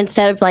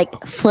 instead of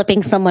like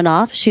flipping someone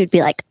off, she would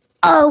be like,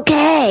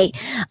 okay,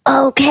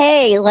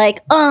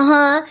 like,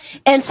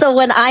 And so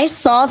when I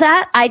saw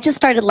that, I just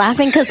started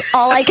laughing because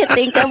all I could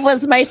think of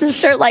was my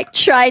sister like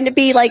trying to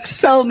be like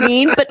so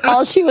mean, but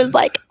all she was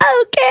like,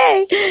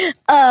 okay.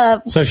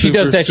 So she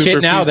does that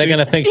shit now, they're going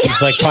to think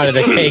she's like part of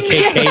the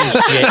KKK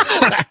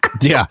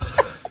shit. Yeah.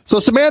 So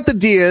Samantha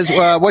Diaz,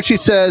 what she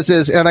says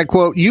is, and I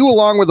quote, "You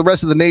along with the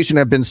rest of the nation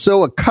have been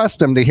so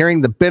accustomed to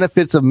hearing the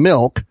benefits of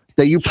milk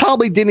that you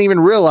probably didn't even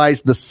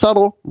realize the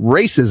subtle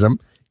racism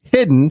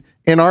hidden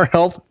in our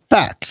health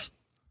facts."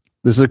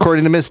 This is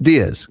according to Miss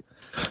Diaz.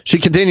 She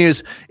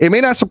continues, "It may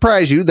not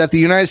surprise you that the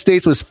United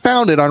States was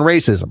founded on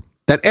racism,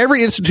 that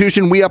every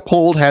institution we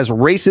uphold has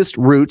racist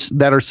roots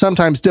that are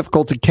sometimes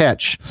difficult to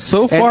catch.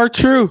 So far,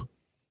 true.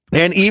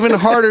 And even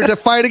harder to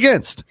fight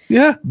against.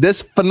 Yeah.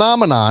 This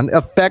phenomenon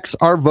affects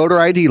our voter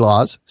ID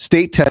laws,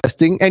 state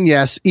testing, and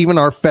yes, even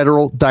our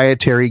federal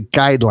dietary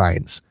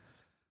guidelines.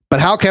 But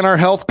how can our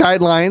health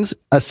guidelines,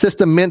 a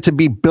system meant to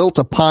be built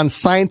upon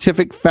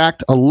scientific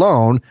fact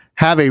alone,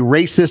 have a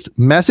racist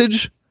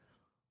message?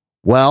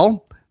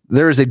 Well,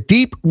 there is a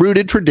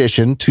deep-rooted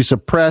tradition to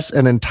suppress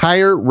an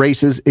entire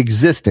race's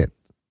existence.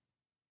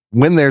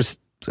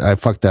 I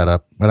fucked that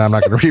up, but I'm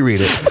not going to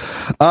reread it.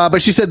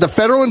 But she said the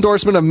federal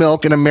endorsement of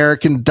milk in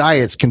American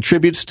diets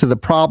contributes to the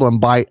problem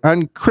by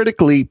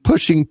uncritically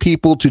pushing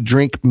people to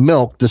drink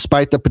milk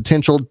despite the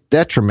potential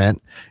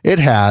detriment it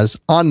has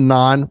on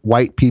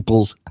non-white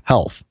people's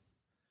health.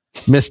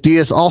 Miss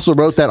Diaz also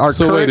wrote that our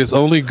wait, it's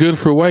only good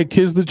for white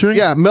kids to drink?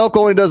 Yeah, milk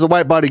only does a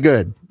white body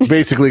good,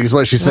 basically, is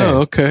what she's saying.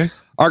 Oh, okay.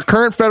 Our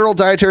current federal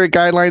dietary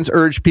guidelines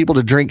urge people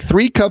to drink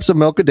 3 cups of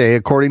milk a day,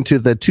 according to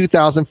the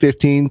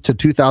 2015 to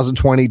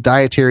 2020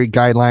 dietary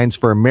guidelines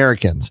for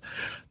Americans.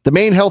 The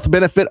main health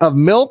benefit of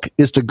milk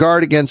is to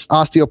guard against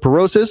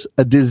osteoporosis,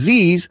 a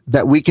disease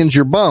that weakens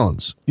your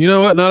bones. You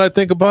know what? Now that I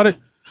think about it,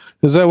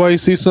 is that why you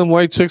see some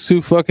white chicks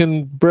who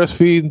fucking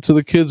breastfeed until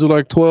the kids are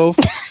like 12?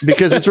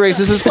 Because it's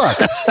racist as fuck.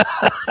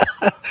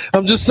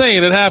 I'm just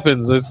saying it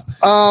happens. It's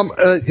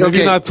maybe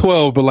okay. not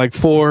 12, but like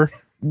 4.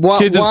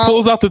 Kid just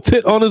pulls out the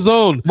tit on his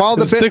own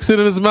and sticks it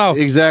in his mouth.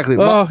 Exactly.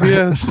 Oh,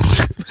 yeah.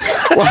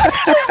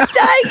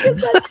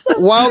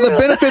 While the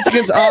benefits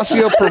against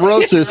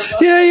osteoporosis.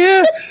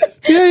 Yeah.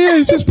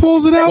 He just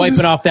pulls it out.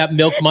 Wiping off that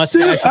milk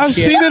mustache. Dude, I've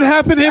seen it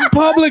happen in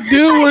public,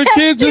 dude, where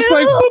kids just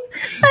like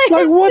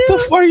what the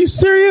fuck? Are you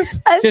serious?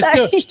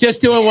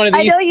 Just doing one of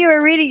these. I know you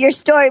were reading your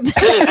story, but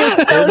it was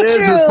so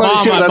true.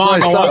 Mom,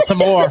 I want some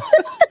more.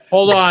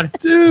 Hold on.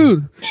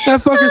 Dude,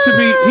 that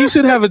fucker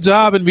should have a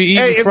job and be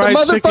eating fried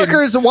chicken. If the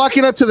motherfucker is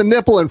walking up to the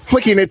nipple and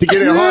flicking it to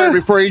get it hard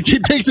before he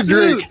takes a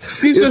drink.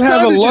 He should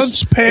have a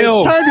lunch pail.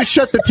 It's time to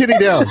shut the titty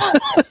down.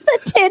 The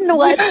tin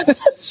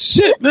ones.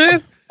 Shit,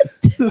 man.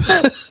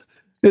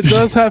 It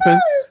does happen.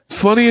 It's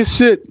funny as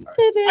shit.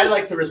 I'd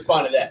like to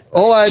respond to that.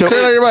 Hold on, turn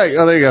on your mic.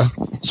 Oh, there you go.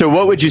 So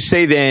what would you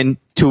say then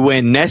to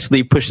when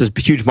Nestle pushed this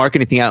huge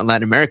marketing thing out in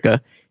Latin America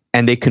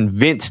and they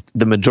convinced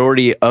the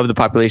majority of the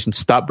population to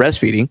stop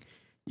breastfeeding,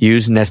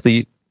 use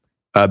Nestle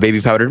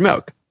baby powdered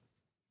milk?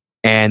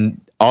 And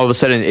all of a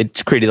sudden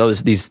it's created all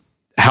these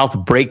health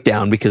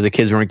breakdown because the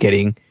kids weren't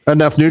getting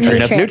enough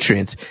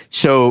nutrients.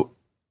 So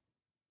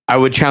I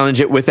would challenge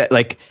it with that.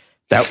 Like,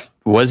 that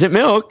wasn't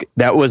milk.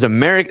 That was an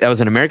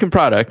American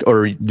product,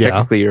 or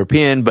technically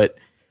European, but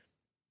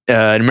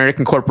an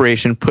American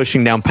corporation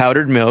pushing down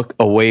powdered milk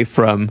away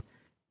from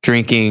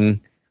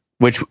drinking,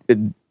 which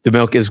the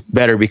milk is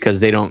better because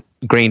they don't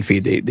grain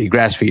feed. They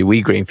grass feed. We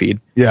grain feed.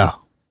 Yeah.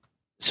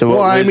 So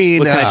what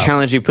kind of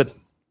challenge do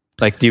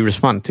you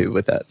respond to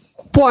with that?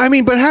 Well, I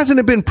mean, but hasn't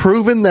it been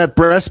proven that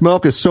breast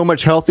milk is so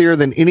much healthier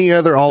than any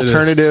other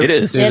alternative? It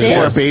is. For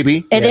a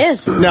baby. It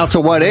is. Now, to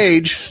what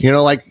age? You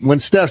know, like when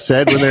Steph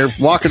said, when they're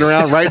walking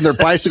around riding their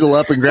bicycle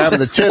up and grabbing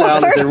the tit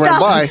out as they run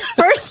by.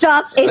 First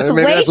off, it's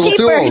way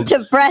cheaper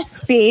to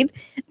breastfeed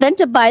than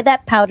to buy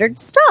that powdered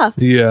stuff.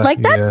 Yeah.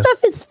 Like that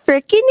stuff is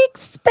freaking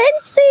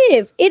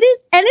expensive. It is,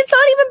 and it's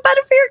not even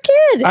better for your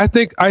kid.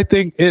 I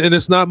think, and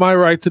it's not my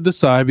right to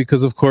decide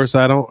because, of course,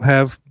 I don't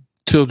have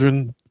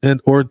children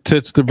or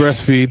tits to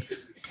breastfeed.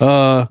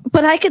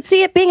 But I could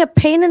see it being a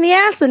pain in the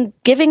ass, and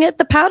giving it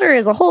the powder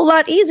is a whole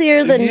lot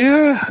easier than.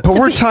 Yeah, but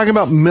we're talking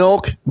about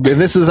milk,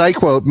 and this is, I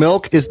quote,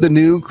 "Milk is the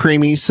new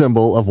creamy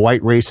symbol of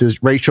white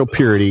racial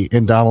purity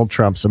in Donald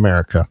Trump's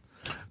America."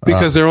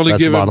 Because they're only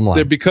giving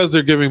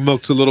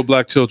milk to little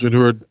black children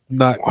who are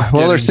not.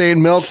 Well, they're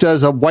saying milk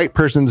does a white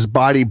person's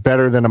body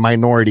better than a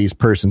minority's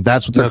person.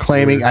 That's what they're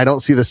claiming. Weird. I don't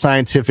see the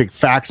scientific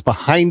facts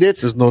behind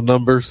it. There's no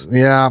numbers.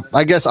 Yeah,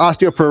 I guess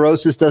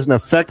osteoporosis doesn't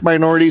affect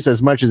minorities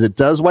as much as it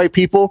does white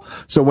people.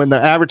 So when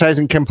the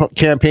advertising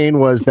campaign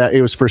was that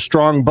it was for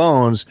strong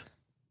bones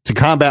to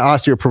combat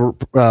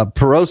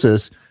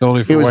osteoporosis,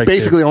 it was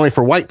basically only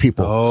for white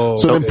people. Oh,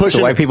 so then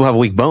so white people have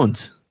weak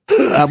bones.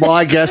 Well,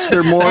 I guess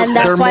they're more, and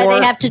that's why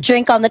they have to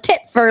drink on the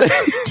tit for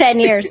 10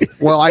 years.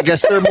 Well, I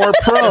guess they're more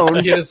prone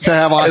to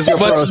have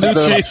osteoporosis. As much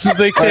nutrients as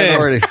they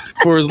can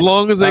for as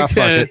long as they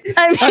can.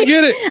 I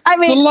get it. I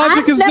mean, the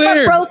logic I've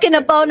never broken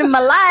a bone in my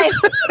life.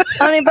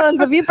 How many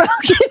bones have you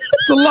broken?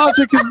 The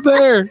logic is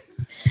there.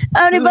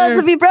 How many bones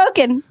have you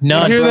broken?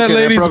 None. You hear that,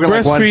 ladies?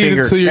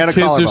 Breastfeed until your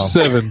kids are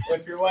 7.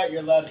 If you're white,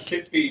 you're allowed to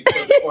tit feed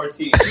until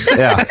 14.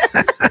 Yeah.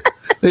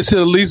 They should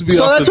at least be.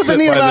 So that's what the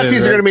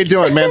neo-Nazis are going to be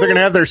doing, man. They're going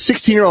to have their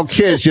 16-year-old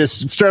kids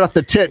just straight off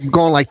the tit and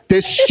going like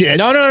this shit.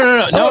 No,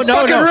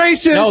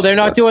 racist. No, they're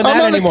not doing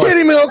that anymore.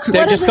 Titty milk.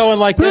 They're just going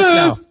like this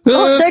now.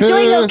 Oh, they're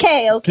doing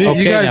okay.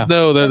 You guys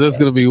know that there's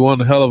going to be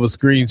one hell of a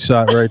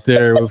screenshot right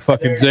there with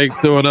fucking Jake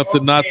throwing up the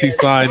Nazi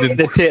sign and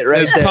the tit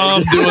right and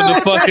Tom doing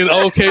the fucking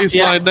OK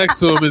sign next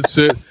to him and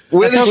shit.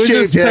 We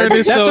just turned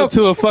this show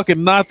to a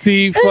fucking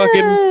Nazi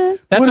fucking.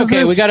 That's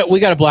okay. We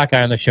got a black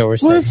guy on the show.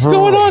 What's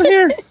going on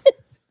here?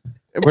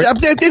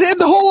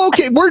 The whole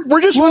okay.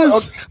 We're just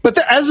but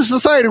as a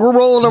society, we're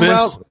rolling them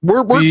out.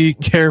 Be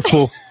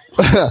careful.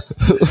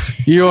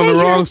 You're on the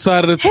wrong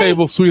side of the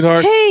table,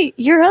 sweetheart. Hey,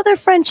 your other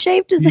friend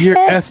shaved his head. You're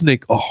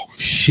ethnic. Oh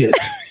shit!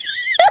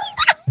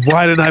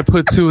 Why didn't I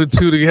put 2 and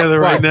 2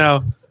 together right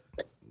now?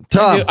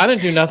 Tom, I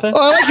didn't do nothing.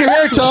 Oh, I like your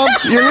hair, Tom.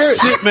 Your hair,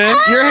 shit, man.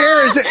 Your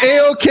hair is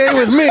A-okay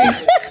with me.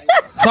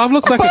 Tom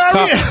looks like a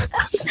cop.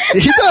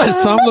 He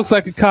does. Tom looks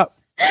like a cop.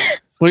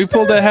 When he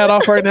pulled that hat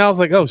off right now, I was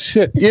like, oh,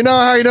 shit. You know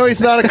how you know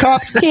he's not a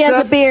cop? He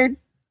has a beard.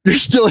 You're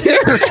still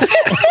here.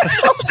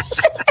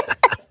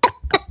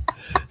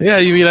 Yeah,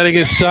 you mean I didn't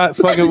get shot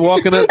fucking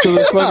walking up to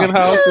the fucking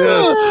house?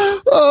 Yeah.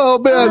 Oh,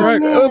 man.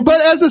 Right.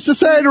 But as a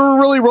society, we're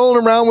really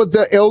rolling around with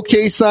the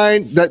OK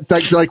sign that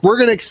like we're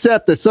going to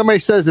accept that somebody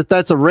says that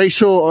that's a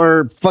racial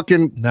or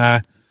fucking... Nah.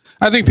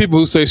 I think people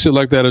who say shit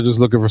like that are just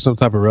looking for some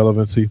type of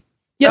relevancy.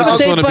 Yeah,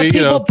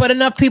 but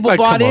enough people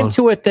bought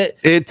into it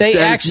that they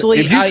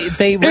actually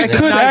they recognize it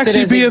could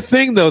actually be a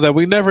thing though that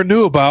we never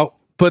knew about.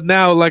 But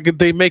now, like,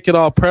 they make it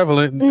all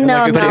prevalent.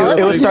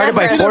 It was started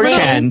by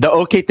 4chan. The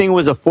OK thing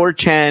was a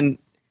 4chan.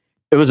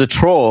 It was a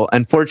troll,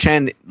 and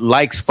 4chan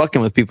likes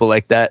fucking with people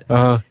like that.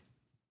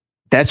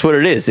 That's what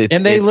it is.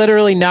 They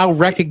literally now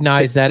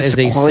recognize that as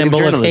a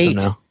symbol of hate.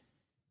 Now.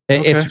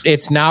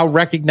 It's now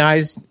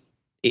recognized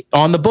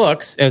on the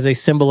books as a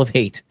symbol of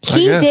hate.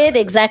 He did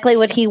exactly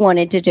what he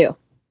wanted to do.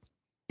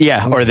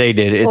 Yeah, or they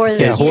did.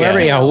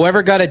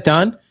 Whoever got it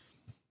done,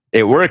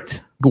 it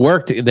worked.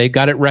 They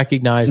got it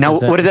recognized. Now,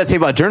 what does that say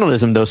about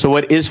journalism, though? So,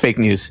 what is fake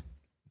news?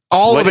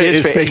 All of it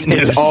is fake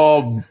news. It's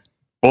all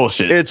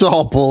bullshit. It's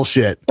all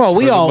bullshit. Well,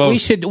 we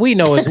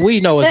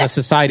know as a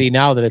society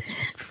now that it's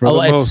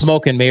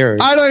smoke and mirrors.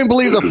 I don't even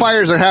believe the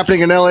fires are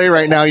happening in LA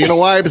right now. You know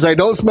why? Because I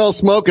don't smell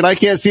smoke and I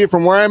can't see it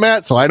from where I'm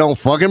at, so I don't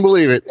fucking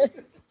believe it.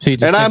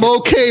 And I'm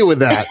okay with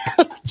that.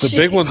 The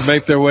big ones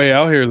make their way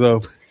out here,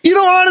 though. You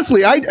know,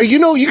 honestly,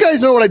 you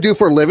guys know what I do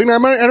for a living.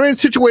 I'm in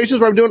situations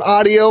where I'm doing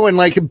audio and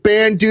like a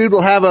band dude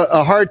will have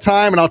a hard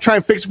time and I'll try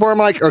and fix it for him.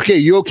 Like, okay,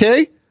 you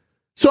okay?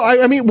 So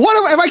I mean,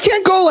 what if I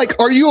can't go like,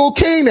 are you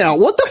okay now?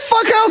 What the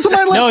fuck else am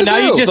I left to do? No, now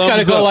you just got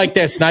to go like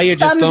this. Now you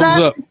just thumbs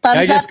up.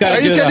 I just got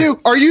to do.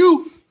 Are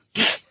you?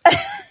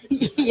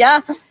 Yeah.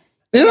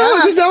 You know,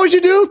 is that what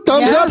you do?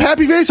 Thumbs up,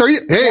 happy face. Are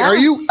you? Hey, are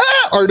you?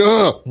 Or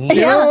no?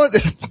 You know,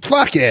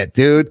 fuck it,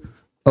 dude.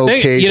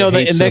 Okay,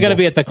 they're gonna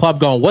be at the club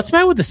going, "What's the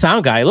matter with the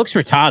sound guy? He looks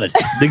retarded."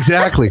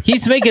 Exactly.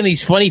 He's making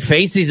these funny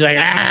faces. He's like,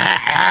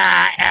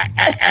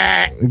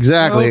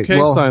 Exactly. Okay,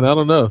 sign. I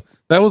don't know.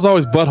 That was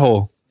always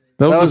butthole.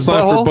 That was a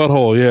sign for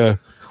butthole. Yeah.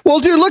 Well,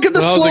 dude, look at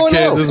the Slow and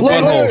Low.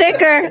 There's a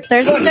sticker.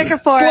 There's a sticker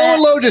for it. Slow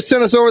and Low just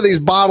sent us over these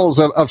bottles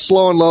of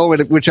Slow and Low,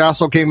 which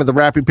also came with the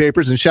wrapping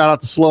papers. And shout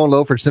out to Slow and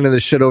Low for sending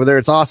this shit over there.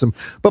 It's awesome.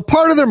 But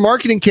part of their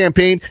marketing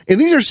campaign, and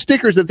these are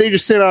stickers that they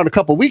just sent out a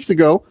couple weeks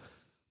ago,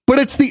 but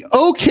it's the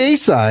OK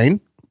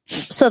sign.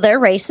 So they're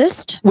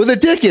racist. With a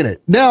dick in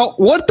it. Now,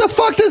 what the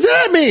fuck does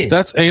that mean?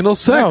 That's anal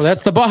sex. No,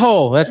 that's the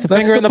butthole. That's the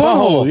finger in the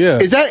butthole. Yeah.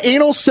 Is that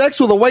anal sex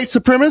with a white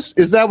supremacist?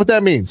 Is that what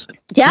that means?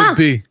 Yeah. Could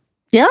be.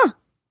 Yeah.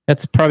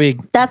 That's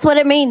what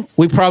it means.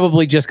 We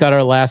probably just got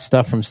our last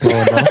stuff from Slow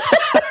and Low.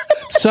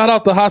 Shout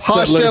out to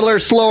Hostetler,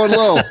 Slow and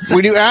Low.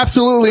 When you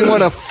absolutely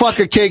want to fuck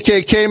a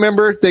KKK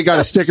member, they got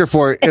a sticker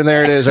for it. And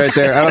there it is right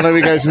there. I don't know if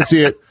you guys can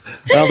see it.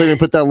 I don't think we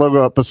put that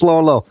logo up, but Slow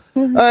and Low.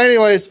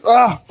 Anyways,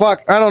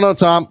 fuck. I don't know,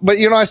 Tom. But,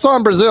 I saw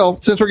in Brazil,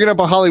 since we're getting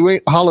up on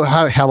Halloween.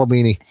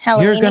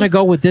 You're going to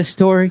go with this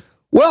story?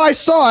 Well, I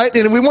saw it,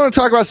 and if we want to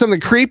talk about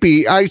something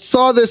creepy, I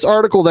saw this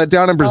article that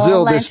down in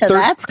Brazil, this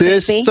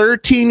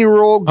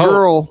 13-year-old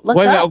girl.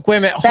 Wait a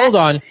minute, hold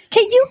on.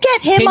 Can you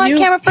get him on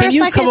camera for a second?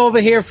 Can you come over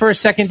here for a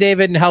second,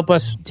 David, and help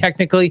us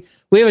technically?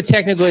 We have a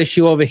technical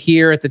issue over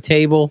here at the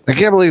table. I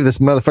can't believe this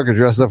motherfucker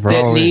dressed up for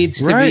Halloween. That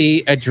needs to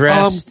be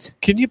addressed.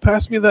 Can you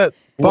pass me that?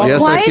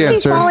 Yes, why I can,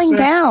 is he falling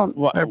down?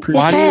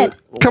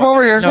 Come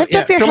over here. Lift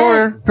up your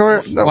head. Come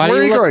over here. No, where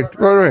are you going?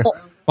 Over here.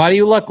 Why do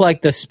you look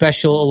like the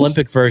Special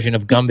Olympic version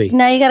of Gumby?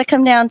 Now you got to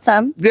come down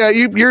some. Yeah,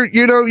 you've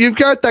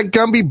got that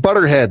Gumby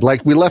butterhead,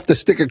 like we left a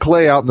stick of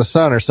clay out in the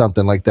sun or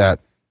something like that.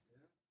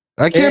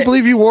 I can't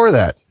believe you wore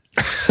that.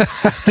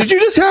 Did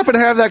you just happen to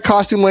have that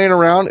costume laying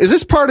around? Is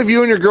this part of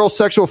you and your girl's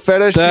sexual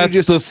fetish?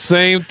 That's the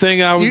same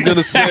thing I was going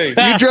to say.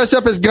 You dress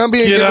up as Gumby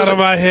and get out of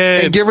my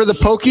head and give her the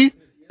pokey?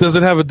 Does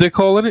it have a dick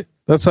hole in it?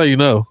 That's how you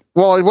know.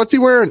 Well, what's he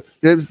wearing?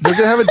 Does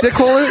it have a dick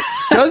hole in it?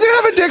 Does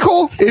it have a dick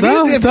hole?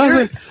 No, it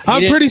doesn't.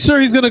 I'm pretty sure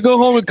he's going to go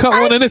home and cut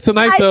one in it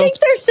tonight, though. I think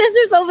there's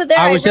scissors over there.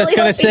 I was just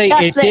going to say,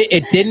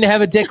 it didn't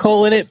have a dick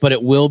hole in it, but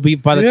it will be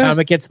by the time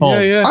it gets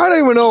home. Yeah. I don't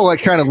even know what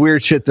kind of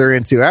weird shit they're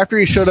into. After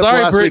he showed up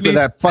last week with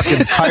that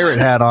fucking pirate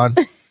hat on.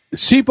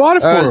 She bought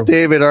it for him.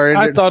 David.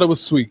 I thought it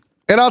was sweet.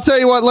 And I'll tell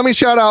you what, let me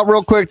shout out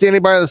real quick to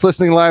anybody that's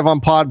listening live on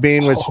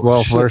Podbean, which,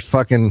 there's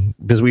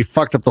because we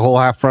fucked up the whole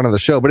half front of the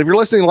show. But if you're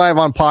listening live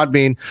on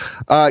Podbean,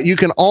 you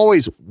can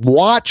always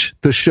watch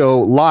the show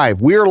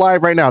live. We are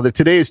live right now.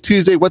 Today is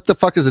Tuesday. What the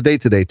fuck is the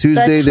date today?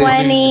 Tuesday, the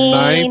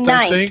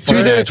 29th.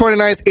 Tuesday the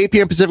 29th, 8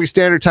 p.m. Pacific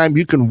Standard Time.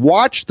 You can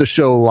watch the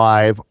show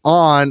live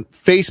on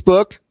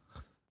Facebook.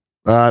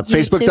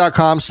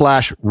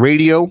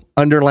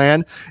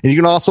 Facebook.com/radio_underland. And you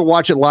can also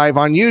watch it live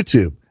on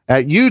YouTube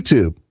at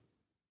YouTube.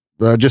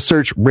 Just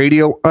search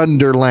Radio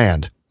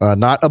Underland,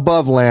 not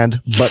above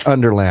land, but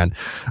Underland.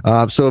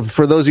 So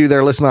for those of you that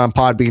are listening on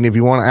Podbean, if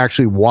you want to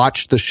actually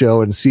watch the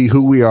show and see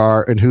who we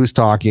are and who's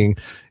talking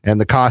and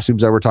the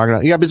costumes that we're talking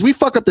about. Yeah, because we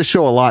fuck up the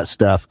show a lot,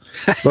 Steph.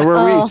 But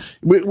we're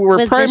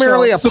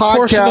primarily a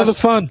podcast. Of the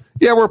fun.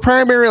 Yeah, we're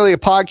primarily a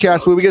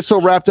podcast, but we get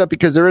so wrapped up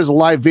because there is a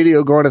live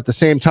video going at the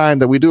same time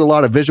that we do a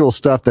lot of visual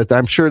stuff that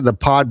I'm sure the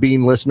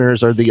Podbean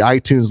listeners or the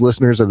iTunes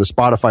listeners or the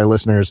Spotify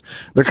listeners,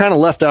 they're kind of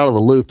left out of the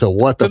loop to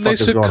what the fuck is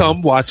going on. They should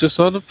come watch us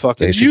on the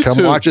fucking They should YouTube.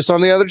 come watch us on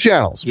the other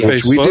channels,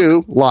 which we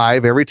do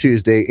live every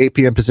Tuesday, 8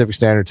 p.m. Pacific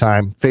Standard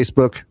Time,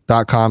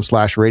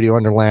 Facebook.com/Radio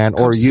Underland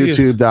or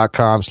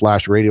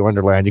YouTube.com/Radio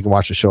Underland. You can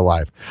watch the show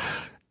live.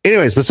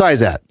 anyways, besides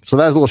that, so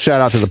that's a little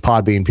shout out to the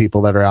Podbean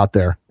people that are out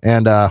there.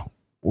 And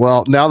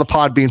well, now the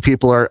Podbean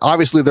people are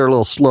obviously they're a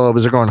little slow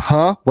because they're going,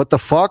 huh? What the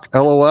fuck?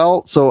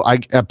 LOL. So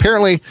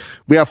apparently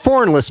we have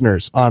foreign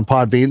listeners on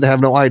Podbean that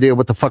have no idea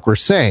what the fuck we're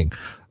saying.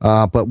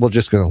 But we're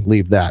just going to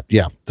leave that.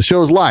 Yeah, the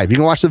show is live. You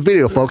can watch the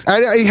video, folks.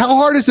 How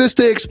hard is this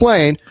to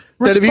explain?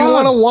 That if you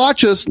want to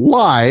watch us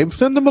live,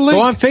 send them a link.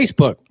 Go on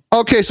Facebook.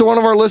 Okay, so one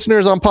of our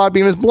listeners on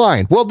Podbean is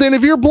blind. Well, then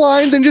if you're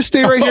blind, then just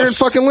stay right here and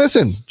fucking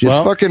listen.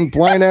 Fucking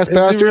blind ass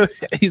bastard.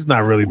 He's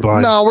not really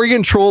blind. No, we're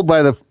getting trolled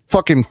by the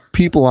fucking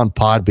people on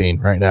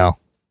Podbean right now.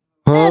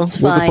 Huh? That's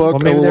what fine. the fuck? Well,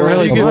 maybe they're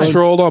really You get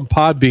trolled on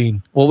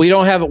Podbean. Well, we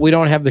don't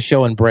have the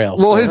show in Braille.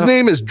 Well, his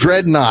name is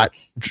Dreadnought.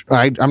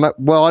 I'm not.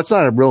 Well, it's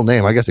not a real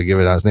name. I guess I give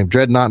it his name,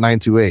 Dreadnought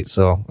 928.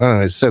 So I don't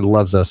know. He said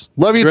loves us.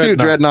 Love you too,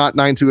 Dreadnought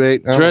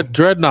 928.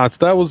 Dreadnoughts.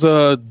 That was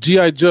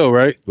G.I. Joe,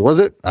 right? Was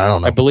it? I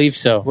don't know. I believe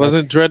so.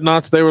 Wasn't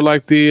Dreadnoughts? They were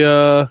like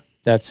the.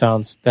 That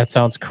sounds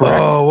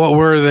correct. Oh, what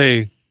were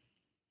they?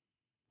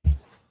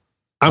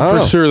 I'm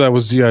for sure that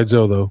was G.I.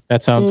 Joe though.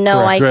 That sounds no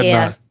correct. idea.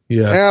 Dreadnought.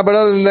 Yeah, but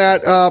other than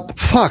that,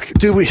 fuck,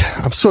 dude,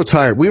 I'm so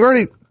tired. We've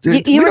already.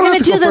 You were going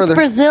to do this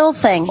Brazil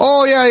thing.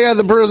 Oh yeah,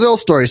 the Brazil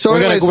story. So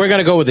we're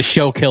gonna go with the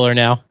show killer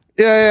now.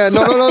 Yeah.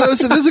 No.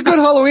 This is a good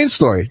Halloween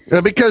story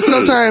because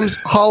sometimes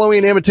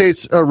Halloween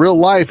imitates real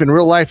life, and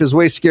real life is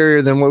way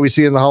scarier than what we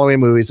see in the Halloween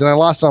movies. And I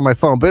lost it on my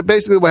phone, but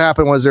basically what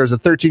happened was there was a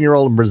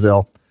 13-year-old in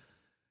Brazil.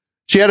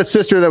 She had a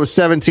sister that was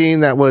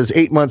 17 that was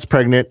 8 months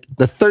pregnant.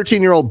 The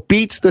 13-year-old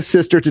beats the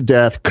sister to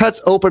death,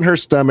 cuts open her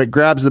stomach,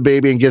 grabs the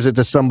baby, and gives it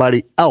to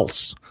somebody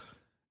else.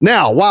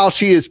 Now, while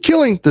she is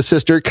killing the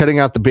sister, cutting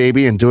out the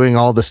baby, and doing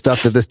all the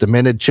stuff that this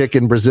demented chick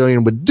in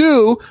Brazilian would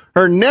do,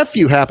 her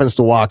nephew happens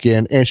to walk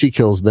in, and she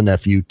kills the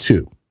nephew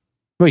too.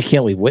 Well, you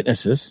can't leave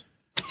witnesses.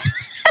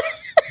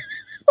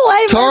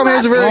 Tom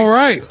has a very... All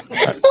right.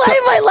 Why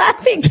am I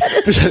laughing?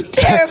 That's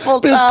terrible,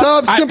 Tom. Because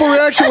Tom's simple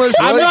reaction was...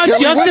 I'm not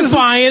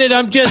justifying it.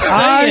 I'm just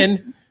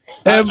saying.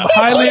 I'm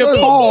highly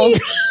appalled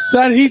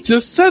that he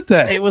just said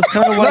that. It was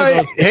kind of one of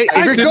those... Hey,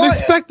 I didn't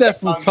expect that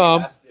from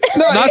Tom.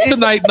 Not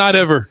tonight, not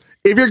ever.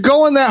 If you're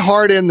going that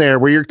hard in there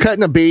where you're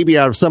cutting a baby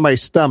out of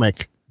somebody's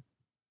stomach,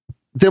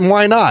 then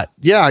why not?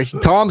 Yeah,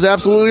 Tom's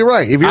absolutely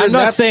right. If you're I'm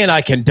not saying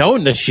I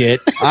condone the shit.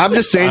 I'm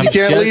just saying you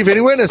can't leave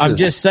any witnesses. I'm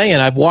just saying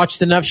I've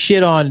watched enough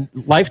shit on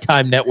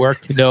Lifetime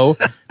Network to know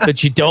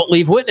that you don't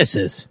leave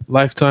witnesses.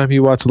 Lifetime?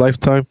 You watch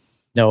Lifetime?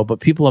 No, but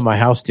people in my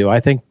house do. I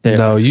think they're.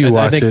 No, you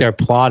watch I think it. they're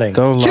plotting.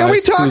 Don't Can lie.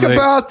 we talk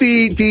about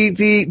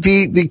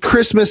the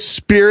Christmas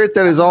spirit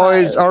that is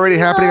already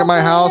happening at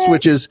my house,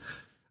 which is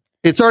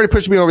it's already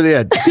pushing me over the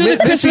edge.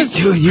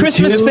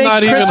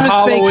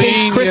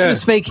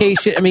 Christmas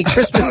vacation. I mean,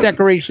 Christmas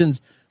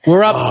decorations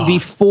were up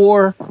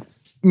before.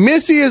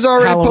 Missy is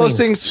already Halloween.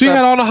 posting. She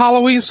had on a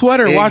Halloween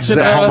sweater watching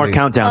Hallmark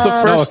Countdown. The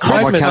first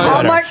Christmas sweater.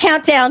 Hallmark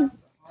Countdown.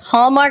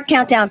 Hallmark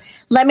Countdown.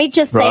 Let me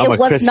just say, it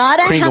was not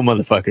a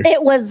motherfucker.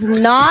 It was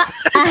not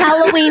a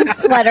Halloween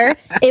sweater.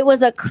 It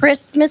was a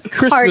Christmas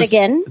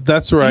cardigan.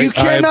 That's right. You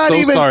cannot I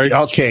am so sorry.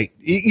 Okay,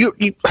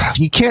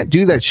 you can't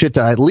do that shit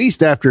to at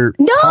least after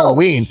No,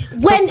 Halloween.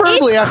 When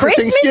preferably it's after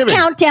Christmas Thanksgiving.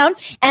 countdown,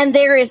 and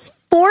there is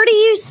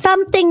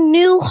 40-something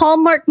new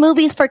Hallmark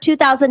movies for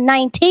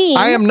 2019.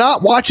 I am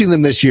not watching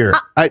them this year.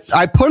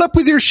 I put up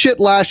with your shit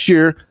last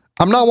year.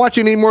 I'm not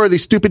watching any more of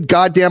these stupid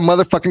goddamn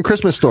motherfucking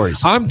Christmas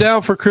stories. I'm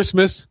down for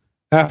Christmas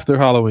after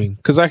Halloween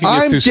because I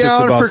can get two shits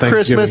down about for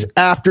Christmas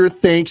after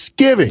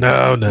Thanksgiving.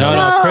 No. You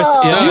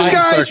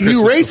guys,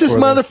 you racist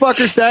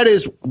motherfuckers, that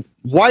is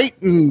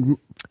white and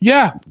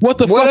what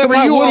the whatever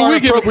fuck? what are we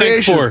giving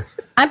thanks for?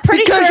 I'm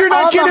pretty because sure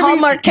all the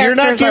Hallmark you're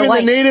not characters are giving the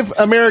white. Native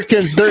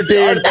Americans their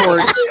day in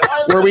court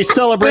where we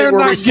celebrate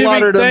where we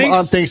slaughtered them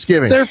on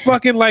Thanksgiving. They're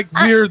fucking like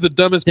we're the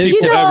dumbest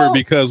people ever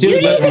because you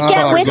need to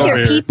get with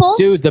your people.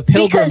 Dude, the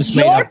Pilgrims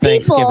made up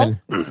Thanksgiving.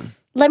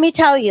 Let me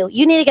tell you,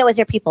 you need to get with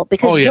your people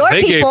because your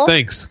they people, gave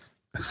thanks.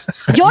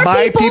 Your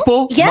my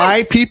people, yes,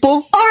 my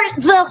people are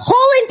the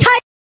whole entire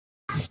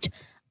cast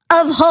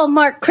of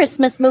Hallmark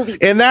Christmas movies.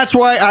 And that's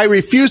why I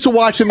refuse to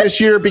watch them this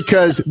year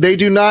because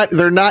they're not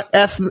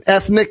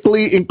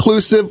ethnically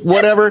inclusive,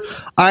 whatever.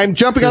 I'm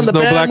jumping on the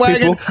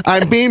bandwagon.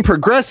 I'm being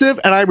progressive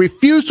and I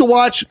refuse to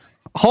watch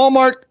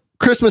Hallmark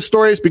Christmas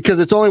stories because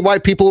it's only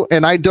white people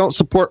and I don't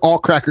support all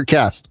cracker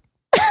cast.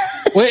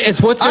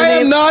 What's her I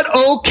name? am not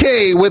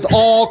okay with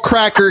all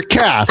cracker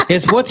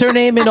cast. What's her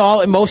name in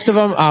most of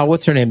them?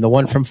 What's her name? The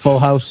one from Full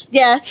House?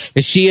 Yes.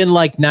 Is she in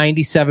like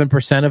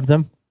 97% of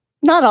them?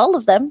 Not all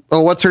of them.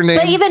 Oh, what's her name?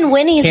 But even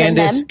Winnie's in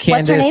them.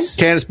 What's her name?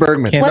 Candace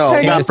Bergman. What's her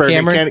name? Not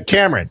Bergman.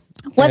 Cameron.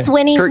 What's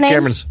Winnie's Kirk name?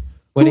 Cameron's.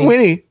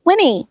 Winnie.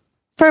 Winnie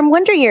from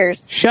Wonder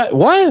Years.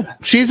 What?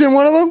 She's in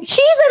one of them? She's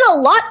in a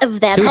lot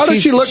of them. Dude, How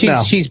does she look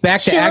now? She's back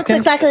to She looks acting.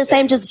 exactly the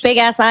same, just big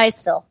ass eyes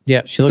still.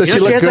 Yeah, she looks. Does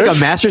she look has good? like a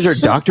master's or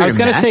doctorate. I was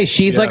gonna say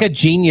she's like a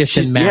genius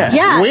in math.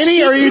 Yeah.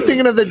 Winnie, or are you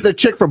thinking of the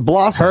chick from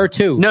Blossom? Her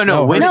too.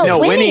 No, Winnie,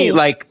 Winnie.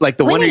 like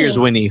the Wonder Years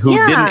Winnie, who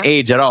Yeah. didn't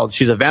age at all.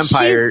 She's a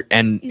vampire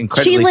and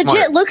incredibly She legit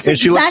smart. looks And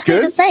she looks exactly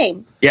good? the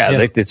same. Yeah,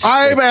 like it's.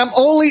 I am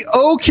only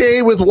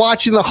okay with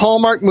watching the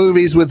Hallmark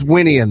movies with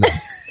Winnie in them.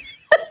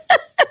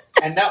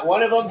 And not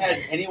one of them has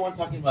anyone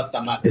talking about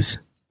tamates.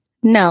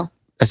 No.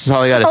 That's just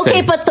all I got to say.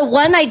 Okay, but the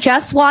one I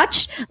just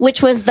watched,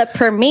 which was the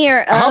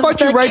premiere of How about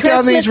the you write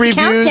down these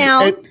reviews?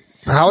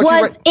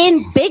 Was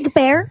in Big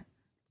Bear.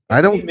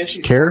 I don't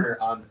care.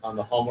 On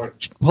the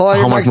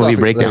Hallmark movie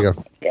breakdown.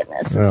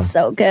 Goodness, it's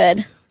so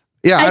good.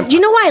 Yeah. You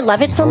know why I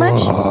love it so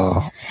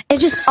much? It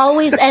just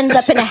always ends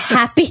up in a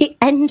happy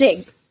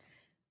ending.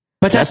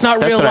 But that's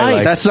not real life.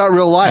 Like. That's not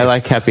real life. I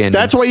like happy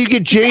endings. That's why you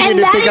get jaded. And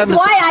that is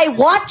why I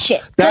watch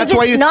it. That's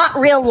why it's not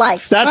real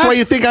life. That's why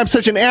you think I'm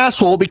such an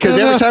asshole, because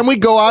every time we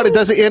go out, it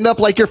doesn't end up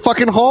like your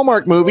fucking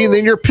Hallmark movie, and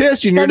then you're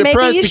pissed and you're depressed.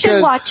 Maybe you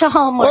should watch a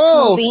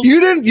Hallmark movie. You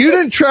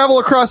didn't travel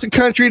across the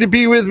country to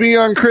be with me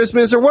on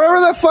Christmas or whatever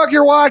the fuck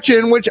you're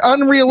watching, which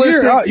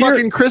unrealistic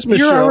fucking Christmas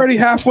show. You're already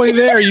halfway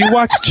there. You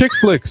watch chick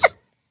flicks.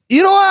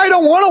 You know, I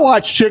don't want to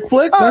watch chick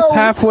flicks. That's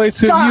halfway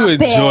to you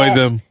enjoy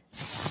them.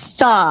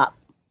 Stop.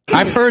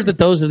 I've heard that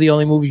those are the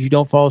only movies you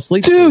don't fall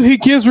asleep to. Dude, he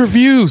gives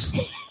reviews.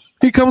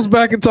 He comes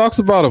back and talks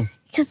about them.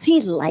 Because he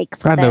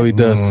likes them. I know he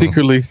does.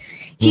 Secretly.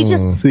 He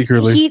just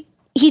secretly.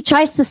 He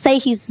tries to say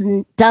he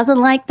doesn't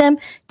like them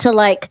to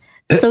like,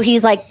 so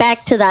he's like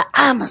back to the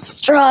I'm a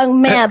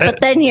strong man, but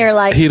then you're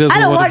like, he doesn't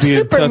I don't want watch to be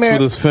in touch Superman.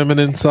 with his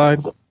feminine side.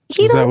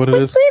 Is that what it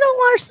is? We don't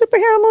watch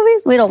superhero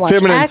movies. We don't watch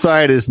feminine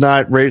side is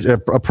not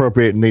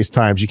appropriate in these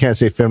times. You can't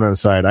say feminine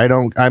side.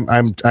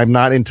 I'm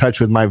not in touch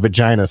with my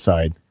vagina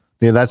side.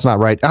 Yeah, that's not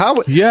right. I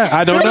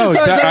don't know.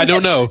 I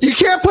don't know. You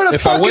can't put a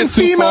fucking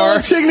female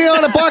insignia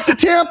on a box of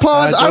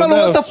tampons. I don't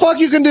know what the fuck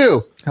you can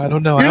do. I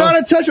don't know. You're not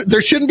in touch with. There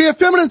shouldn't be a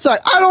feminine side.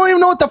 I don't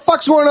even know what the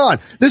fuck's going on.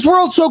 This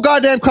world's so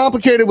goddamn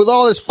complicated with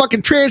all this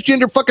fucking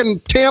transgender fucking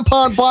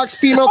tampon box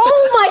female.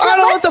 Oh my god! I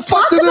don't know what the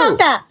fuck to do.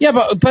 That. Yeah,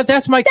 but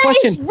that's my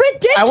question. That is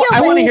ridiculous.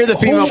 I want to hear the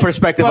female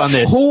perspective on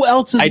this. Who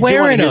else is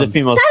wearing them?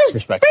 That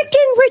is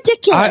freaking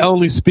ridiculous. I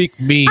only speak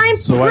mean. I'm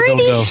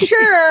pretty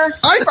sure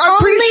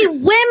only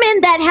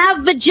women that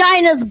have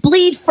vaginas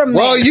bleed from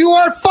Well, you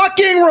are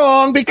fucking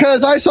wrong,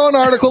 because I saw an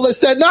article that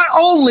said not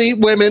only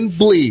women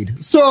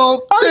bleed.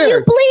 So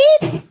you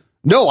bleed?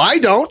 No, I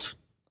don't.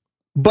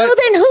 But well,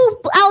 then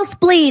who else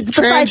bleeds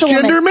besides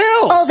transgender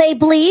males? Oh, they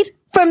bleed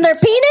from their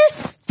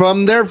penis?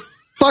 From their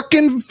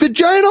fucking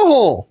vagina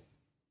hole.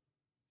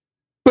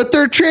 But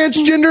they're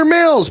transgender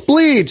males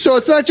bleed, so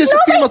it's not just a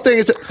female thing.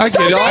 It's I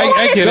get it.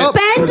 I get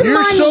it.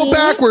 You're so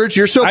backwards.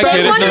 You're so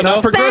backwards. You're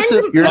not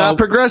progressive. You're not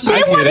progressive.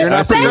 They want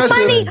to spend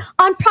money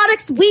on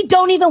products we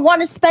don't even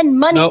want to spend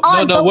money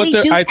on, but we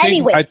do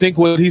anyway. I think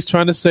what he's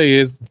trying to say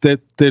is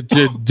that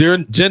they're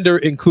gender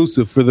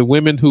inclusive for the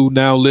women who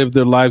now live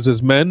their lives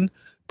as men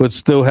but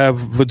still have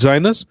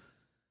vaginas.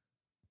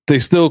 They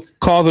still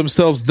call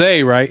themselves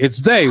they, right? It's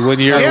they when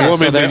you're a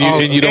woman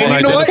and you don't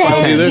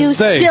identify either. You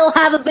still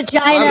have a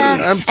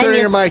vagina. I'm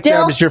turning your mic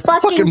down because you're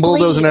fucking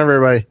bulldozing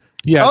everybody.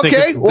 Yeah.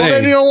 Okay. Well,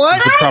 then you know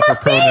what? I'm a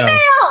female.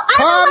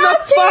 Calm the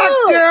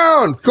fuck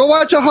down. Go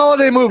watch a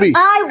holiday movie.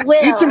 I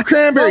will. Eat some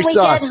cranberry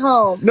sauce. Get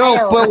home.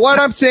 No, but what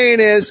I'm saying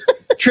is,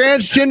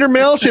 transgender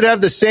males should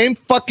have the same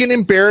fucking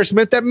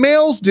embarrassment that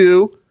males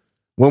do.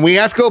 When we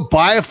have to go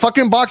buy a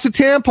fucking box of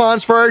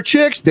tampons for our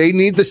chicks, they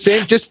need the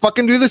same, just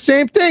fucking do the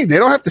same thing. They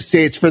don't have to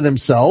say it's for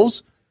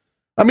themselves.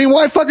 I mean,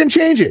 why fucking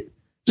change it?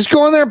 Just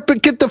go in there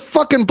and get the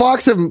fucking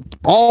box of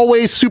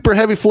always super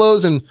heavy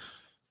flows and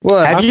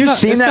what? Have you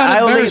seen that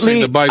aisle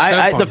lately?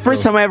 The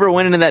first time I ever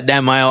went into that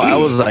damn aisle, I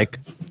was like,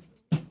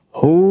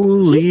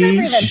 holy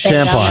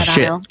tampon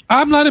shit.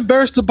 I'm not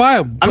embarrassed to buy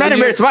them. I'm not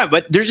embarrassed to buy them,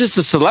 but there's just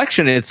a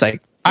selection. It's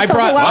like, I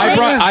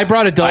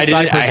brought adult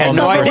diapers. I had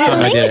no idea.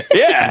 I did it.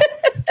 Yeah.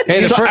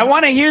 Hey, so I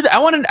want to hear that.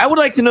 I would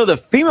like to know the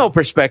female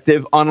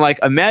perspective on, like,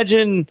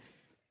 imagine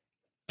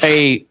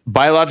a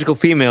biological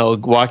female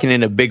walking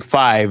in a Big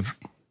Five.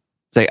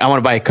 It's like, I want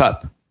to buy a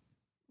cup.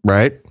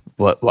 Right.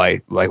 What?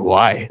 Why? Like,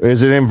 why?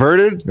 Is it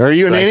inverted? Are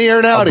you an innie or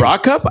an outie? A bra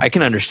cup? I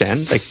can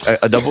understand. Like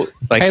a double.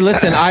 Like, hey,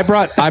 listen, I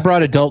brought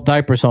adult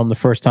diapers home the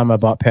first time I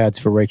bought pads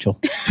for Rachel.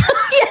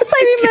 Yes,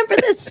 I remember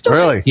this story.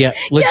 Really? Yeah,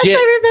 legit. Yes,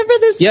 I remember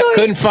this story. Yep,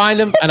 couldn't find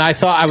them, and I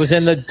thought I was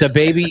in the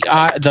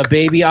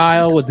baby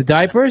aisle with the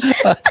diapers.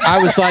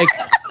 I was like,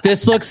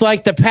 this looks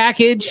like the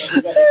package,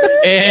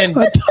 and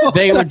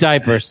they were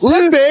diapers.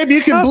 Look, babe,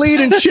 you can bleed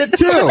and shit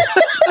too.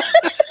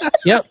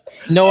 Yep,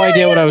 no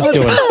idea what I was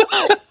doing.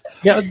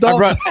 Yeah,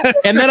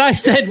 and then I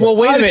said, well,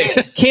 wait a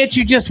minute, can't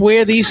you just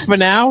wear these for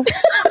now?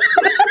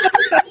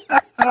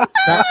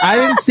 I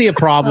didn't see a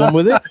problem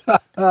with it.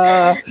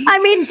 I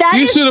mean,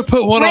 you should have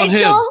put one on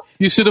him.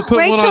 You should have put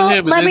one on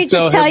him. Let me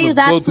just tell you,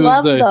 that's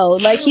love, though.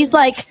 Like, he's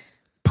like,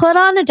 put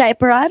on a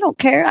diaper. I don't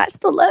care. I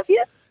still love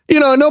you. You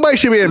know, nobody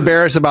should be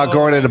embarrassed about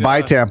going in to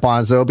buy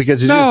tampons, though,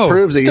 because it just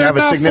proves that you have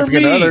a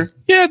significant other.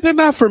 Yeah, they're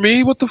not for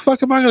me. What the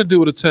fuck am I going to do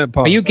with a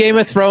tampon? Are you Game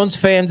of Thrones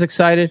fans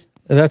excited?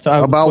 That's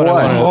about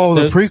what?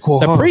 The prequel.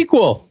 The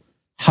prequel.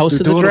 House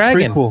of the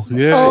Dragon.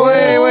 Yeah. Oh,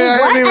 wait, I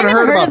haven't even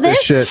heard about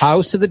this shit.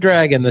 House of the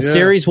Dragon. The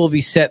series will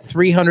be set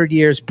 300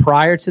 years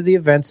prior to the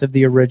events of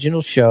the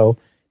original show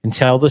and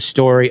tell the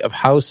story of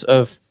House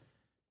of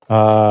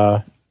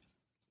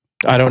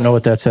I don't know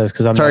what that says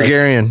because I'm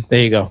Targaryen. There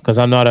you go. Because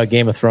I'm not a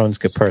Game of Thrones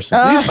good person.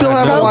 You still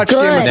haven't watched Game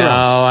of Thrones?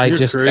 No,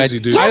 You're crazy,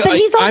 dude. Yeah, but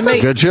he's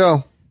also good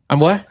show. I'm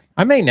what?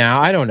 I may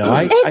now. I don't know.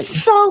 It's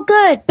so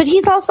good, but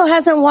he's also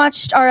hasn't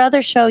watched our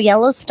other show,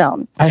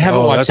 Yellowstone. I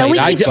haven't watched it. So we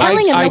keep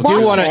telling him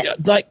to watch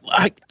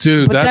it.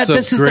 Dude, but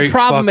this is the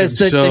problem is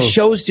that the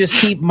shows just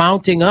keep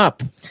mounting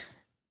up.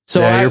 So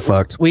you're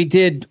fucked.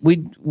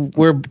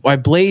 I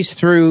blazed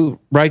through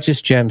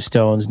Righteous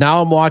Gemstones.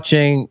 Now I'm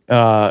watching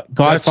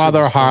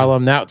Godfather of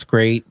Harlem. That's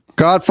great.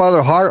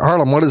 Godfather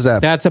Harlem. What is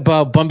that? That's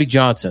about Bumpy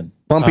Johnson.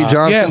 Bumpy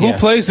Johnson. Yeah, who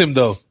plays him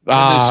though? In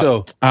this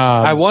show.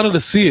 I wanted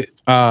to see it.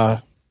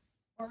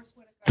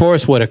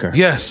 Forrest Whitaker.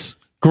 Yes.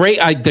 Great.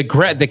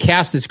 The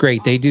cast is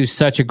great. They do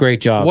such a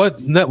great job.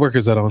 What network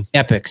is that on?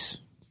 Epix.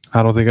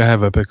 I don't think I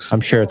have Epix.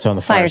 I'm sure it's on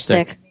the Fire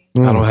Stick. I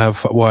don't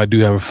have. Well, I do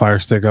have a Fire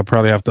Stick. I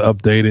probably have to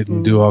update it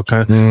and do all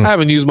kinds. I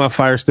haven't used my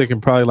Fire Stick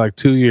in probably like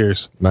 2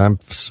 years. I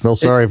feel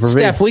sorry for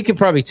Steph. We could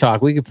probably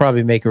talk. We could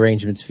probably make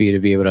arrangements for you to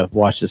be able to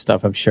watch this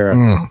stuff. I'm sure.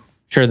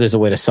 Sure, there's a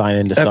way to sign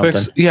into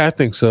something. Yeah, I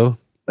think so.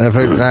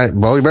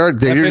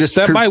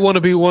 That might want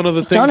to be one of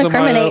the things. Don't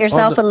incriminate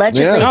yourself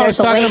allegedly. No, I was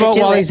talking about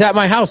while he's at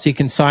my house. He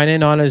can sign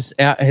in on his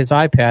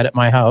iPad at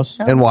my house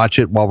and watch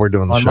it while we're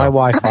doing the show on my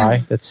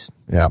Wi-Fi. That's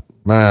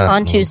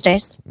on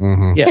Tuesdays.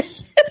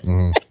 Yes.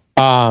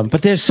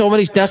 But there's so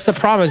many. That's the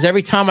problem. Is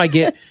every time I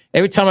get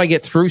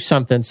through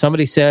something,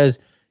 somebody says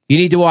you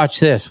need to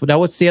watch this. Now,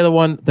 what's the other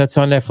one that's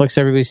on Netflix?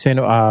 Everybody's saying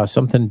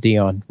something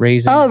Dion.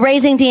 Raising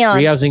Dion.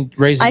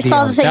 Raising I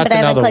saw the thing, but I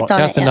haven't clicked on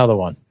it. That's another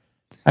one.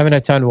 I haven't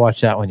had time to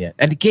watch that one yet.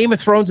 And Game of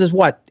Thrones is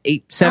what,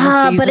 7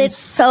 seasons? But it's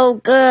so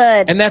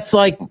good. And that's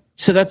like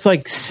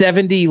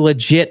 70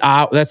 legit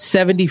hours. That's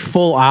 70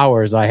 full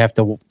hours I have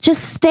to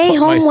just stay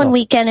home one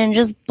weekend and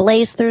just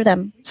blaze through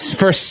them.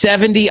 For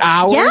 70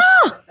 hours? Yeah.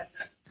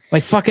 My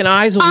fucking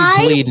eyes will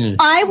be bleeding.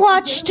 I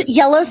watched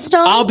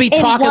Yellowstone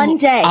in one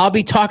day. I'll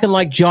be talking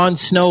like Jon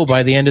Snow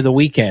by the end of the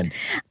weekend.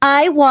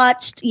 I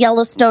watched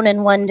Yellowstone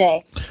in one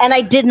day, and I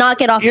did not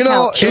get off the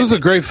couch. It was a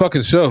great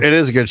fucking show. It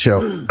is a good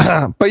show.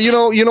 But you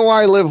know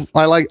why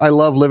I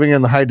love living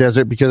in the high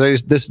desert,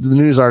 because the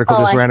news article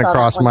just ran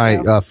across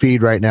my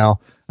feed right now.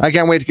 I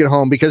can't wait to get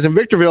home because in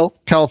Victorville,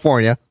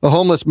 California, a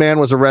homeless man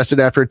was arrested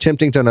after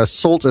attempting to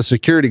assault a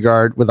security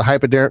guard with a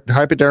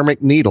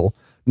hypodermic needle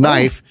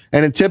knife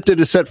and attempted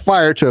to set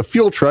fire to a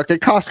fuel truck at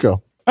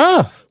Costco.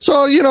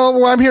 So,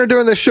 I'm here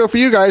doing this show for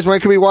you guys when I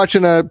could be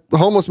watching a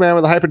homeless man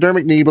with a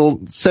hypodermic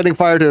needle setting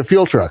fire to a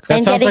fuel truck.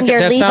 And getting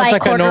your Levi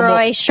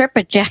corduroy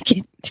Sherpa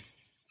jacket.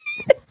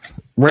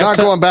 We're not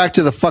going back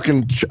to the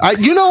fucking...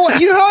 you know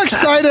how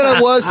excited I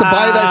was to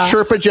buy that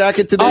Sherpa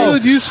jacket today?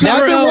 Dude, you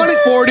never wanted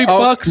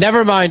 $40.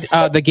 Never mind.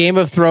 The Game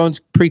of Thrones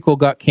prequel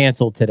got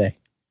canceled today.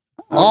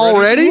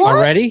 Already? What?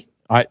 Already?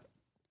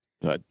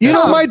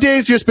 My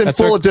day's just been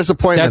full of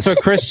disappointment. That's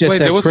what Chris just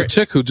said. There was a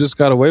chick who just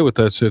got away with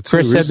that shit.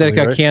 Chris said that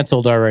got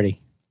canceled already.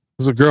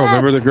 There's a girl.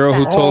 Remember the girl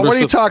who told her? What are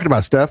you talking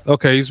about, Steph?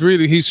 Okay,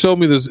 he showed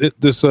me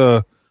this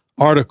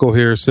article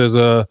here. It says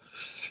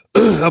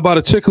about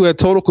a chick who had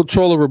total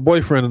control of her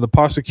boyfriend, and the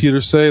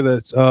prosecutors say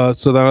that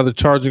so now they're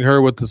charging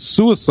her with the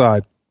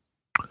suicide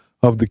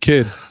of the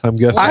kid, I'm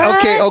guessing.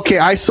 Okay.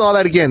 I saw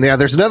that again. Yeah,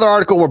 there's another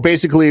article where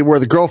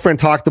the girlfriend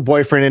talked the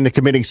boyfriend into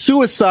committing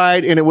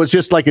suicide, and it was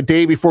just like a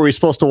day before he was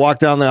supposed to walk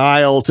down the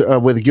aisle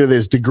with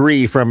his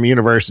degree from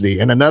university.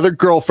 And another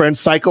girlfriend,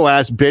 psycho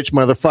ass bitch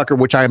motherfucker,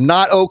 which I am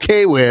not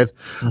okay with,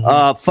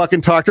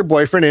 fucking talked her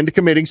boyfriend into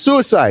committing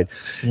suicide.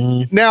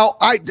 Now,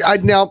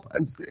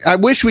 I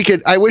wish we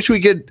could.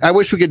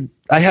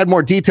 I had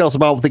more details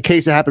about the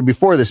case that happened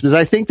before this, because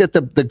I think that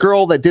the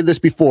girl that did this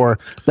before,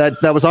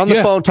 that was on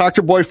the phone, talked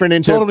her boyfriend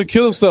into... Told him to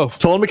kill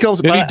himself. And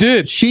he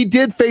did. She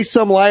did face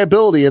some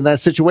liability in that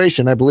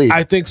situation, I believe.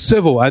 I think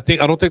civil. I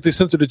don't think they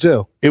sent her to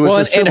jail. It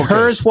was and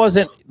hers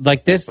wasn't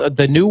like this.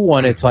 The new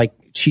one, it's like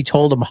she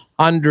told him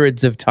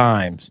hundreds of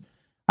times.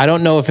 I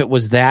don't know if it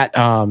was that...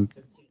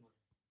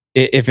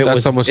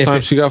 That's how much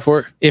time she got for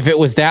it? If it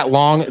was that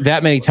long,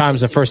 that many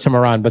times the first time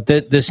around. But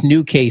this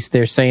new case,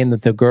 they're saying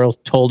that the girl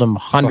told him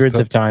hundreds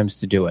of times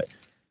to do it.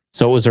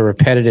 So it was a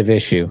repetitive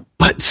issue.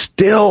 But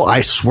still,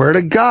 I swear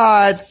to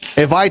God,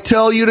 if I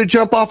tell you to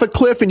jump off a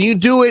cliff and you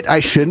do it, I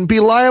shouldn't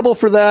be liable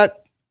for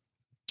that.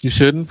 You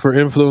shouldn't? For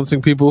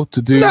influencing people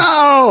to do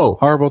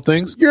horrible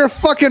things? You're a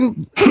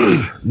fucking...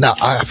 No,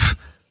 I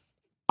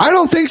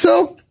don't think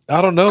so.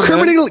 I don't know.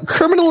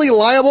 Criminally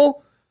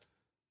liable?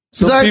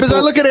 Because I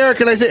look at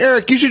Eric and I say,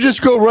 Eric, you should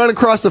just go run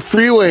across the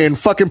freeway and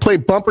fucking play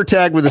bumper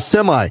tag with a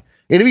semi.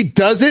 And if he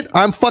does it,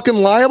 I'm fucking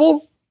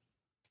liable?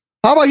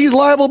 How about he's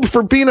liable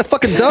for being a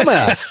fucking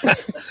dumbass?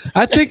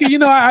 I think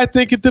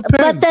it depends.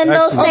 But then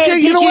they'll say,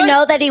 did you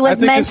know that he was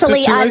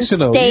mentally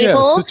unstable? Yeah,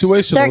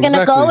 they're going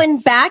to go in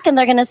back and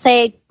they're going to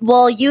say,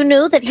 well, you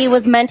knew that he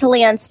was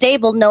mentally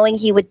unstable knowing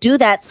he would do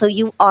that, so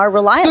you are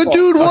reliable. The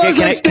dude was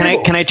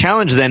unstable. Can I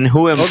challenge then?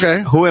 Who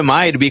am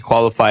I to be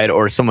qualified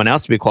or someone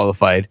else to be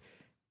qualified?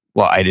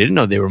 Well, I didn't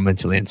know they were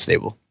mentally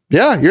unstable.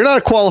 Yeah, you're not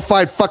a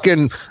qualified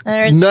fucking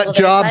nut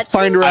job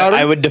finder out.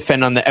 I would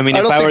defend on that. I mean,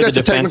 if I were the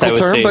defense, I would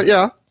say, but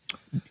yeah.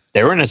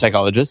 They weren't a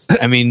psychologist.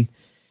 I mean,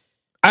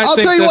 I'll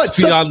think tell you that's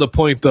beyond the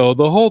point, though.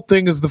 The whole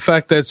thing is the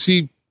fact that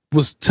she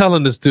was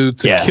telling this dude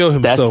to kill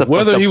himself,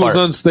 whether he was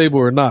unstable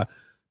or not.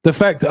 The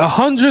fact that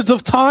hundreds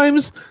of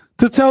times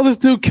to tell this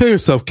dude, kill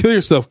yourself, kill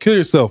yourself, kill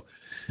yourself.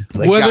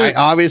 The guy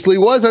obviously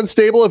was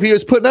unstable if he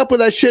was putting up with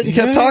that shit and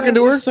kept talking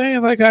to her.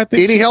 Saying, like, I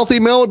think any healthy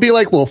male would be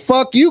like, well,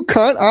 fuck you,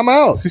 cunt. I'm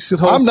out.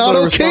 I'm not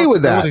okay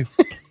with that.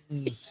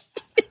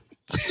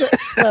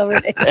 So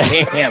ridiculous.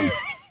 Damn.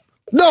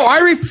 No, I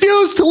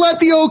refuse to let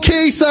the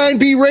okay sign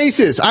be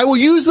racist. I will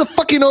use the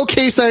fucking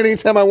okay sign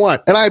anytime I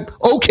want. And I'm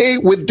okay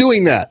with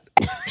doing that.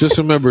 Just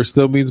remember, it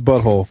still means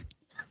butthole.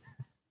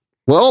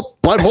 Well,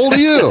 butthole to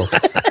you.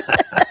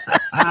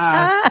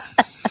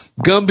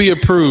 Gumby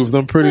approved.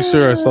 I'm pretty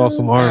sure I saw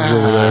some arms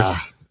over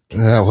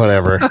there.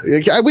 Whatever.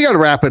 We got to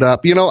wrap it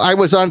up. I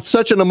was on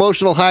such an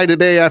emotional high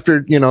today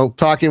after,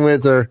 talking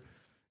with her,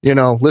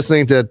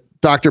 listening to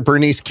Dr.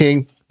 Bernice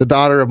King, the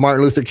daughter of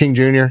Martin Luther King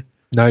Jr.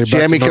 Now you're she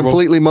had me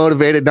completely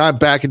motivated. Now I'm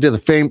back into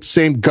the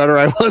same gutter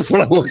I was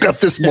when I woke up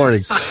this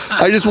morning.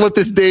 I just want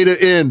this day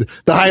to end.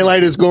 The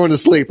highlight is going to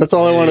sleep. That's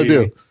all I want to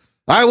do.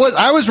 I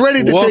was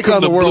ready to take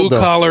on the world. Blue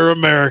collar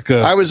America.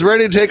 I was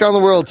ready to take on the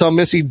world until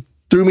Missy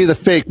threw me the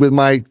fake with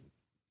my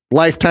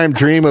lifetime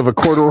dream of a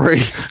corduroy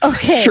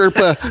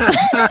Sherpa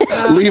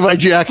Levi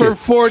jacket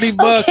for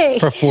 $40. Okay.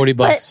 For $40.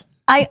 But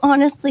I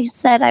honestly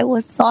said I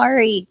was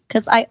sorry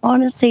because I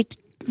honestly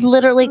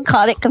literally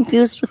caught it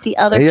confused with the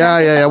other.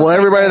 Yeah. Well,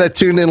 everybody that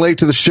tuned in late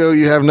to the show,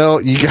 you got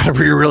to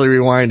really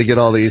rewind to get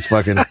all these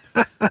fucking,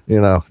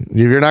 you're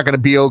not going to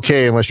be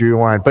okay unless you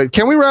rewind. But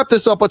can we wrap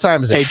this up? What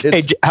time is it?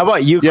 Hey, how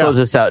about you close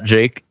this out,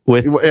 Jake,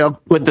 with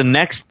the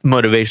next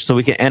motivation so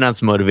we can end on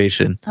some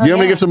motivation? You want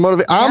me to give some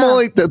motivation?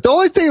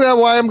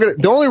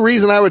 The only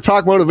reason I would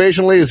talk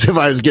motivationally is if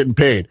I was getting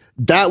paid.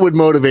 That would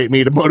motivate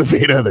me to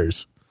motivate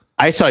others.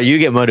 I saw you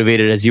get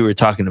motivated as you were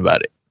talking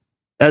about it.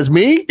 As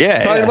me?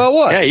 Yeah. Talking about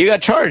what? Yeah, you got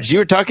charged. You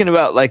were talking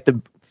about like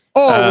the...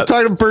 we're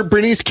talking about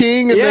Bernice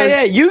King.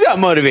 And you got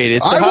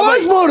motivated. So I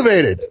was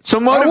motivated.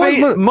 So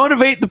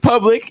motivate the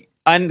public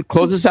and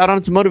close this out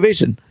on some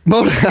motivation. I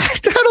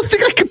don't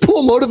think I can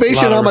pull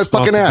motivation on my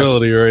fucking ass.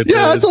 Right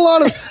yeah, that's a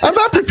lot of... I'm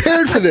not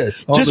prepared for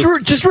this.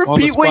 Just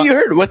repeat what you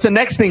heard. What's the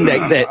next thing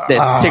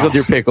that tickled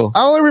your pickle?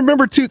 I only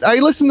remember two... I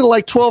listened to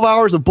like 12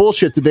 hours of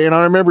bullshit today, and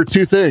I remember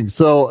two things.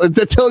 So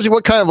that tells you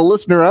what kind of a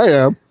listener I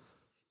am.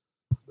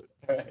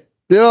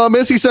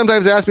 Missy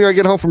sometimes asks me when I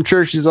get home from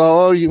church, she's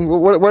all,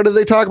 what did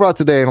they talk about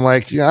today? And I'm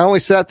like, I only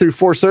sat through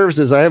 4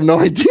 services. I have no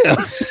idea.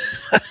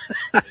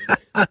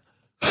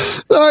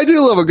 No, I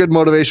do love a good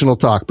motivational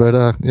talk, but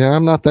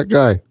I'm not that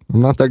guy.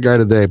 I'm not that guy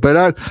today. But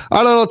I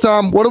don't know,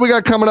 Tom, what do we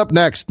got coming up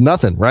next?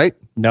 Nothing, right?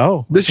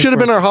 No. This should have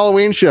been our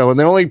Halloween show, and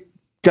the only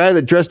guy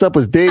that dressed up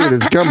was David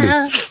is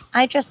Gumby.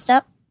 I dressed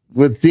up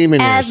with demon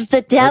as ears.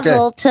 the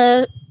devil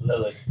to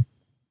Lilith.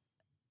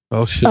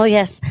 Oh, shit. Oh,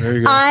 yes. There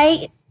you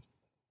go.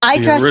 I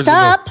dressed original.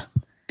 up.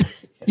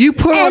 You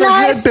put on a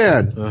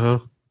headband. Uh-huh.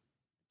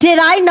 Did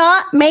I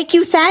not make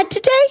you sad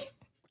today?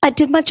 I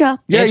did my job.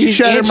 Yeah, you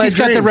shattered my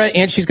dreams.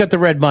 And she's got the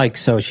red mic,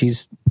 so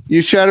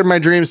you shattered my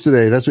dreams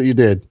today. That's what you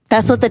did.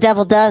 That's what the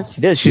devil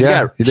does. Yeah, she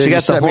got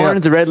the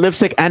horns, the red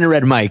lipstick, and a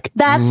red mic.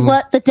 That's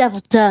what the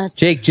devil does.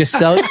 Jake, just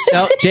sell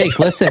Jake,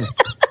 listen.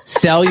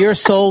 Sell your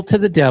soul to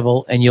the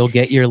devil and you'll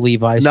get your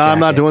Levi's jacket. I'm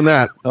not doing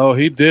that. Oh,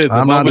 he did.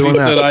 I'm not doing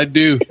that. Said I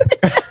do.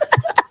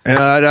 And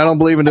I don't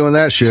believe in doing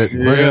that shit.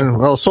 Yeah.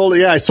 Well,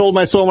 I sold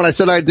my soul when I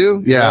said I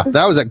do. Yeah,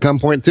 that was at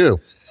gunpoint too.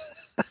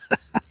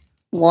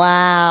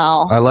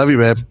 Wow. I love you,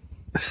 babe.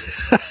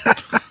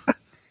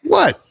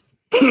 What?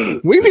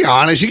 We be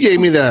honest. You gave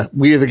me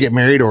we either get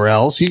married or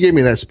else. You gave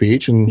me that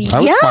speech, and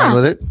I was fine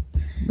with it.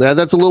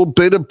 That's a little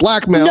bit of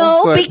blackmail.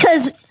 No,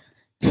 because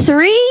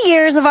 3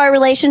 years of our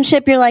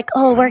relationship, you're like,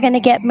 oh, we're going to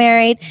get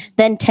married.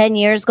 Then 10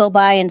 years go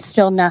by and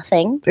still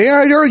nothing.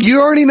 Yeah,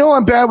 you already know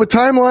I'm bad with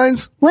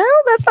timelines. Well,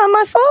 that's not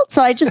my fault.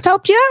 So I just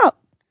helped you out.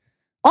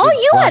 All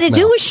you had to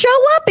do was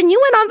show up and you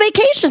went on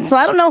vacation. So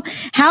I don't know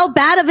how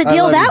bad of a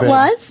deal that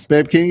was.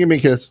 Babe, can you give me a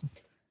kiss?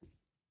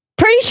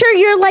 Pretty sure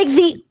you're like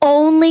the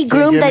only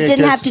groom that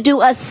didn't have to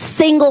do a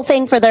single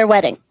thing for their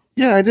wedding.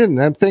 Yeah, I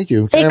didn't. Thank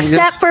you.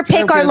 Except for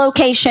pick our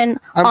location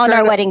on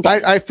our wedding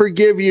day. I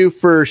forgive you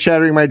for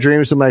shattering my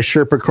dreams with my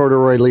Sherpa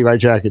corduroy Levi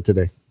jacket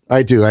today.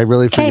 I do. I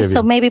really forgive you. Okay,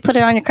 so maybe put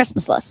it on your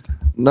Christmas list.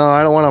 No,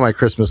 I don't want it on my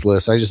Christmas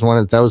list. I just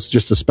wanted, that was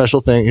just a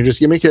special thing. You just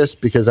give me a kiss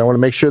because I want to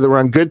make sure that we're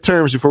on good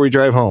terms before we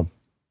drive home.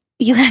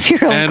 You have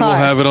your own and car. We'll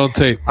have it on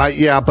tape.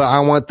 Yeah, but I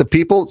want the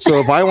people. So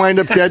if I wind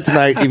up dead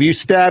tonight, if you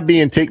stab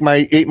me and take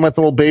my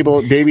 8-month-old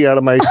baby out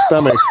of my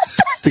stomach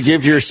to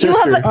give your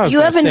sister,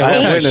 you have an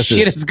what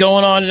shit is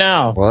going on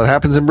now? Well, it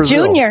happens in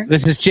Brazil. Junior.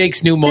 This is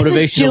Jake's new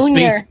motivational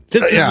speech.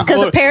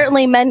 Because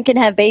apparently men can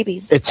have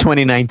babies. It's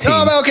 2019.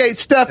 Oh, okay,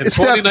 Steph. In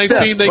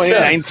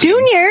 2019,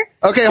 Junior.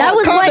 Okay, that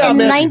was what in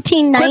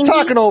 1990. Quit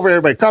talking over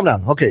everybody. Calm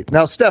down. Okay,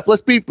 now Steph,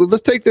 let's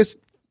take this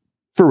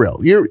for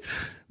real.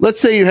 Let's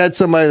say you had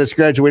somebody that's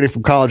graduating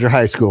from college or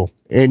high school,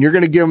 and you're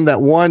going to give them that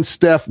one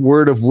Steph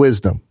word of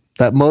wisdom,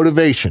 that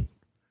motivation,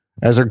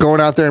 as they're going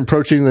out there and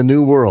approaching the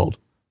new world.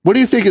 What do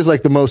you think is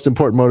like the most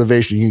important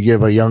motivation you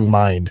give a young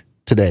mind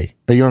today,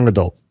 a young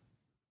adult?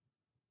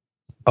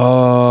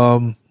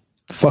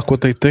 Fuck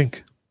what they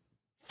think.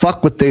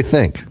 Fuck what they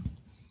think.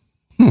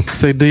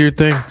 Say, do your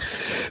thing.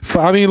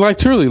 I mean, like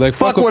truly, like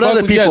fuck what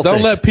other people think.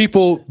 Don't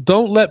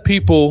let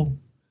people.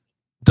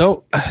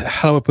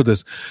 How do I put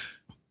this?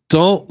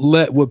 Don't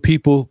let what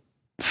people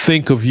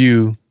think of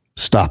you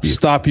stop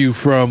you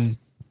from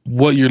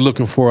what you're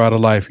looking for out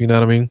of life. You know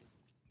what I mean?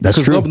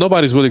 That's true.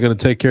 Nobody's really going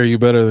to take care of you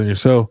better than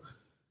yourself.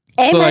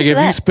 So like if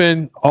you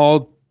spend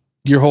all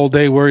your whole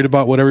day worried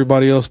about what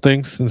everybody else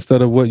thinks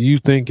instead of what you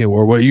think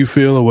or what you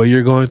feel or what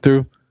you're going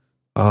through,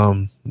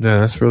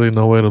 that's really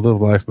no way to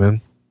live life,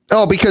 man.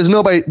 Oh, because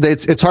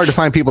it's hard to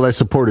find people that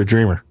support a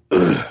dreamer.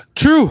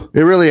 True.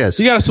 It really is.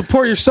 You got to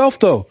support yourself,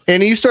 though.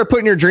 And you start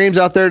putting your dreams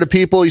out there to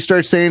people. You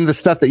start saying the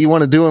stuff that you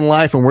want to do in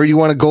life and where you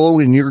want to go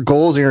and your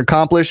goals and your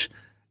accomplish.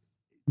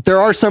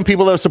 There are some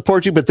people that will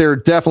support you, but there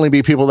will definitely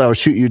be people that will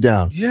shoot you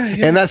down. Yeah.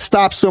 And that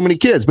stops so many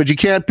kids. But you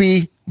can't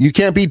be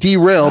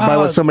derailed by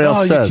what somebody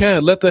else says. You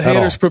can't let the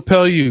haters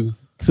propel you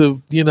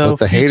to, let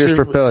the haters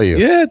propel you.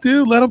 Yeah,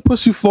 dude. Let them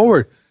push you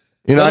forward.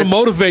 Let them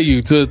motivate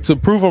you to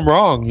prove them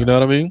wrong. You know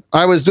what I mean?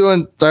 I was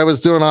doing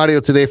audio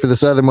today for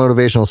this other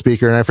motivational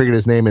speaker, and I forget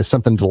his name is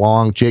something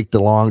DeLong, Jake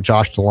DeLong,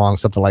 Josh DeLong,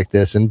 something like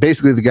this. And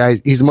basically, the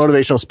guy, he's a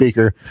motivational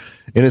speaker,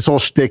 and his whole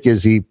shtick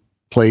is he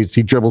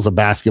dribbles a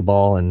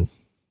basketball and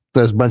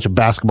does a bunch of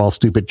basketball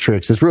stupid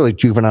tricks. It's really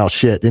juvenile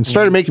shit. And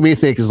started making me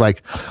think, is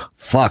like,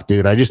 fuck,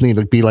 dude, I just need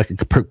to be like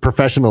a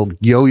professional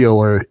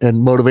yo-yoer and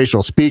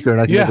motivational speaker,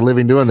 and I can make a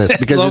living doing this.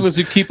 Because as long as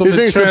you keep them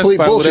entranced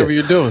by whatever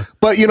you're doing.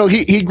 But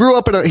he grew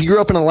up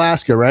in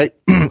Alaska, right?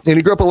 And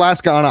he grew up in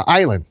Alaska on an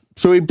island.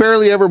 So he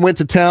barely ever went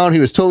to town. He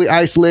was totally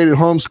isolated,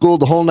 homeschooled,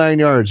 the whole 9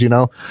 yards,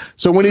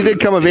 So when he did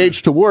come of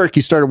age to work,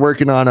 he started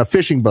working on a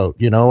fishing boat,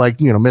 like,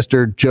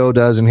 Mr. Joe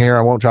does in here.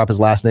 I won't drop his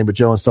last name, but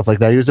Joe and stuff like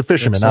that. He was a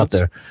fisherman out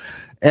there.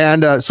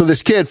 And so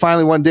this kid,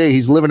 finally one day,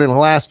 he's living in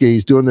Alaska.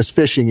 He's doing this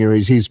fishing.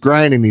 He's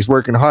grinding. He's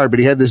working hard. But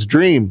he had this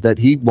dream that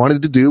he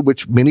wanted to do,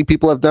 which many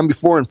people have done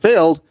before and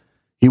failed.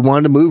 He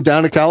wanted to move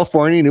down to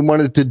California, and he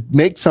wanted to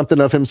make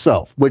something of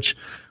himself, which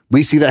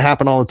we see that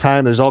happen all the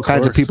time. There's all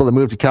kinds of people that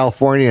move to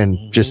California and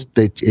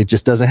it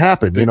just doesn't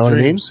happen. You know what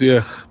I mean?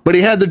 Yeah. But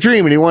he had the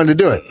dream and he wanted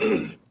to do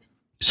it.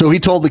 So he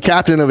told the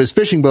captain of his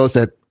fishing boat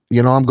that,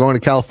 I'm going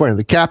to California.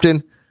 The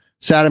captain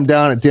sat him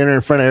down at dinner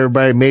in front of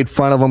everybody, made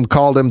fun of him,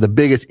 called him the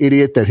biggest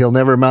idiot, that he'll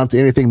never amount to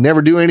anything,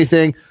 never do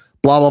anything,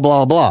 blah, blah,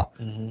 blah, blah.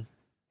 Mm-hmm.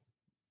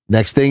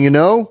 Next thing you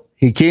know,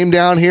 he came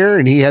down here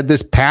and he had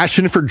this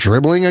passion for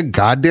dribbling a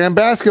goddamn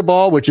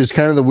basketball, which is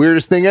kind of the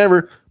weirdest thing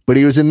ever. But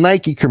he was in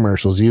Nike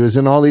commercials. He was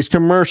in all these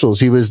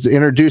commercials. He was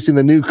introducing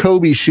the new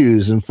Kobe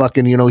shoes and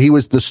fucking, he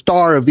was the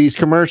star of these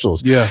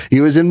commercials. Yeah. He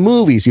was in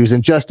movies. He was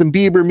in Justin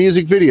Bieber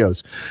music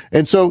videos.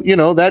 And so,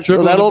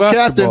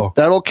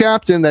 that old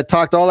captain that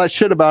talked all that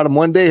shit about him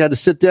one day had to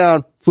sit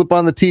down, flip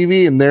on the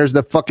TV, and there's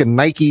the fucking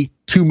Nike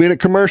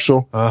 2-minute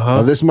commercial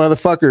of this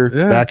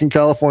motherfucker back in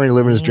California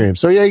living his dream.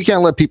 So yeah, you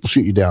can't let people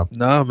shoot you down.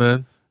 Nah,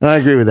 man. And I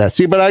agree with that.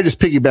 See, but I just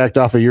piggybacked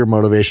off of your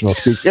motivational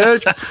speak.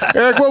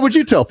 Eric, what would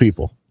you tell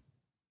people?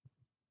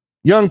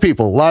 Young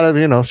people, a lot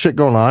of, shit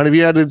going on. If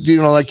you had to,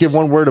 give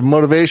one word of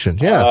motivation.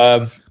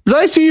 Yeah. Because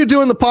I see you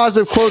doing the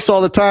positive quotes all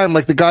the time,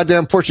 like the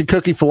goddamn fortune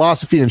cookie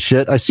philosophy and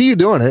shit. I see you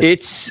doing it.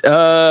 It's,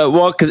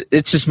 cause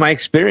it's just my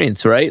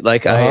experience, right?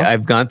 Like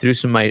I've gone through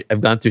I've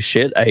gone through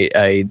shit.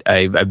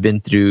 I've been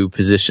through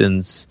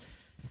positions,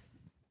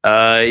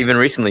 even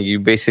recently, you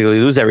basically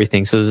lose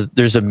everything. So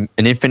there's an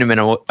infinite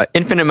amount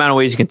of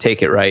ways you can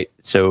take it, right?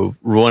 So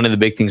one of the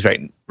big things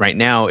right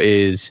now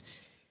is,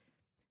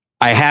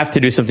 I have to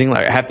do something,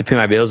 like I have to pay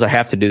my bills. I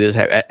have to do this.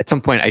 At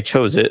some point, I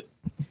chose it.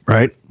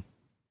 Right.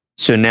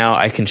 So now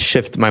I can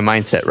shift my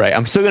mindset, right?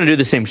 I'm still going to do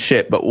the same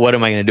shit, but what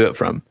am I going to do it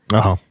from?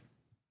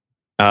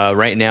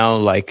 Right now,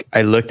 like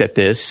I looked at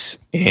this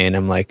and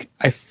I'm like,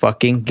 I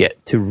fucking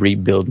get to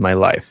rebuild my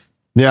life.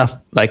 Yeah.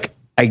 Like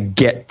I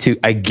get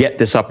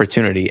this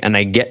opportunity and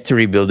I get to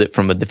rebuild it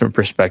from a different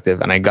perspective.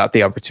 And I got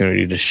the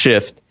opportunity to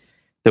shift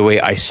the way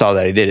I saw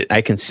that I did it.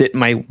 I can sit in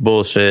my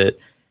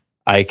bullshit.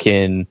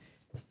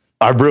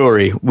 Our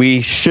brewery,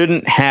 we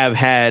shouldn't have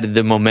had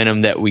the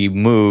momentum that we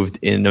moved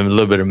in a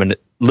little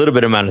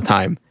bit amount of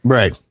time.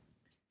 Right.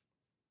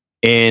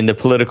 In the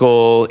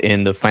political,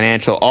 in the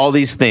financial, all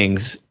these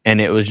things.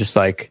 And it was just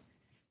like,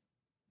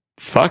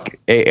 fuck,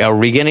 are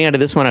we getting out of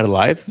this one out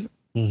alive?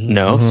 Mm-hmm.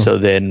 No. Mm-hmm. So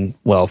then,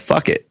 well,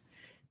 fuck it.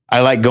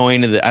 I love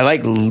going to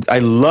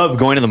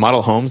the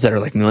model homes that are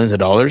like millions of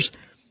dollars.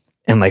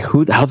 And like,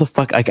 how the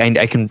fuck, I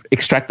can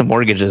extract the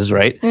mortgages,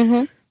 right?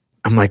 Mm-hmm.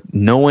 I'm like,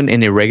 no one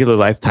in a regular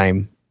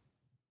lifetime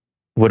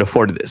would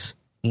afford this.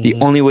 Mm-hmm. The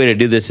only way to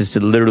do this is to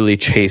literally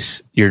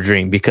chase your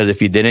dream, because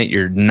if you didn't,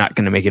 you're not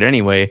going to make it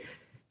anyway.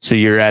 So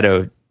you're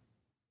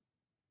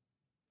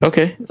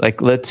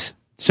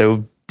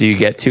so do you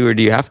get to, or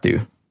do you have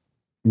to?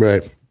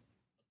 Right.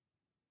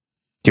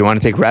 Do you want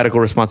to take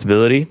radical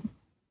responsibility?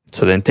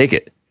 So then take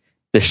it.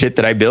 The shit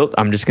that I built,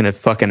 I'm just going to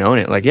fucking own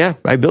it. Like, yeah,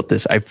 I built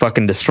this. I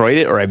fucking destroyed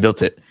it, or I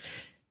built it.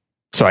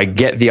 So I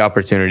get the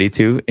opportunity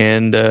to.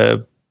 And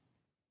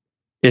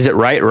is it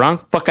right or wrong?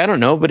 Fuck, I don't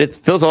know, but it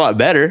feels a lot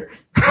better.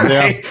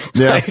 Right?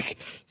 Yeah.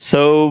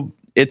 So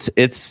it's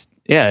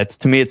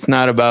to me, it's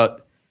not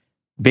about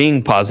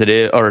being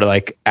positive or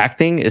like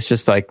acting. It's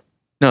just like,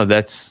 no,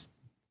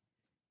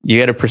 you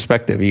get a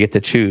perspective. You get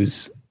to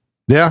choose.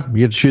 Yeah, you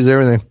get to choose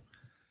everything.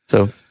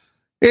 So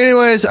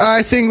anyways,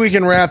 I think we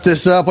can wrap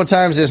this up. What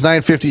time is this?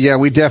 9:50. Yeah,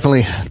 we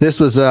definitely, this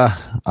was,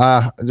 I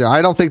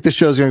don't think this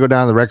show is going to go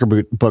down the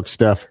record book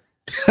stuff.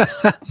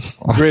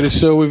 Greatest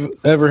show we've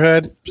ever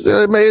had.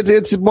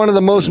 It's one of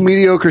the most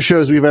mediocre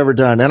shows we've ever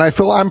done. And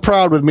I'm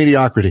proud with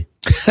mediocrity.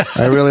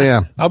 I really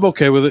am. I'm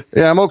okay with it.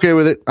 Yeah, I'm okay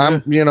with it.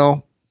 Are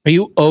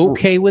you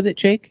okay with it,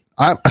 Jake?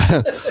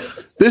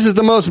 This is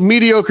the most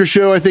mediocre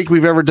show I think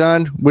we've ever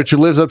done, which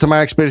lives up to my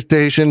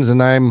expectations,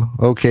 and I'm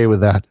okay with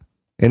that.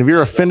 And if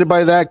you're offended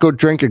by that, go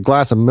drink a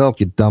glass of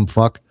milk, you dumb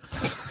fuck.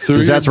 That's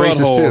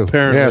racist too.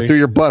 Apparently. Yeah, through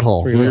your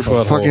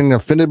butthole. Fucking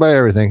offended by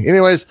everything.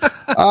 Anyways,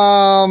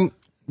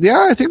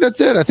 yeah, I think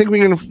that's it. I think we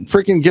can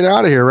freaking get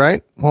out of here,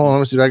 right? Hold on, let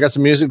me see. I got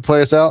some music to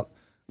play us out.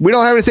 We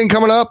don't have anything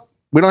coming up.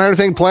 We don't have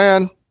anything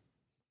planned.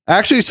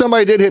 Actually,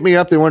 somebody did hit me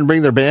up. They want to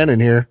bring their band in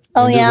here.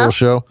 Oh, yeah? A little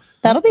show.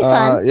 That'll be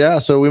fun. Yeah,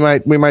 so we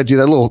might do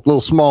that little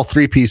small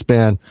 3-piece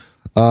band.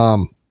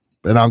 And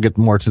I'll get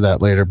more to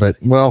that later. But,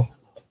 well,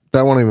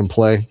 that won't even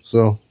play.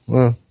 So,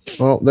 well,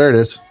 there it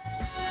is.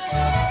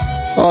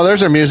 Oh,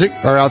 there's our music,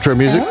 our outro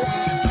music.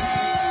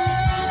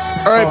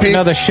 All right, Pete.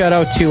 Another shout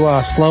out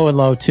to Slow and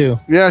Low too.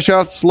 Yeah, shout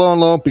out to Slow and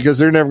Low because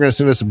they're never going to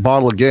send us a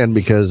bottle again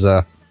because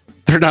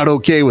they're not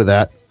okay with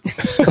that.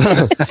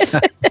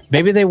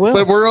 Maybe they will.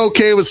 But we're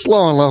okay with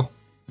Slow and Low.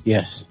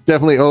 Yes.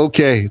 Definitely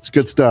okay. It's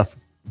good stuff.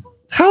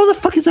 How the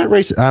fuck is that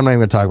racist? I'm not even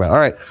going to talk about it. All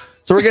right.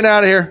 So we're getting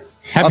out of here.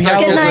 Happy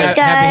Halloween. Good night, guys.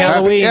 Happy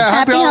Halloween. Yeah,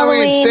 happy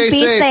Halloween.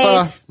 Stay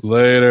safe.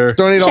 Later.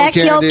 Don't eat Check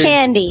all the your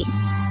candy.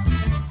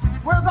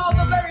 Where's all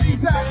the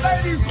ladies at?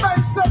 Ladies,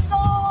 make some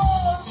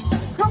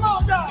noise. Come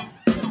on down.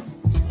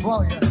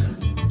 Well, yeah.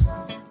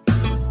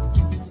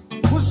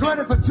 Who's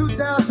ready for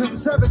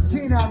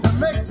 2017 out to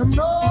make some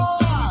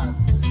noise?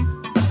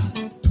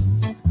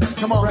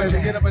 Come on,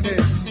 baby, get up in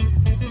this.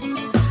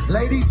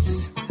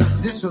 Ladies,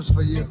 this was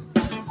for you.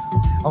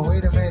 Oh,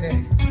 wait a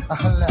minute.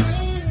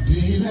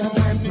 Even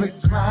when we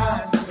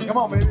cry, come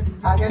on, baby.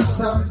 I get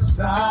some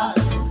inside.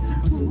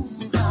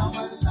 Ooh.